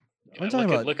What are you talking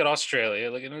about? Look at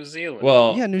Australia. Look at New Zealand.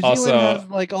 Well, Yeah, New Zealand also, has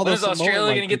like all when those. is Australia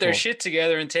Samoan-like going to get their people. shit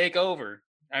together and take over?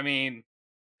 I mean,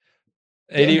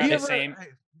 Have you not the ever- same.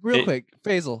 Real quick,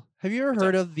 Faisal, have you ever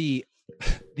heard of the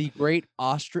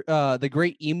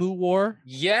Great Emu War?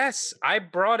 Yes, I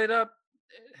brought it up.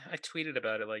 I tweeted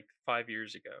about it like 5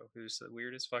 years ago. It was the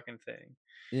weirdest fucking thing.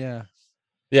 Yeah.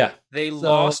 Yeah. They So-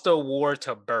 lost a war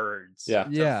to birds. Yeah.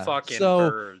 To Yeah. fucking So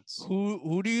birds.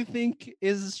 who do you think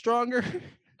is stronger?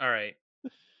 All right.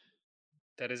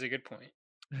 That is a good point.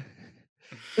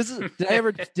 Did I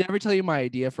ever tell you my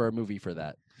idea for a movie for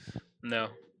that? No.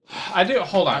 I do.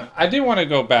 Hold on. I do want to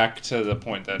go back to the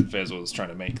point that Fizz was trying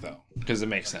to make, though, because it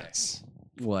makes sense.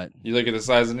 What? You look at the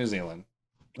size of New Zealand.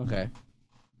 Okay.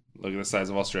 Look at the size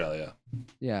of Australia.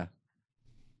 Yeah.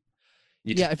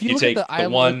 You Yeah, if you look at take the the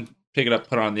island- one, pick it up,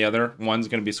 put it on the other. One's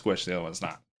gonna be squished, the other one's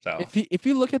not. So If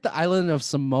you look at the island of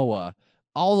Samoa,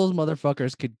 all those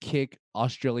motherfuckers could kick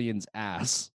Australians'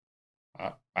 ass.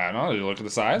 I don't know. You look at the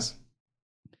size.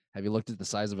 Have you looked at the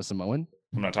size of a Samoan?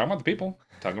 I'm not talking about the people.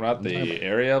 I'm talking about I'm talking the about-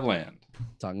 area of land.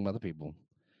 Talking about the people.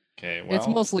 Okay. Well, It's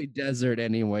mostly desert,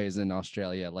 anyways, in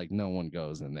Australia. Like no one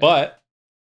goes in there. but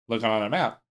look on a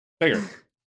map, bigger.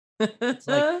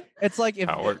 It's like if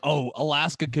Howard.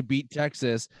 Alaska could beat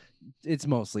Texas, it's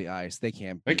mostly ice. They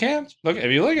can't. They beat can. Look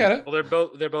if you look at it. Well,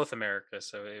 they're both America,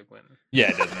 so it wouldn't.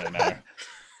 Yeah, it doesn't really matter.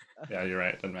 Yeah, you're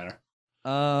right. It doesn't matter.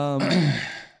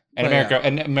 But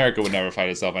And America would never fight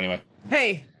itself anyway.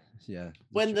 Hey, yeah.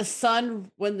 when the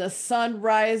sun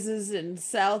rises in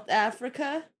South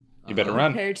Africa, You better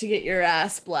run. prepare to get your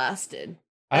ass blasted.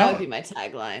 I That don't- would be my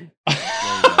tagline.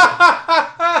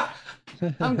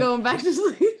 I'm going back to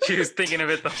sleep. She was thinking of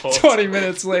it the whole 20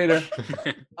 minutes later.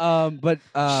 But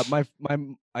my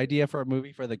idea for a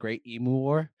movie for the Great Emu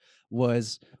War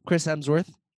was Chris Hemsworth,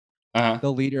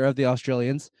 the leader of the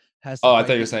Australians, has. To Oh, I fight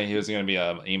thought you were the- saying he was going to be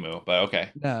an emu, but okay.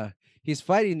 No, he's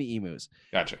fighting the emus.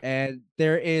 Gotcha. And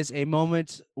there is a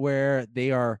moment where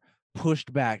they are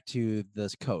pushed back to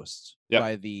the coast Yep.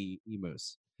 by the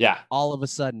emus. Yeah. All of a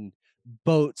sudden,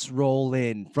 boats roll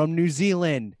in from New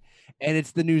Zealand, and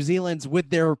it's the New Zealand's with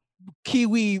their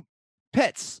Kiwi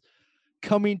pets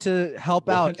coming to help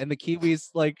out, and the Kiwis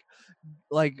like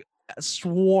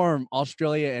swarm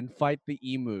Australia and fight the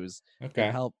emus. Okay.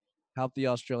 And help the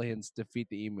Australians defeat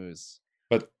the emus.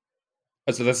 But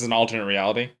so this is an alternate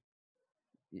reality.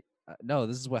 No,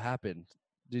 this is what happened.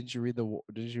 Did you read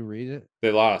it?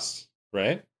 They lost,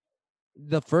 right?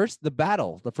 The first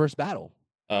battle.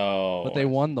 Oh. But they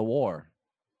won the war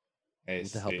I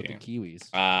with the help of the see. Kiwis.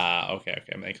 Ah, okay,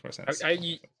 makes more sense.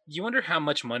 You wonder how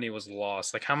much money was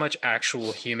lost, like how much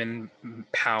actual human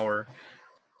power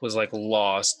was like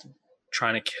lost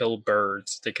trying to kill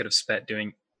birds they could have spent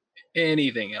doing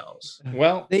anything else.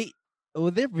 Well,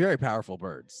 they're very powerful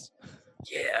birds.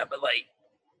 Yeah, but like,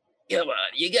 come on,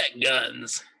 you got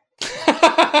guns.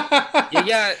 You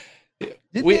got.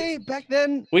 Did they back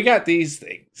then? We got these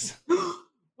things.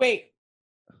 Wait,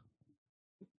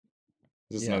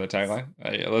 Is this another tagline?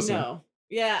 Yeah, listen. no.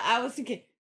 Yeah, I was thinking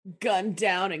gunned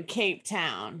down in Cape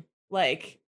Town,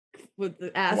 like with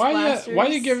the ass Why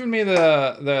blasters. you giving me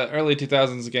the early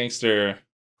 2000s gangster?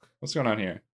 What's going on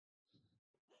here?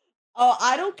 Oh,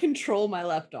 I don't control my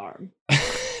left arm.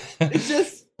 It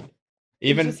just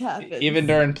Even happens. even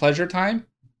during pleasure time?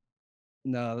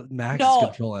 No, Max No. is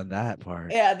controlling that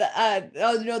part. yeah.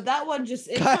 That one just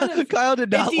it kind of, Kyle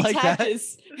did it not like that.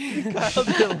 detaches. Kyle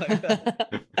didn't like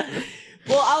that.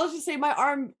 Well, I was just saying my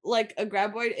arm, like a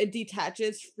graboid, it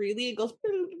detaches freely. It goes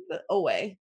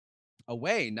away.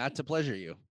 Away, not to pleasure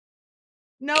you.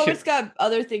 No, Ki- it's got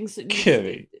other things. That needs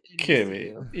to-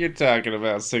 Kimmy, you're talking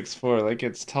about 6'4" like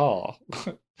it's tall.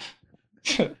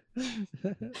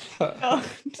 Oh,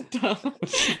 don't.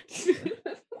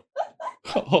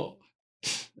 Oh.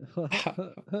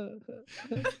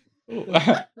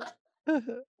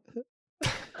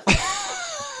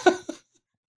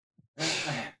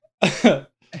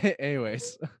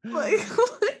 Anyways, Like,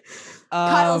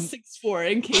 Kyle's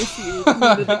 6'4", in case you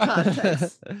needed the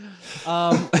context.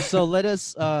 So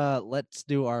let's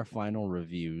do our final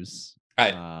reviews. All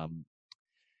right.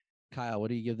 Kyle, what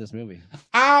do you give this movie?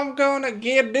 I'm gonna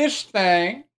give this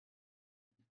thing.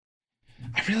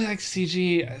 I really like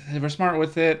CG. They were smart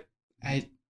with it. I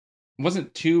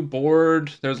wasn't too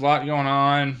bored. There's a lot going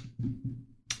on.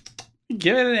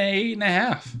 Give it an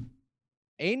 8.5.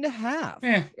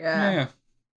 8.5. Yeah.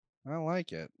 I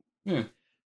like it. Yeah.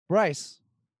 Bryce.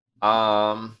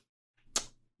 Yeah,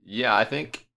 I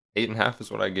think 8.5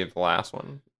 is what I gave the last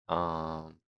one.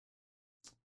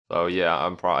 So yeah,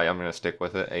 I'm gonna stick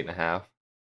with it, 8.5.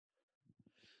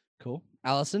 Cool.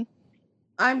 Allison.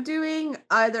 I'm doing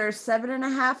either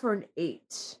 7.5 or an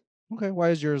 8. Okay, why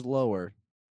is yours lower?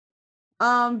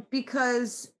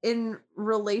 Because in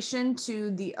relation to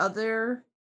the other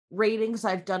ratings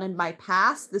I've done in my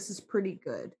past, this is pretty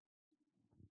good.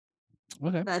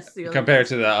 Okay. That's the only Compared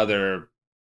to the other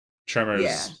Tremors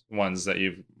Yeah. ones that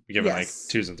you've given like Yes.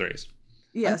 2s and 3s.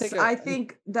 Yes, I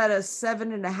think that a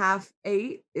 7.5,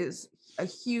 8 is a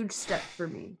huge step for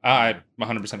me. I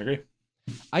 100% agree.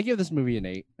 I give this movie an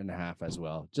 8.5 as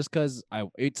well, just because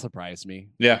it surprised me.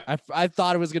 Yeah. I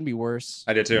thought it was gonna be worse.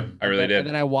 I did too. I really did. And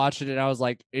then I watched it and I was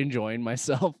like enjoying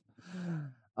myself.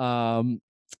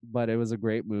 But it was a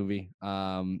great movie.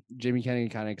 Jamie Kennedy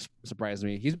kind of surprised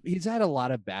me. He's had a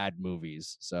lot of bad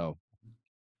movies, so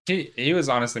he was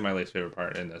honestly my least favorite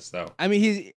part in this, though. I mean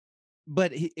he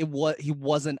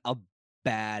wasn't a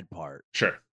bad part.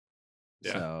 Sure.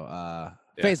 Yeah. So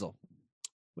Yeah. Faisal,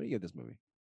 what do you give this movie?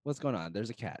 What's going on?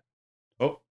 There's a cat.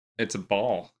 Oh, it's a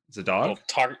ball. It's a dog.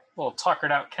 Little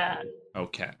tuckered out cat. Oh,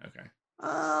 cat. Okay.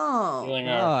 Oh. Stealing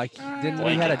Oh, our I didn't know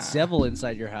you had a blankets. devil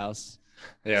inside your house.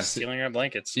 Yeah. Stealing our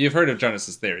blankets. You've heard of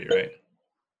Jonas's theory, right?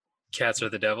 Cats are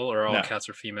the devil, or all No. cats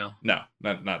are female? No,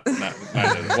 not neither.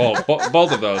 Well,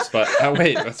 both of those. But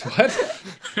wait, that's what?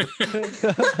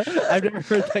 I've never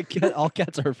heard that all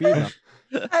cats are female.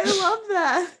 I love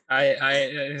that.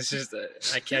 It's just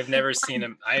I've never seen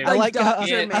him. I like how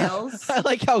males. I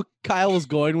like how Kyle was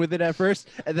going with it at first,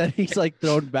 and then he's like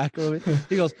thrown back over it.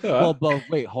 He goes, "Well, but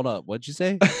wait, hold up. What'd you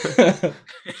say?"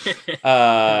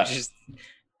 Just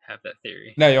have that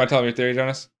theory. No, you want to tell me your theory,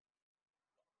 Jonas?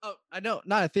 Oh, I know,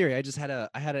 not a theory. I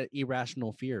had an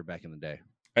irrational fear back in the day.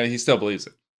 He still believes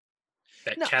it.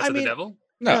 That No, cats I are mean- the devil?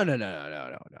 No.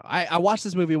 I watched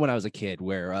this movie when I was a kid,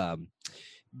 where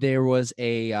there was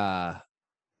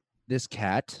this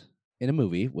cat in a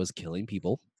movie was killing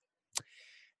people,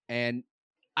 and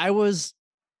I was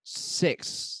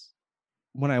 6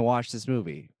 when I watched this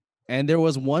movie, and there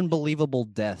was one believable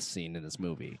death scene in this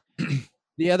movie.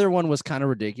 The other one was kind of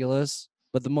ridiculous,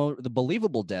 but the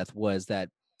believable death was that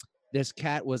this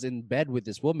cat was in bed with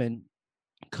this woman,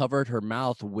 covered her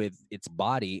mouth with its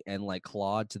body, and like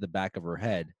clawed to the back of her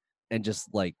head and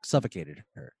just like suffocated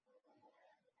her.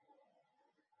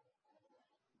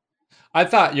 I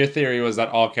thought your theory was that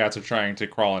all cats are trying to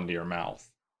crawl into your mouth.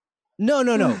 No.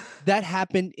 That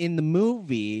happened in the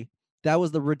movie. That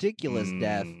was the ridiculous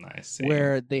death I see.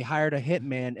 where they hired a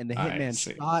hitman, and the I hitman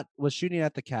see. was shooting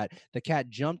at the cat. The cat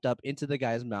jumped up into the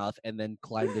guy's mouth and then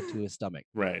climbed into his stomach.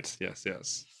 Right. Yes.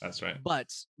 That's right.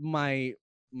 But my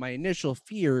initial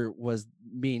fear was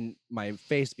my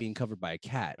face being covered by a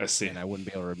cat. I see. And I wouldn't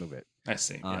be able to remove it. I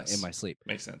see. Yes. In my sleep.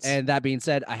 Makes sense. And that being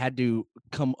said, I had to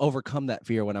overcome that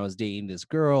fear when I was dating this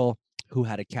girl who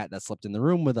had a cat that slept in the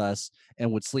room with us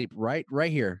and would sleep right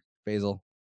here, Basil,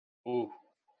 Ooh.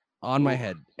 on my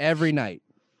head every night.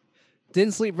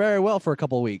 Didn't sleep very well for a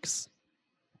couple of weeks.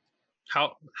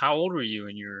 How old were you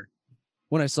when you were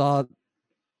When I saw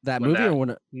that movie, or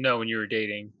when when you were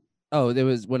dating? Oh, it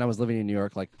was when I was living in New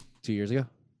York like 2 years ago.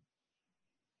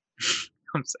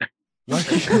 I'm sorry. Why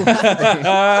are you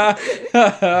laughing?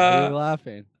 Why are you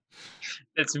laughing?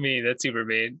 That's me. That's super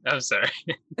mean. I'm sorry.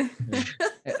 I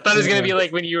thought it was gonna be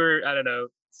like when you were, I don't know,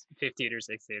 15 or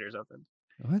 16 or something.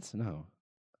 What? No.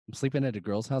 I'm sleeping at a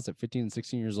girl's house at 15 and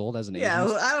 16 years old as an Yeah, ageist.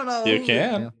 well, I don't know. You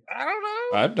can. I don't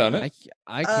know. I've done it.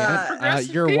 I can't.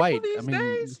 Progressive You're people white. these I mean,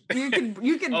 days.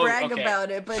 You can Oh, brag okay.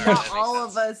 about it, but That not makes all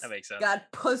sense. of us That makes sense.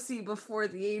 got pussy before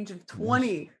the age of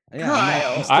 20. yeah,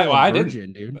 Kyle. I'm still a I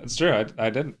virgin, didn't. dude. That's true. I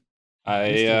didn't.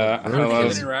 I still a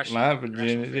virgin. lost my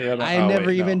virginity. I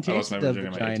never even I lost my tasted a virginity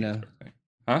on my 18th vagina. birthday.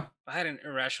 Huh? I had an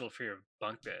irrational fear of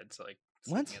bunk beds, like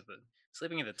What? sleeping at the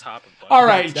Sleeping at the top of. All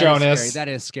right, That is Jonas. scary. That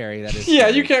is scary. That is. Yeah,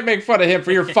 scary. you can't make fun of him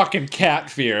for your fucking cat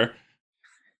fear.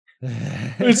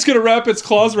 It's gonna wrap its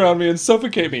claws around me and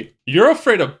suffocate me. You're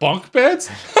afraid of bunk beds?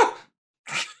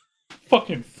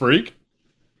 Fucking freak.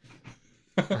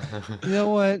 You know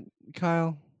what,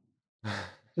 Kyle?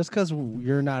 Just because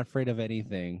you're not afraid of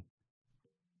anything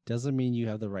doesn't mean you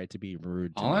have the right to be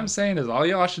rude. To All me. I'm saying is all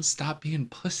y'all should stop being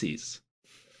pussies.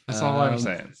 That's all I'm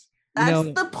saying. That's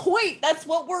the point. That's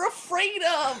what we're afraid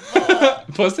of.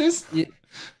 Pussies? You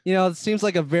know, it seems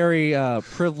like a very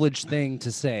privileged thing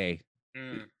to say.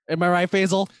 Am I right,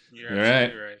 Faisal? You're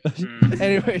right.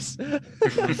 Anyways,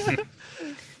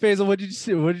 Faisal, what did you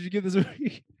see? What did you give this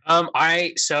movie?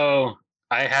 I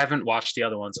haven't watched the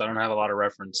other one, so I don't have a lot of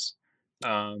reference.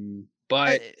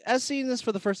 But I've seen this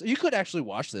for the first. You could actually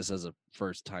watch this as a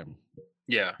first time.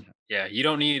 yeah, you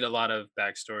don't need a lot of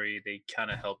backstory. They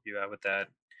kind of help you out with that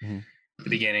at the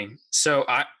beginning. So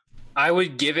I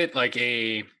would give it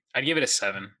I'd give it a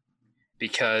 7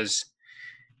 because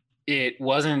it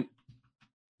wasn't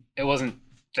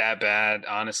that bad,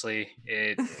 honestly.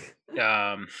 It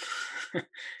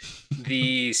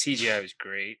the CGI was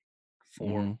great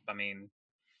for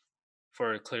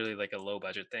for clearly like a low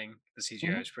budget thing. The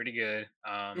CGI was pretty good.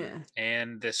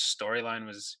 And this storyline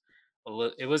was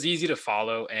it was easy to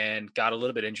follow and got a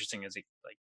little bit interesting as it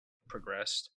like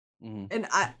progressed. And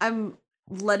I'm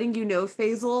letting you know,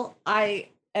 Faisal, I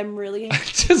am really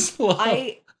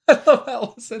I love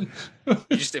Allison.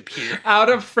 You just appear out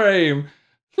of frame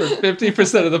for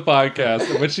 50% of the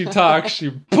podcast. And when she talks, she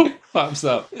boom, pops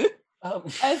up. I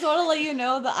just want to let you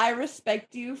know that I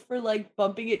respect you for like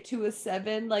bumping it to a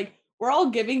 7. Like, we're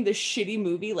all giving this shitty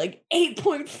movie like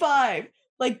 8.5.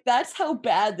 Like, that's how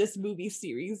bad this movie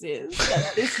series is.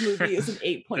 That this movie is an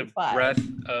 8.5. Breath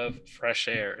of fresh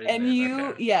air. And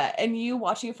you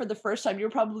watching it for the first time, you're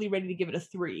probably ready to give it a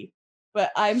 3.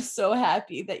 But I'm so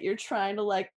happy that you're trying to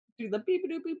like do the beep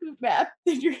doop beep boop map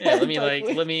in your head.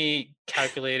 Let me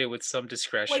calculate it with some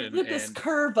discretion. Like, look this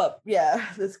curve up. Yeah,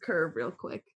 this curve real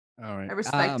quick. All right. I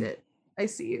respect it. I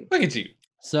see you. Look at you.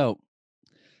 So,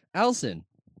 Allison.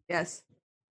 Yes.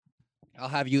 I'll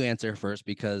have you answer first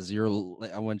because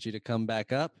I want you to come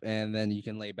back up and then you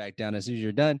can lay back down as soon as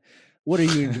you're done. What are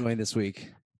you enjoying this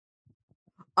week?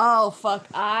 Oh fuck.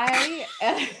 I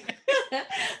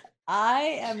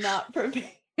am not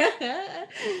prepared.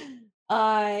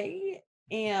 I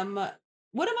am.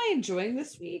 What am I enjoying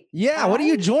this week? Yeah, what are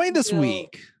you enjoying this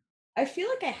week? I feel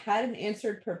like I hadn't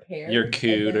answered prepared. You're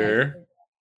cuter.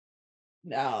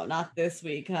 No, not this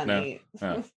week, honey.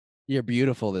 No. You're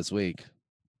beautiful this week.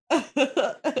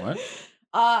 What?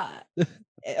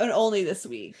 And only this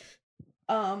week.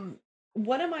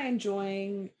 What am I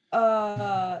enjoying?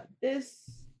 I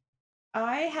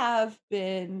have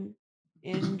been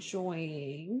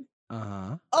enjoying.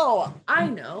 Oh, I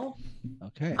know.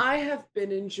 Okay. I have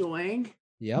been enjoying.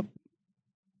 Yep.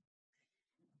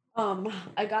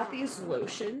 I got these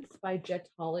lotions by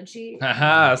Jetology.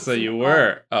 Haha, so you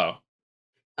were.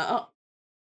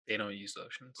 They don't use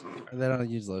lotions. They don't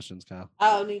use lotions, Kyle.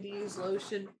 I don't need to use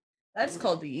lotion. That's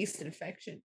called the yeast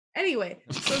infection. Anyway,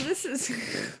 so this is.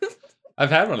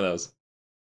 I've had one of those.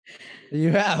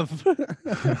 You have.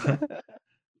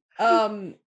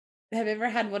 Have you ever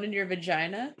had one in your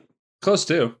vagina? Close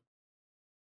to.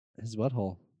 His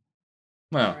butthole.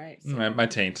 Well, All right, my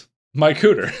taint. My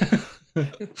cooter.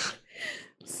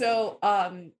 So,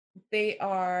 they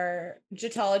are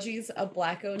Jetology's a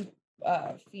Black-owned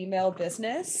female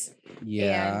business.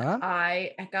 Yeah. And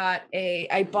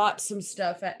I bought some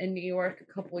stuff in New York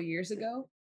a couple of years ago,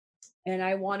 and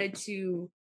I wanted to,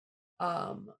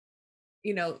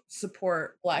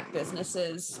 support Black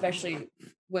businesses, especially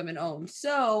women-owned.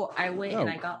 So I went and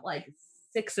I got like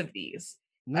 6 of these.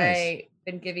 Nice. I've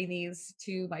been giving these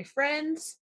to my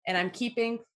friends, and I'm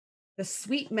keeping the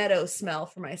Sweet Meadow smell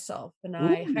for myself, and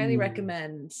I highly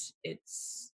recommend.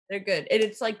 They're good, and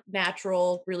it's like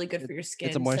natural, really good for your skin.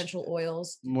 It's a essential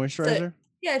oils, moisturizer.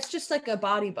 Yeah, it's just like a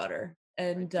body butter,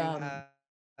 and I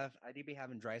do be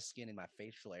having dry skin in my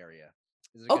facial area.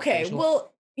 Is it a good okay, facial?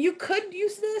 well, you could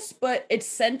use this, but it's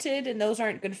scented, and those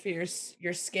aren't good for your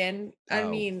skin. I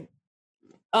mean,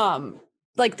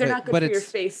 like they're not good for your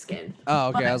face skin. Oh,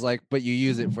 okay. But I was like, but you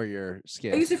use it for your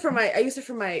skin. I use it for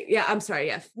my yeah, I'm sorry,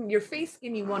 yeah. Your face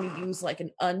skin, you want to use like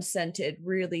an unscented,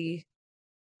 really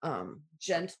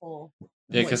gentle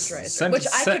moisturizer, which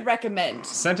I could recommend.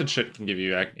 Scented shit can give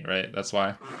you acne, right? That's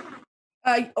why.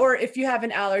 Or if you have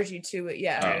an allergy to it,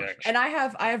 yeah. Oh. And I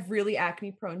have really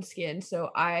acne prone skin, so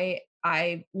I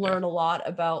learn a lot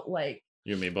about like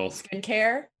you and me both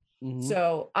skincare. Mhm.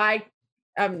 So I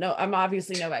I'm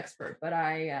obviously no expert, but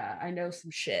I know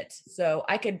some shit, so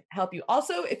I could help you.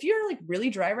 Also, if you're like really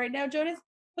dry right now, Jonas,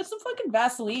 put some fucking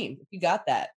Vaseline if you got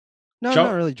that. No, I'm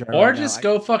not really dry. Or right just now.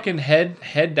 go fucking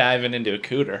head diving into a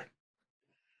cooter.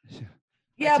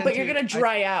 Yeah, but you're gonna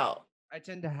dry out. I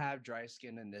tend to have dry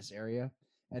skin in this area,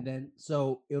 and then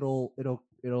so it'll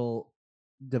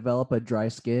develop a dry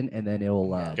skin, and then it'll.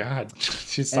 God,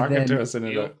 she's talking to us in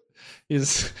a.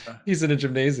 He's in a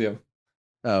gymnasium.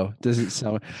 Oh, does it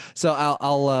sound? So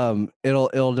I'll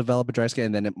it'll develop a dry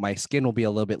skin, and then my skin will be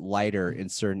a little bit lighter in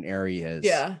certain areas.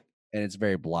 Yeah. And it's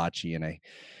very blotchy, and I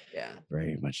Yeah.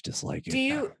 very much dislike it.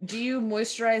 Do you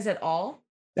moisturize at all?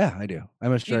 Yeah, I do. I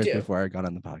moisturized do? before I got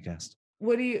on the podcast.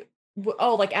 What do you?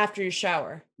 Oh, like after your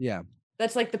shower. Yeah,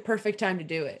 That's like the perfect time to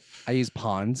do it. I use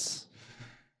Pond's.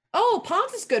 Oh,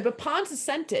 Pond's is good, but Pond's is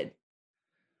scented.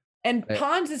 And I-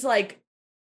 Pond's is like,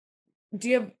 do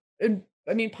you have?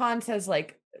 I mean, Pond's has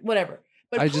like whatever,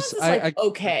 but I Pond's just- is I- like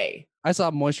okay. I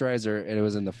saw moisturizer, and it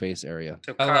was in the face area.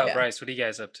 So I Kyle, love- Bryce, what are you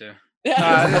guys up to?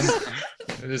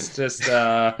 Just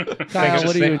Kyle,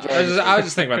 what do you enjoy this I was week?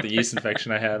 just thinking about the yeast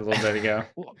infection I had a little bit ago.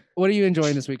 What are you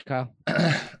enjoying this week, Kyle?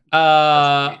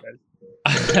 I'm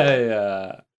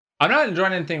not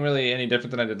enjoying anything really any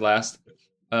different than I did last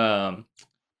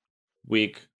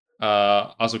week.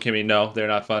 Also, Kimmy, no, they're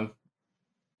not fun.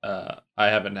 I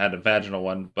haven't had a vaginal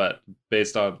one, but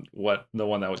based on the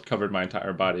one that was covered my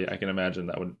entire body, I can imagine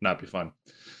that would not be fun.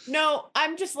 No,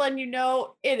 I'm just letting you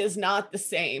know it is not the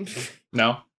same.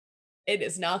 No? It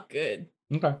is not good.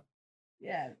 Okay.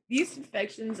 Yeah, yeast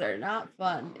infections are not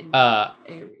fun in Uh,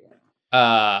 that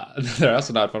area. They're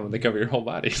also not fun when they cover your whole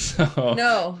body. So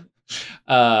No.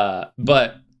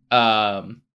 But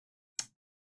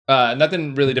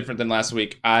nothing really different than last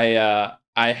week. I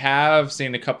have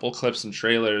seen a couple clips and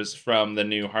trailers from the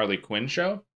new Harley Quinn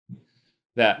show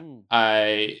that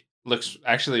looks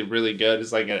actually really good.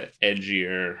 It's like an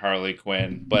edgier Harley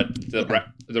Quinn, but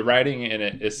the writing in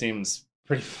it seems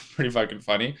pretty fucking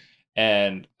funny.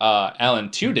 And Alan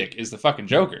Tudyk is the fucking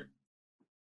Joker.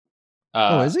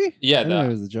 Oh, is he? Yeah, I didn't know he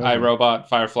was the Joker. iRobot,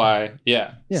 Firefly.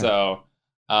 Yeah. Yeah. So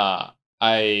I'm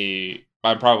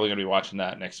probably gonna be watching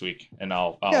that next week, and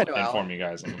I'll Yeah, I know inform Alan. you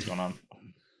guys on what's going on.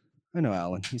 I know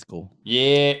Alan. He's cool.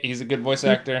 Yeah, he's a good voice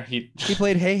actor. He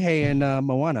played Hey Hey in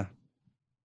Moana.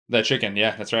 the chicken.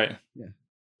 Yeah, that's right. Yeah.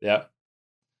 Yep.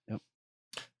 Yep.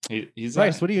 He's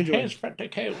Bryce, what do you enjoy? He's Fred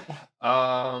Decay.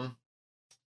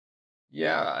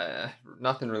 Yeah,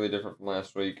 nothing really different from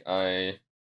last week. I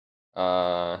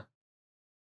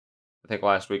think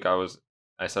last week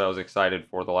I said I was excited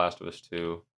for The Last of Us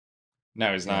 2.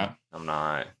 No, he's not. I'm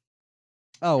not.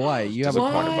 Oh, why? You have a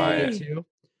Disappointed problem by with it. it too?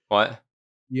 What?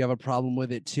 You have a problem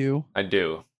with it too? I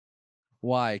do.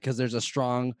 Why? Because there's a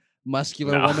strong,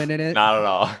 muscular No, woman in it. Not at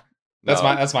all. That's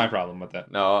No. my problem with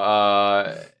that. No,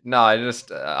 I just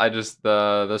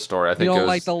the story. I think You it don't was,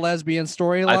 like the lesbian I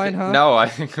storyline, thi- huh? No, I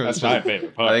think it was That's my just-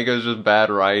 favorite I part. think it was just bad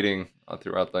writing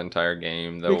throughout the entire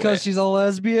game. Because she's a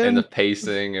lesbian. and the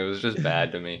pacing, it was just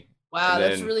bad to me. Wow, And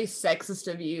that's then- really sexist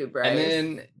of you, Bryce. And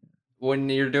then when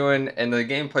you're doing, and the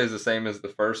gameplay is the same as the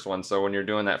first one, so when you're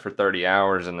doing that for 30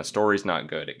 hours and the story's not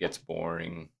good, it gets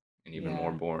boring and even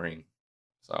more boring.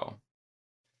 So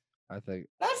I think,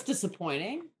 That's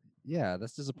disappointing. yeah,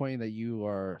 that's disappointing that you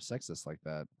are sexist like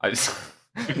that. I just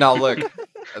now look,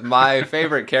 my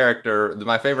favorite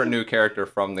new character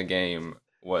from the game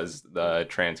was the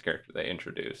trans character they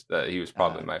introduced. That he was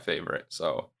probably my favorite.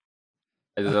 So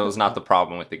that was not the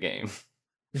problem with the game.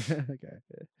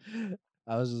 Okay.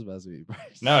 I was just messing with you,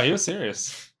 Bryce. No, he was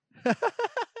serious. He's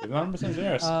 100%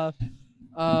 serious.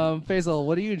 Faisal,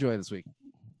 what do you enjoy this week?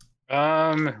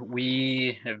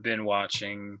 We have been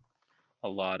watching a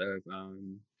lot of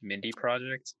Mindy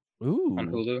Project Ooh. on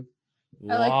Hulu.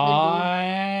 I like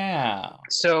Wow.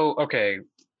 So okay,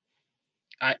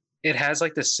 it has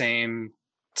like the same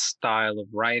style of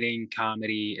writing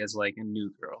comedy as like a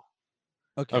New Girl.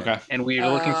 Okay. And we were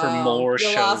looking for Oh, more you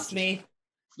shows. lost me.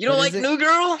 You don't But like is it- New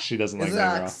Girl? She doesn't Is like it-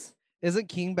 that girl. Sucks. Isn't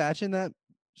King Batch in that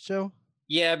show?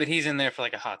 Yeah, but he's in there for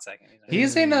like a hot second.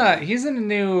 He's in a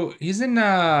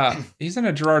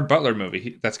Gerard Butler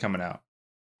movie that's coming out.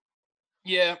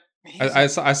 Yeah. I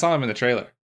saw him in the trailer.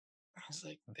 I was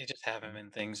like, they just have him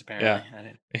in things apparently. Yeah. I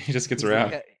didn't... He just gets He's the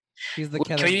around. Ke- He's the Well,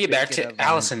 Kevin can we get back Bacon to of,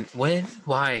 Allison? When?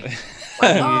 Why?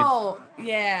 Oh,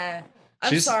 yeah. I'm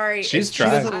She's- sorry. she's It's She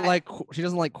trying. just-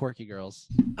 doesn't like quirky girls.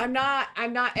 I'm not,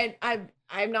 and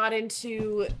I'm not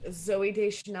into Zoe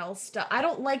Deschanel stuff. I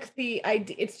don't like the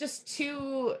idea. It's just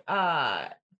too, oh,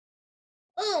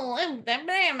 I'm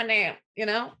that, you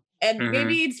know? And Mhm.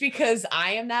 maybe it's because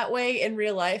I am that way in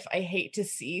real life. I hate to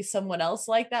see someone else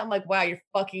like that. I'm like, wow, you're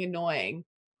fucking annoying.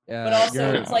 But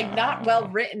also, it's like not well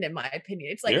written, in my opinion.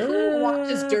 It's like, who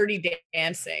watches Dirty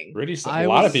Dancing? A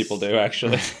lot of people do,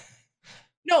 actually.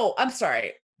 No, I'm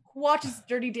sorry. Who watches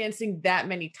Dirty Dancing that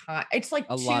many times? It's like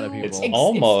A lot of people.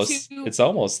 It's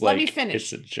almost let like me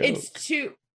finish. it's a joke. It's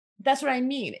too. That's what I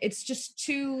mean. It's just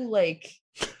too like.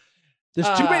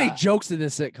 There's too many jokes in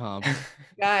this sitcom.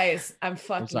 Guys, I'm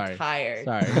fucking sorry. tired.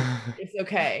 Sorry. It's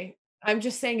okay. I'm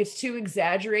just saying it's too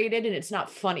exaggerated and it's not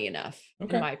funny enough,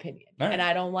 Okay. in my opinion. All right. And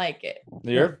I don't like it.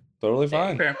 You're totally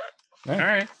fine. Fair. All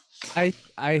right.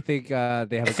 I think they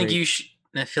have. I think you.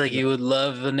 I feel like you would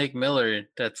love the Nick Miller.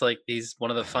 That's like he's one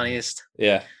of the funniest.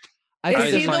 Yeah. I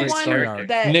Probably think Is he the funniest one character.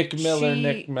 that Nick Miller. she-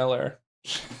 Nick Miller.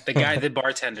 The guy, the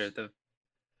bartender.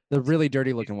 the really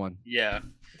dirty looking one. Yeah,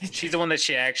 she's the one that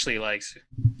she actually likes.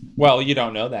 Well, you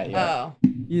don't know that yet. Oh,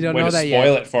 You don't Way know to that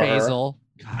spoil yet. it for her. Basil.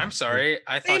 I'm sorry.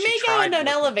 I they thought she make out tried. in an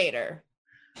to- elevator.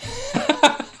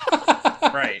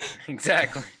 Right.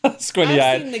 Exactly. Squinty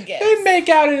I've seen eyed. the They gifs. make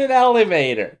out in an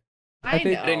elevator. I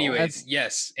think- know. But anyways,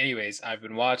 yes. Anyways, I've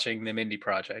been watching the Mindy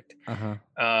Project. Uh-huh.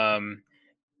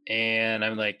 And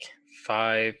I'm like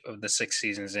 5 of the 6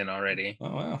 seasons in already. Oh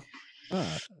wow.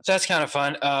 Ah. So that's kind of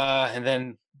fun. And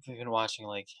then we've been watching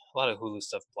like a lot of Hulu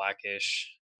stuff,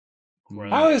 Blackish.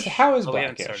 How is Oh, we haven't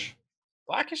started. Blackish?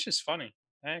 Blackish is funny.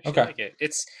 I actually Okay. like it.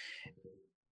 It's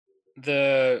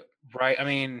the right. I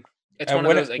mean, it's And one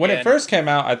when of those. when it again- first came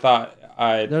out, I thought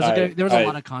There was a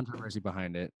lot of controversy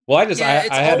behind it. Well, I just Yeah,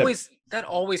 it's I had always that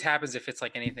always happens if it's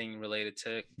like anything related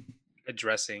to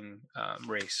addressing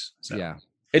race. So. Yeah.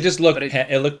 it just looked But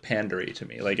it looked pandery to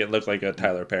me. Like it looked like a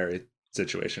Tyler Perry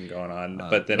situation going on.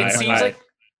 But then It seems like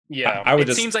I would it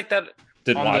just seems like that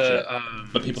didn't on watch the, it.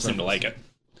 But people seem to like it.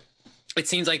 It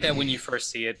seems like that when you first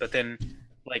see it, but then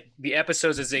like the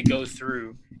episodes as they go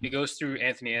through, it goes through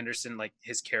Anthony Anderson, like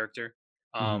his character,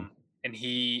 and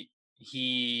he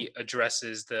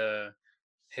addresses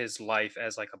his life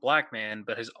as like a black man,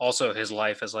 but also his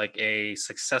life as like a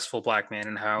successful black man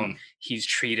and how he's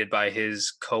treated by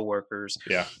his coworkers.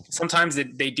 Yeah. Sometimes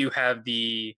they do have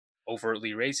the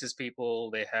overtly racist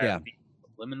people. They have the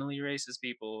liminally racist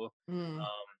people.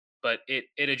 But it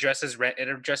addresses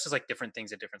like different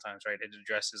things at different times, right? It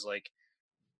addresses like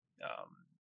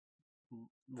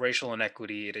racial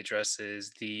inequity. It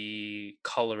addresses the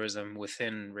colorism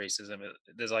within racism.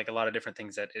 There's like a lot of different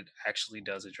things that it actually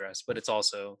does address, but it's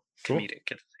also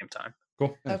comedic at the same time.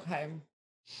 Cool. Okay.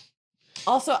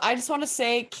 Also, I just want to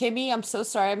say, Kimmy, I'm so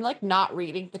sorry. I'm like not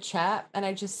reading the chat, and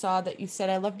I just saw that you said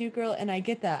I love New Girl, and I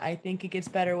get that. I think it gets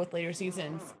better with later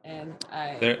seasons, and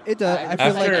It does. I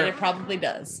feel like it probably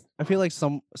does. I feel like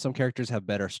some characters have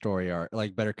better story arc,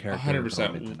 like better character 100%.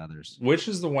 development than others. Which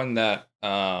is the one that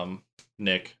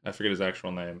Nick, I forget his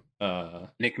actual name.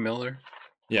 Nick Miller.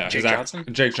 Yeah, Jake Johnson.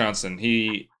 Jake Johnson.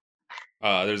 He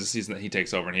there's a season that he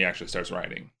takes over and he actually starts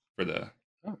writing for the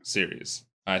series.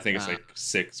 I think it's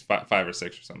like 5 or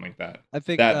 6 or something like that. I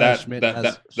think Schmidt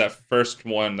that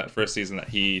first season that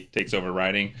he takes over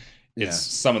writing is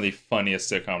some of the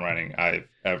funniest sitcom writing I've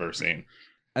ever seen.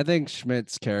 I think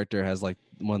Schmidt's character has like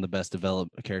one of the best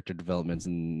character developments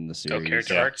in the series. Oh,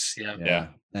 character arcs, yeah.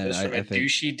 And Goes from I a think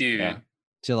douchey dude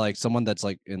to like someone that's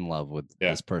like in love with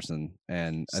this person,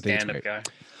 and I think it's stand-up great.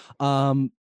 guy.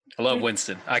 I love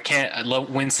Winston. I love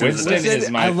Winston. Is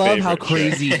my I love how favorite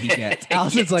crazy shit. he gets.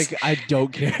 Allison's like, I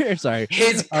don't care. Sorry.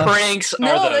 His pranks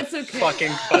No, are the that's okay.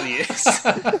 fucking funniest.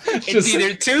 It's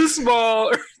either too small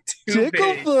or too big.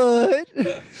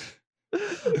 Ticklefoot.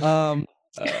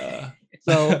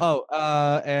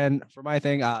 And for my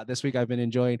thing, this week I've been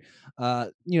enjoying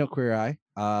Queer Eye.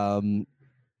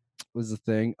 Was the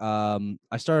thing.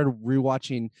 I started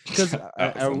rewatching because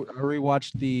I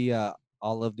rewatched the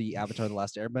all of the Avatar: The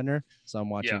Last Airbender, so I'm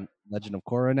watching Legend of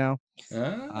Korra now.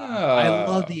 I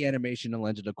love the animation in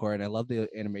Legend of Korra, and I love the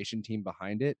animation team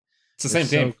behind it. It's the same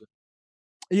team.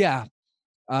 Yeah,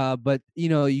 but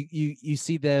you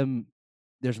see them.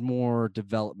 There's more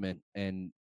development,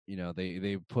 and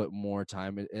they put more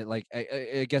time.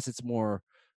 I guess it's more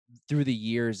through the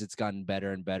years. It's gotten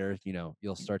better and better.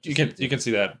 You'll start to you can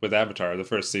see that with Avatar. The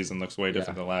first season looks way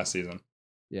different than last season.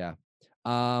 Yeah.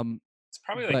 It's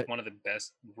probably like one of the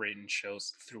best written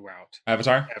shows throughout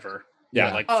Avatar ever.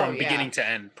 Yeah, like from beginning to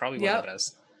end, probably one of the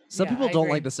best. Some people I don't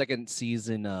agree. like the second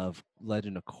season of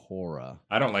Legend of Korra.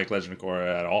 I don't like Legend of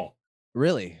Korra at all.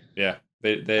 Really? Yeah.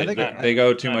 They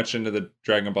go too much into the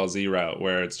Dragon Ball Z route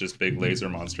where it's just big laser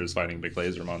monsters fighting big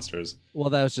laser monsters. Well,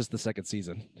 that was just the second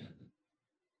season.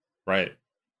 Right.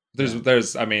 There's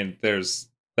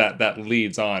that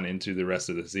leads on into the rest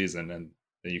of the season, and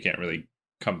you can't really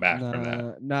come back from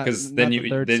that. Not Because then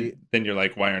you're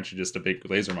like, why aren't you just a big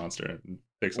laser monster and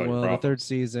fix all your well, the problems? third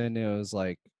season it was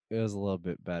a little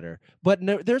bit better, but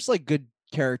no, there's like good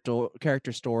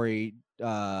character story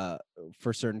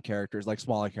for certain characters, like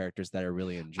smaller characters that I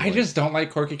really enjoy. I just don't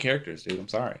like quirky characters, dude. I'm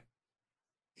sorry.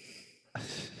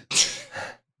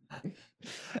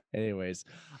 Anyways,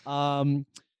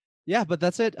 yeah, but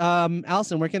that's it.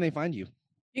 Allison, where can they find you?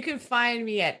 You can find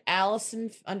me at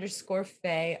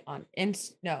Allison_Faye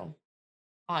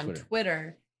on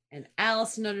Twitter and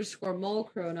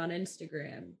Allison_Mulcrone on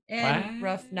Instagram and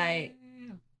Rough Night.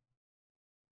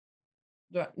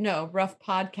 No, Rough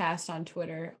Podcast on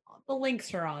Twitter. The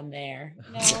links are on there.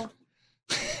 No.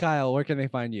 Kyle, where can they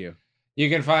find you? You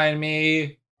can find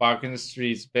me walking the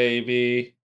streets,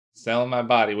 baby, selling my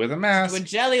body with a mask. With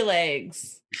jelly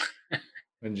legs.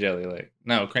 With jelly leg.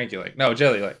 No, cranky leg. No,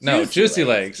 jelly leg. No, juicy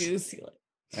legs. Juicy legs.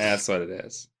 That's what it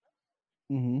is.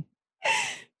 Mm-hmm.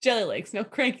 Jelly legs, no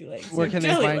cranky legs. Where no can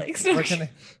jelly they find? legs.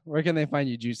 Where can they find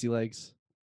you, Juicy Legs?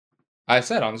 I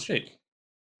said on the street.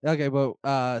 Okay,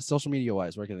 but social media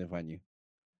wise, where can they find you?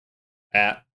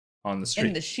 At on the street.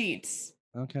 In the sheets.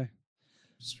 Okay.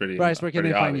 It's pretty. Bryce, where can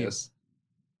they find you?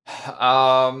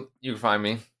 You can find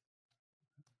me,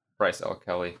 Bryce L.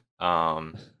 Kelly,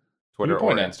 Twitter or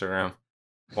pointing at? Instagram,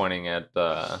 pointing at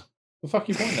The fuck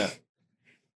you pointing at?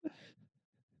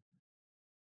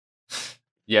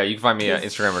 Yeah, you can find me at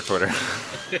Instagram or Twitter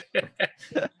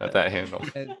at that handle.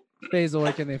 And Basil,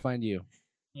 where can they find you?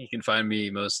 You can find me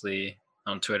mostly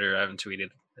on Twitter. I haven't tweeted in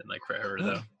like forever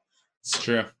though. It's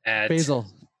true. At Basil,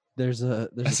 there's a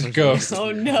There's a ghost.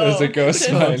 Oh no. There's a ghost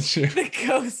behind you. The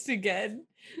ghost again.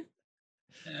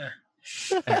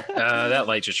 that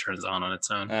light just turns on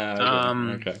its own.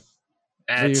 Okay.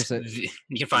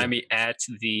 You can find me at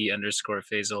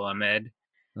 _Faisal Ahmed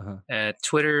at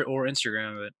Twitter or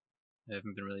Instagram, but I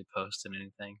haven't been really posting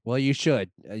anything. Well, you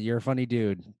should. You're a funny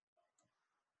dude.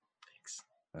 Thanks.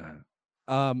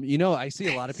 I see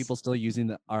a lot of people still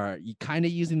using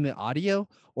using the audio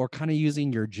or kind of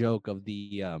using your joke of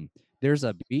the there's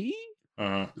a bee.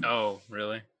 Oh,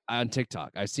 really? On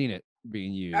TikTok, I've seen it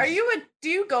being used. Do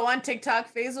you go on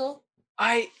TikTok, Faisal?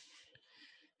 Do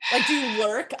you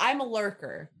lurk? I'm a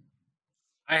lurker.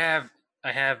 I have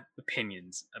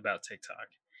opinions about TikTok.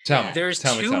 Tell me. There's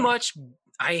tell me, too tell me. much.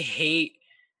 I hate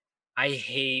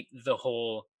the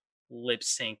whole lip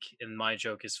sync, and my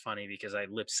joke is funny because I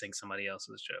lip sync somebody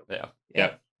else's joke.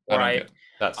 Yeah.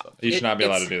 That's you should not be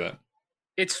allowed to do that.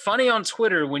 It's funny on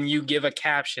Twitter when you give a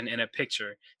caption in a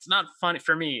picture. It's not funny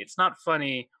for me. It's not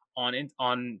funny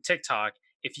on TikTok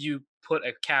if you put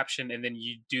a caption and then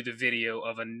you do the video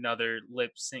of another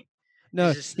lip sync.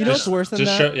 No, you know what's worse than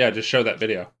that? Just show that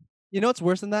video. You know what's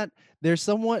worse than that? There's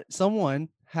someone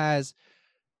has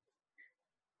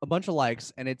a bunch of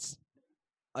likes and it's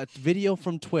a video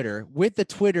from Twitter with the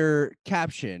Twitter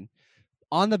caption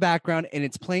on the background and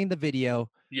it's playing the video.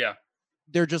 Yeah.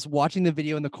 They're just watching the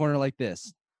video in the corner like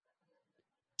this.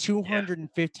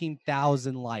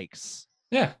 215,000 likes.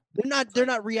 Yeah. They're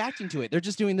not reacting to it. They're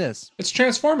just doing this. It's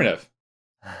transformative.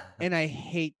 And I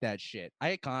hate that shit.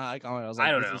 I was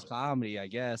like, this is comedy, I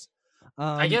guess.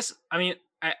 I guess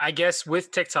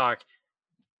with TikTok,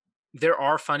 there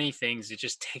are funny things. It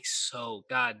just takes so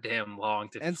goddamn long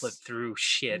to flip through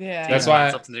shit. Yeah. That's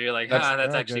why something that you're like,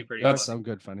 that's actually pretty. That's some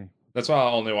good funny. That's why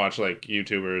I only watch like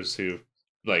YouTubers who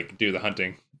like do the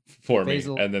hunting for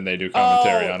Basil. me, and then they do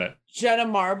commentary on it. Jenna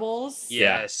Marbles.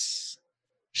 Yes.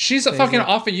 She's fucking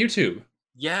off of YouTube.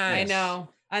 Yes. I know.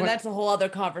 And that's a whole other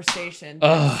conversation.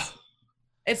 Ugh.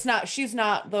 It's not. She's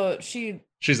not the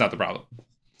problem.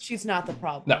 She's not the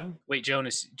problem. No. Wait,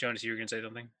 Jonas, you were gonna say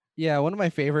something? Yeah, one of my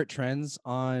favorite trends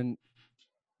on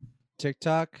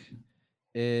TikTok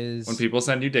is When people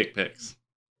send you dick pics.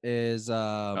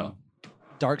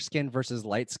 Dark skin versus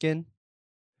light skin.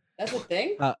 That's a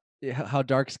thing. How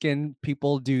dark skin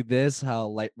people do this, how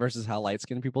light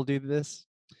skin people do this.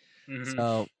 Mm-hmm.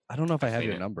 So I don't know if I have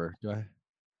your number. Do I?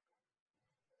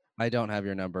 I don't have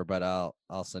your number, but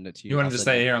I'll send it to you. You wanted to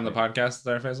stay here on the podcast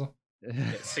there, Faisal?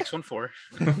 614.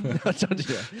 No, don't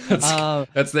do that.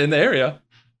 That's in the area.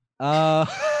 But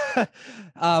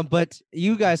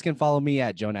you guys can follow me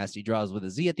at Joe Nasty Draws with a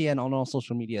Z at the end on all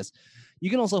social medias.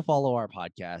 You can also follow our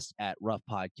podcast at Rough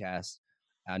Podcast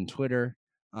on Twitter.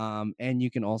 And you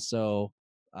can also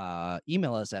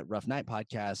email us at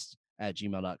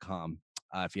roughnightpodcast@gmail.com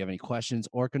if you have any questions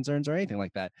or concerns or anything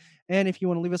like that. And if you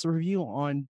want to leave us a review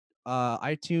on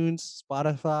iTunes,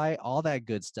 Spotify, all that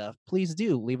good stuff, please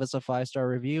do leave us a 5-star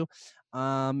review.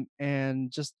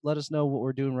 And just let us know what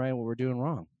we're doing right and what we're doing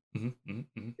wrong. Mm-hmm,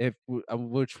 mm-hmm.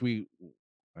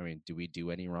 Do we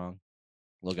do any wrong?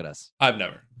 Look at us. I've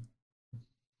never.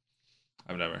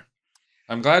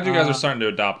 I'm glad you guys are starting to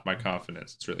adopt my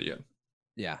confidence. It's really good.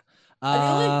 Yeah. The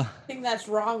only thing that's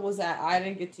wrong was that I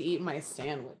didn't get to eat my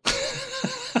sandwich.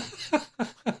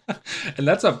 And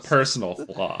that's a personal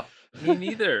flaw. Me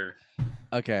neither.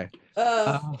 Okay.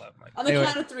 On the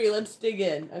count of 3, let's dig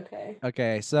in. Okay.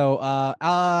 Okay. So,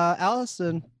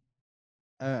 Allison,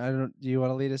 I don't. Do you want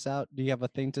to lead us out? Do you have a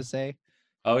thing to say?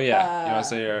 Oh yeah. You want to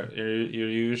say your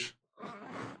huge?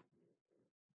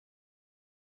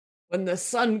 When the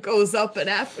sun goes up in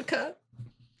Africa.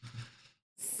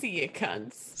 See you,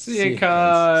 cunts. See you,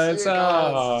 cunts.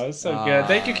 Oh, so good.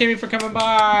 Thank you, Kimmy, for coming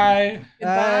by.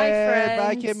 Goodbye, friends.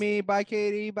 Bye, Kimmy. Bye,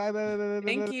 Katie. Bye, bye, bye, bye.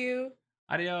 Thank you.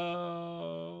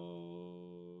 Adios.